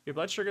 Your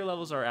blood sugar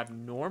levels are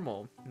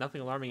abnormal.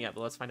 Nothing alarming yet,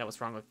 but let's find out what's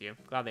wrong with you.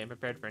 Gladly, I'm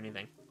prepared for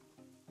anything.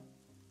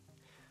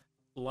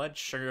 Blood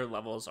sugar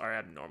levels are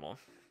abnormal.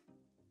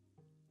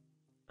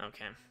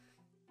 Okay.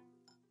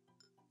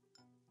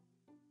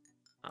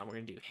 We're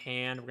gonna do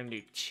hand. We're gonna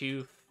do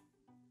tooth.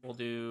 We'll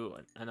do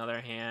another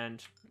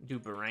hand. Do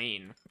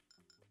brain.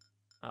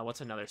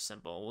 What's another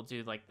symbol? We'll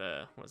do like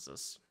the, what's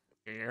this?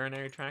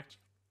 Urinary tract?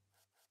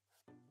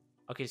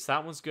 Okay, so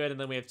that one's good, and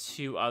then we have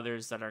two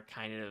others that are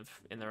kind of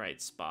in the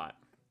right spot.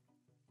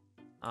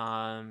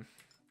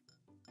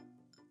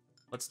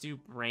 Let's do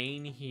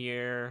brain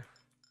here.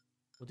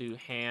 We'll do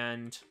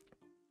hand.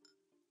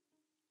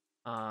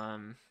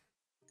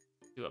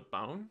 Do a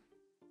bone.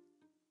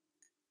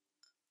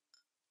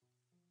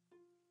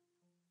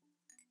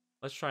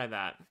 Let's try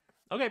that.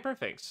 Okay,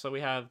 perfect. So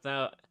we have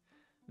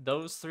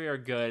those three are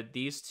good.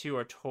 These two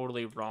are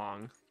totally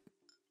wrong.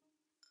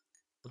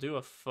 We'll do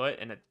a foot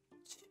and a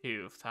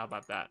tooth. How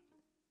about that?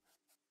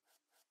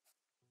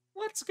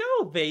 Let's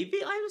go, baby.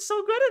 I'm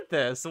so good at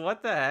this.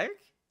 What the heck?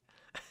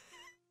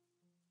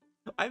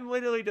 I'm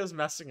literally just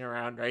messing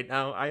around right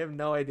now. I have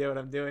no idea what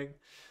I'm doing.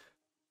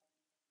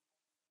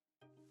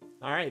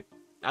 All right.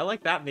 I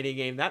like that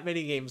minigame. That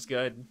minigame's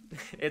good.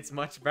 It's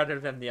much better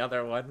than the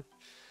other one.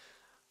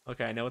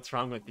 Okay, I know what's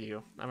wrong with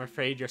you. I'm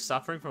afraid you're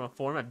suffering from a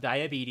form of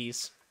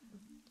diabetes.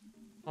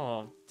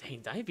 Oh,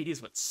 dang,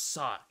 diabetes would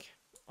suck.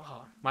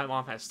 Oh, my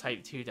mom has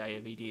type 2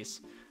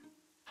 diabetes.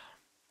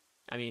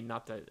 I mean,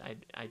 not that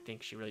I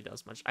think she really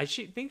does much. I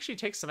think she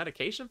takes some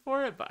medication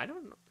for it, but I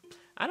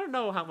don't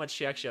know how much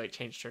she actually like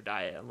changed her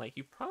diet. I'm like,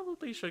 you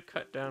probably should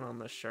cut down on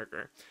the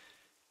sugar.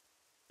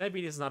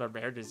 Diabetes is not a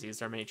rare disease.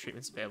 There are many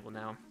treatments available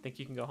now. I think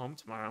you can go home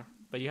tomorrow,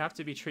 but you have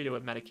to be treated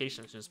with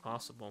medication as soon as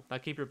possible.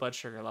 That'll keep your blood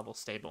sugar level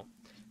stable.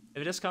 If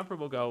the discomfort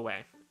will go away.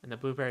 And the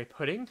blueberry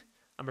pudding?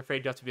 I'm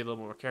afraid you have to be a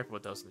little more careful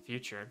with those in the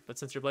future. But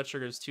since your blood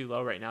sugar is too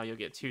low right now, you'll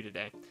get 2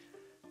 today.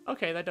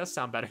 Okay, that does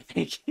sound better.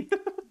 Thank you.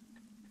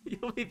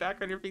 You'll be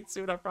back on your feet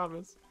soon, I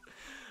promise.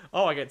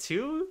 Oh, I get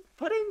 2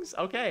 puddings?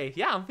 Okay.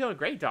 Yeah, I'm feeling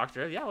great,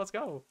 doctor. Yeah, let's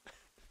go.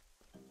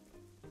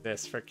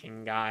 This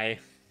freaking guy.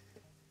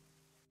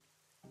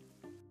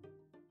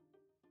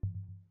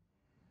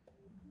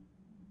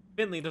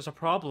 Finley, there's a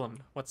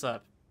problem. What's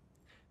up?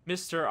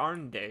 Mr.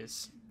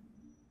 Arndays.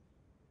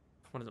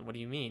 What do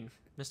you mean?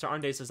 Mr.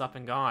 Arndays is up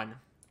and gone.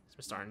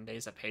 Is Mr.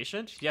 Arndays a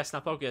patient? Yes, now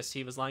focus.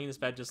 He was lying in his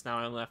bed just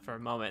now and left for a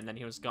moment, and then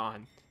he was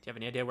gone. Do you have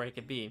any idea where he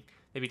could be?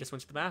 Maybe he just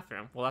went to the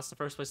bathroom. Well, that's the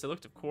first place they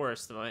looked, of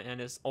course,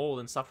 and is old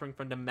and suffering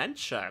from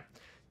dementia.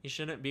 He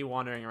shouldn't be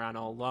wandering around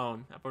all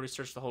alone. I've already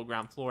searched the whole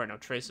ground floor, no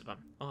trace of him.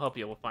 I'll help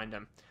you. We'll find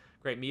him.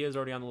 Great, Mia's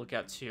already on the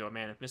lookout, too. Oh,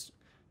 man,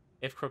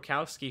 if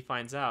Krokowski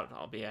finds out,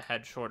 I'll be a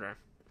head shorter.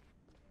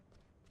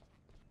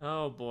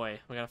 Oh, boy.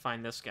 We gotta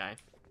find this guy.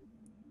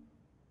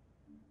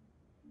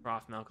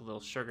 Broth milk, a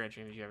little sugar. I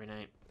dream of you every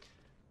night.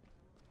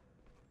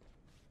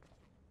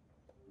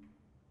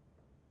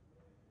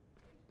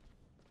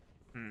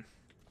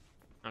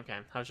 Okay,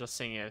 I was just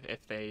seeing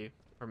if they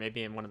were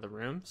maybe in one of the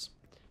rooms.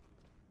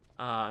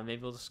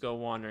 Maybe we'll just go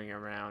wandering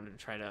around and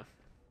try to...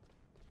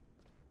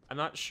 I'm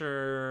not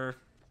sure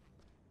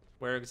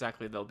where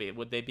exactly they'll be.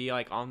 Would they be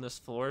like on this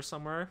floor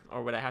somewhere?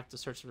 Or would I have to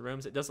search the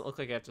rooms? It doesn't look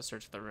like I have to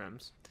search the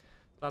rooms.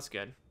 That's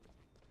good.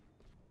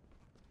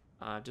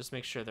 Just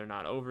make sure they're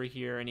not over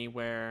here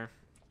anywhere.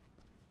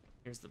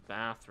 Here's the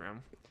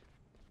bathroom.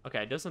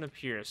 Okay, it doesn't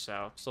appear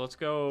so. So let's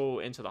go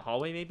into the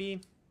hallway maybe?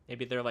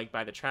 Maybe they're like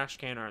by the trash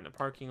can or in the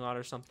parking lot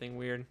or something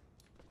weird.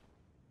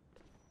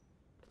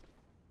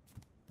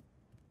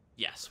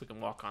 Yes, we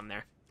can walk on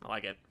there. I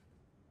like it.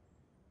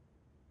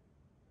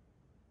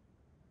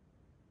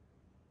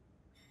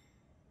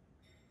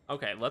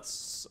 Okay,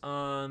 let's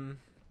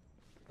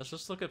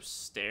just look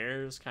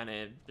upstairs, kind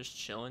of just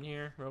chilling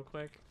here real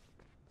quick.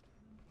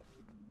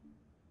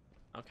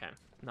 Okay,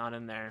 not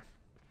in there.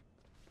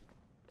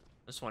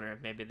 Just wondering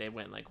if maybe they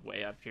went like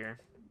way up here.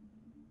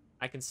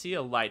 I can see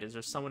a light. Is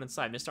there someone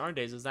inside? Mr.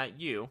 Arndays, is that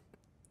you?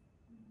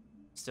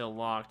 Still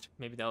locked.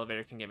 Maybe the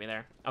elevator can get me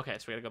there. Okay,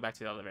 so we gotta go back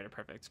to the elevator.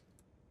 Perfect.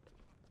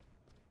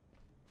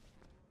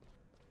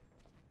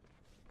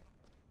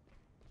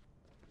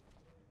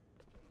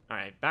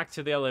 Alright, back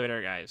to the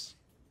elevator, guys.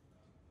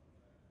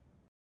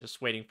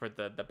 Just waiting for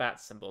the bat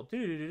symbol.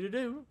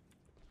 Do-do-do-do-do.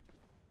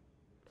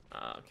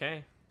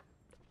 Okay.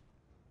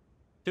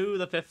 To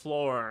the 5th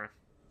floor.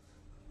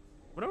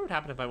 I wonder what would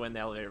happen if I went in the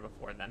elevator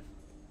before then.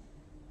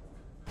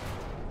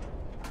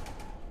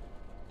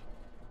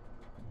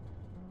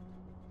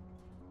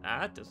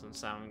 That doesn't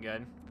sound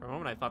good. For a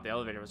moment I thought the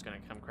elevator was going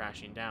to come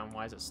crashing down.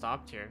 Why is it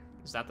stopped here?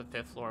 Is that the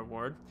 5th floor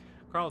ward?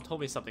 Carl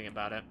told me something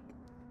about it.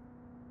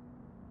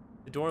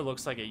 The door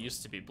looks like it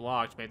used to be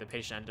blocked. Maybe the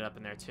patient ended up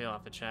in there too. I'll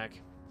have to check.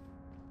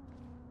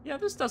 Yeah,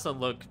 this doesn't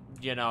look,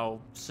 you know,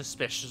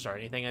 suspicious or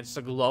anything. It's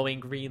a glowing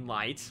green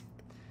light.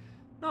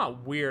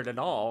 Not weird at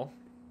all.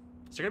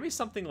 Is there gonna be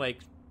something like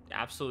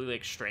absolutely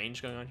like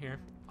strange going on here?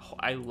 Oh,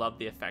 I love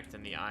the effect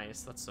in the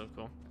eyes. That's so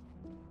cool.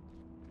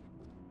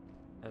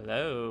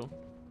 Hello.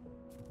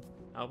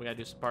 Oh, we gotta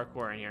do some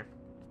parkour in here.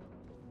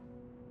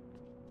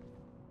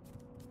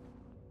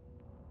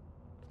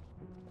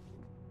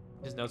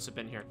 His notes have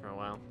been here for a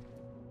while.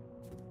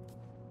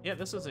 Yeah,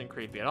 this isn't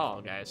creepy at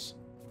all, guys.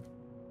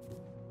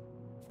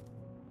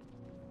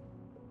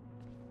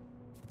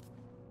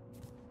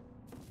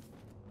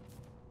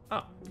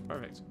 Oh,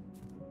 perfect.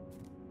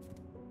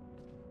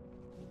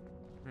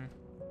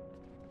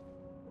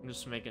 I'm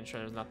just making sure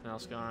there's nothing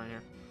else going on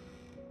here.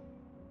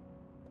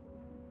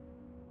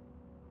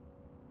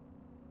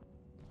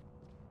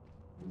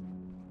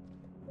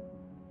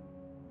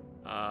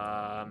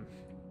 I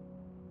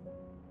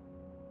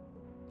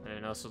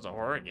didn't know this was a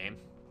horror game.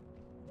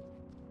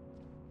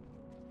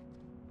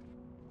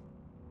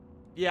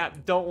 Yeah,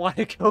 don't want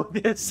to go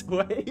this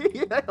way.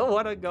 I don't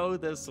want to go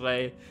this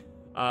way.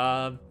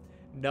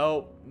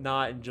 Nope,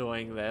 not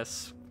enjoying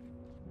this.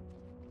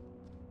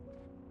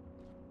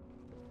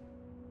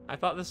 I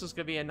thought this was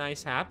gonna be a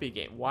nice, happy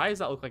game. Why does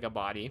that look like a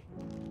body?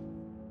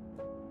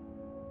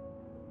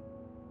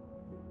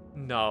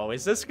 No,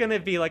 is this gonna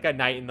be like a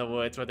Night in the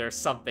Woods where there's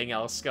something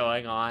else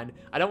going on?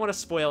 I don't want to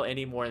spoil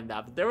any more than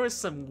that, but there was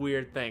some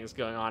weird things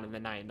going on in the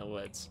Night in the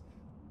Woods.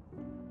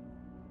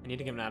 I need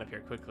to get him out of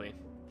here quickly.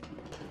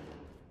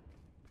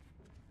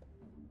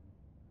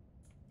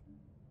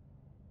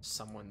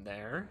 Someone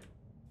there.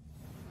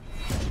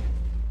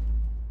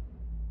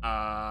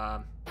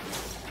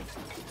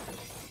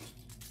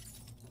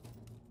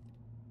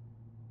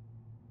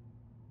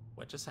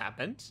 What just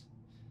happened?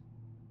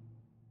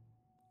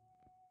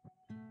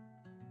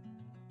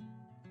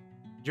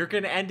 You're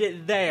gonna end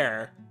it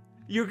there.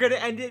 You're gonna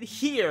end it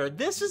here.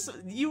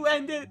 You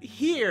end it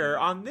here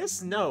on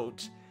this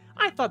note.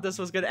 I thought this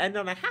was gonna end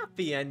on a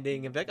happy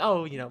ending and be like,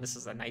 oh, you know, this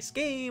is a nice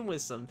game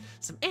with some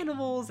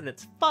animals and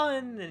it's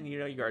fun and, you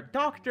know, you're a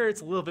doctor.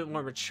 It's a little bit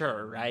more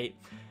mature, right?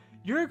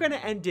 You're gonna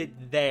end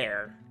it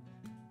there.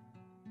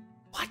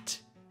 What?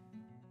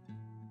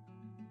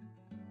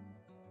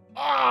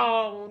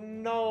 Oh,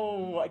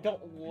 no. I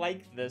don't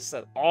like this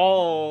at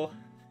all.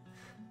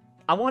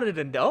 I wanted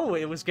to know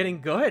it was getting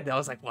good. I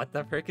was like, what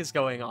the frick is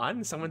going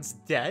on? Someone's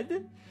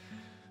dead?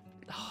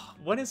 Oh,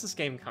 when is this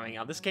game coming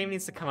out? This game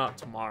needs to come out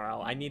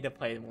tomorrow. I need to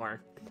play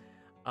more.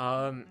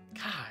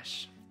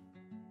 Gosh.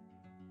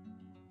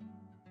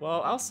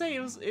 Well, I'll say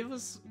it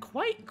was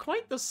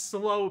quite the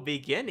slow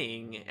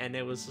beginning, and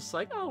it was just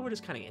like, oh, we're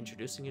just kind of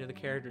introducing you to the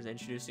characters,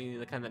 introducing you to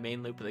the kind of the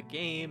main loop of the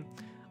game.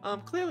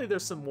 Clearly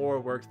there's some more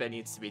work that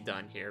needs to be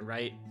done here,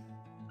 right?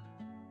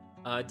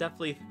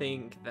 Definitely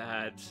think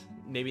that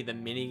maybe the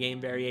minigame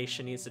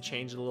variation needs to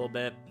change a little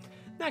bit.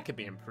 That could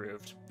be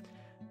improved.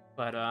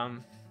 But,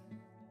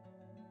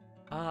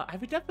 I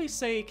would definitely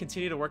say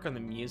continue to work on the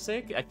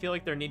music. I feel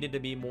like there needed to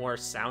be more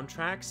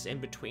soundtracks in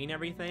between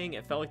everything.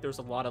 It felt like there was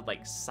a lot of,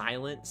 like,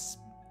 silence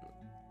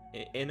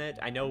in it.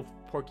 I know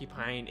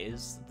Porcupine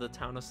is the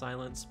town of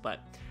silence, but,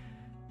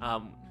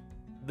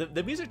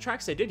 the music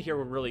tracks they did here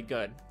were really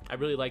good. I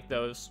really liked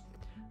those.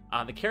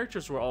 The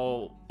characters were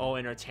all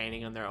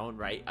entertaining in their own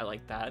right. I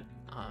like that.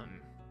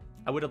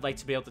 I would have liked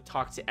to be able to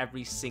talk to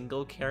every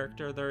single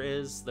character there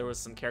is. There was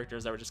some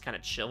characters that were just kind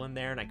of chilling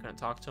there and I couldn't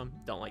talk to them.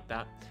 Don't like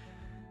that.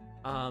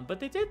 But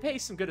they did pay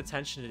some good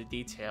attention to the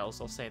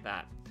details, I'll say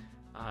that.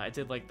 I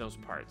did like those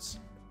parts.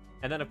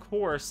 And then, of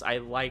course, I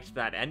liked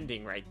that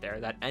ending right there.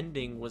 That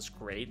ending was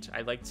great.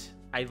 I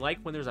like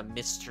when there's a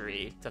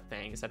mystery to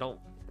things. I don't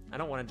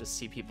want to just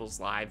see people's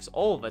lives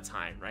all the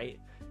time, right?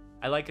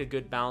 I like a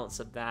good balance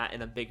of that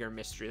and a bigger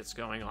mystery that's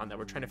going on that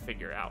we're trying to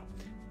figure out.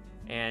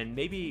 And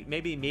maybe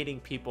meeting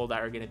people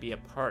that are going to be a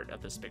part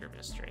of this bigger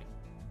mystery.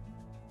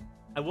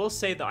 I will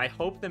say that I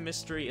hope the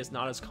mystery is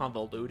not as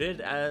convoluted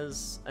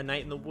as A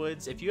Night in the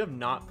Woods. If you have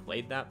not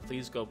played that,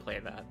 please go play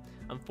that.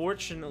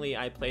 Unfortunately,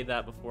 I played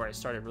that before I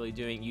started really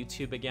doing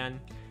YouTube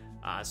again,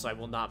 so I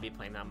will not be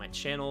playing that on my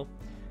channel.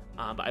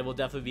 But I will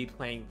definitely be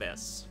playing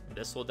this.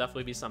 This will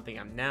definitely be something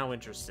I'm now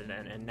interested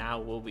in, and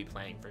now will be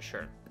playing for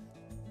sure.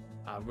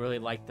 Really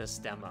like this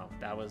demo.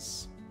 That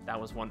was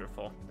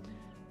wonderful.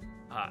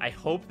 I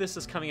hope this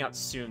is coming out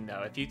soon,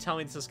 though. If you tell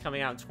me this is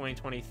coming out in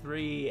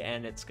 2023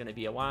 and it's going to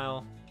be a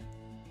while,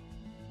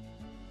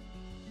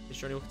 this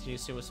journey will continue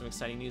soon with some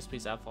exciting news.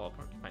 Please add follow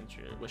Porcupine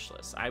to your wish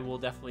list. I will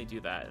definitely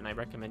do that, and I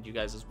recommend you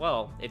guys as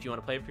well if you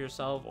want to play it for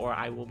yourself, or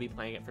I will be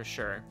playing it for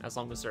sure, as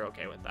long as they're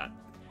okay with that.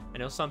 I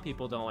know some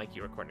people don't like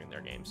you recording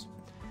their games.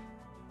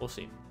 We'll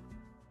see.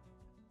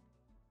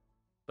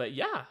 But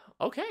yeah,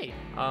 okay.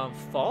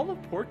 Fall of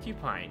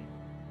Porcupine.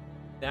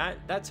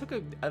 That took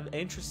an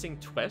interesting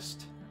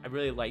twist. I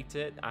really liked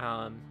it.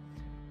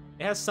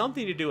 It has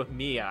something to do with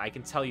Mia, I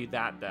can tell you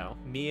that, though.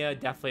 Mia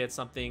definitely had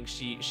something.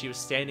 She was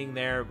standing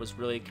there, was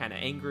really kind of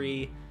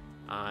angry,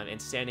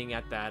 and standing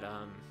at that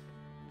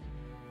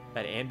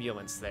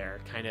ambulance there,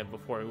 kind of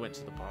before we went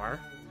to the bar.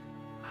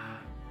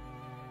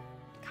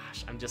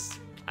 Gosh,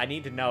 I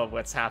need to know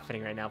what's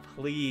happening right now.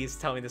 Please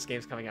tell me this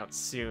game's coming out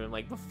soon,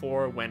 like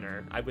before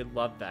winter. I would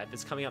love that. If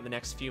it's coming out in the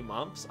next few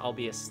months, I'll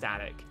be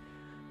ecstatic.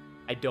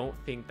 I don't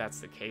think that's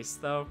the case,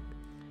 though.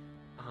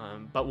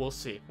 But we'll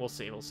see. We'll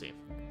see.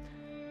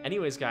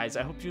 Anyways, guys,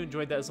 I hope you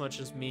enjoyed that as much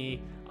as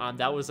me.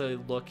 That was a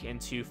look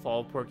into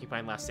Fall of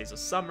Porcupine Last Days of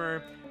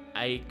Summer.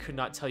 I could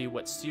not tell you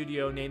what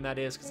studio name that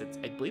is because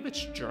I believe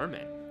it's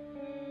German.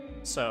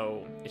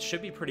 So it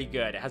should be pretty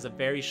good. It has a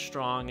very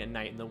strong A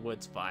Night in the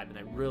Woods vibe, and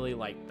I really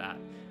like that.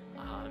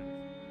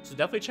 So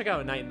definitely check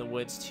out A Night in the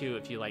Woods too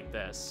if you like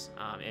this,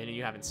 and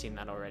you haven't seen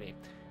that already.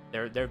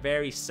 They're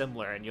very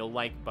similar, and you'll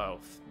like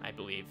both, I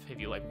believe, if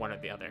you like one or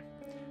the other.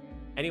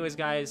 Anyways,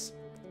 guys,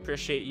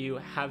 appreciate you.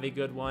 Have a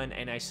good one,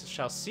 and I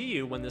shall see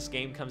you when this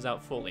game comes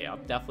out fully. I'll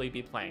definitely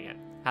be playing it.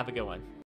 Have a good one.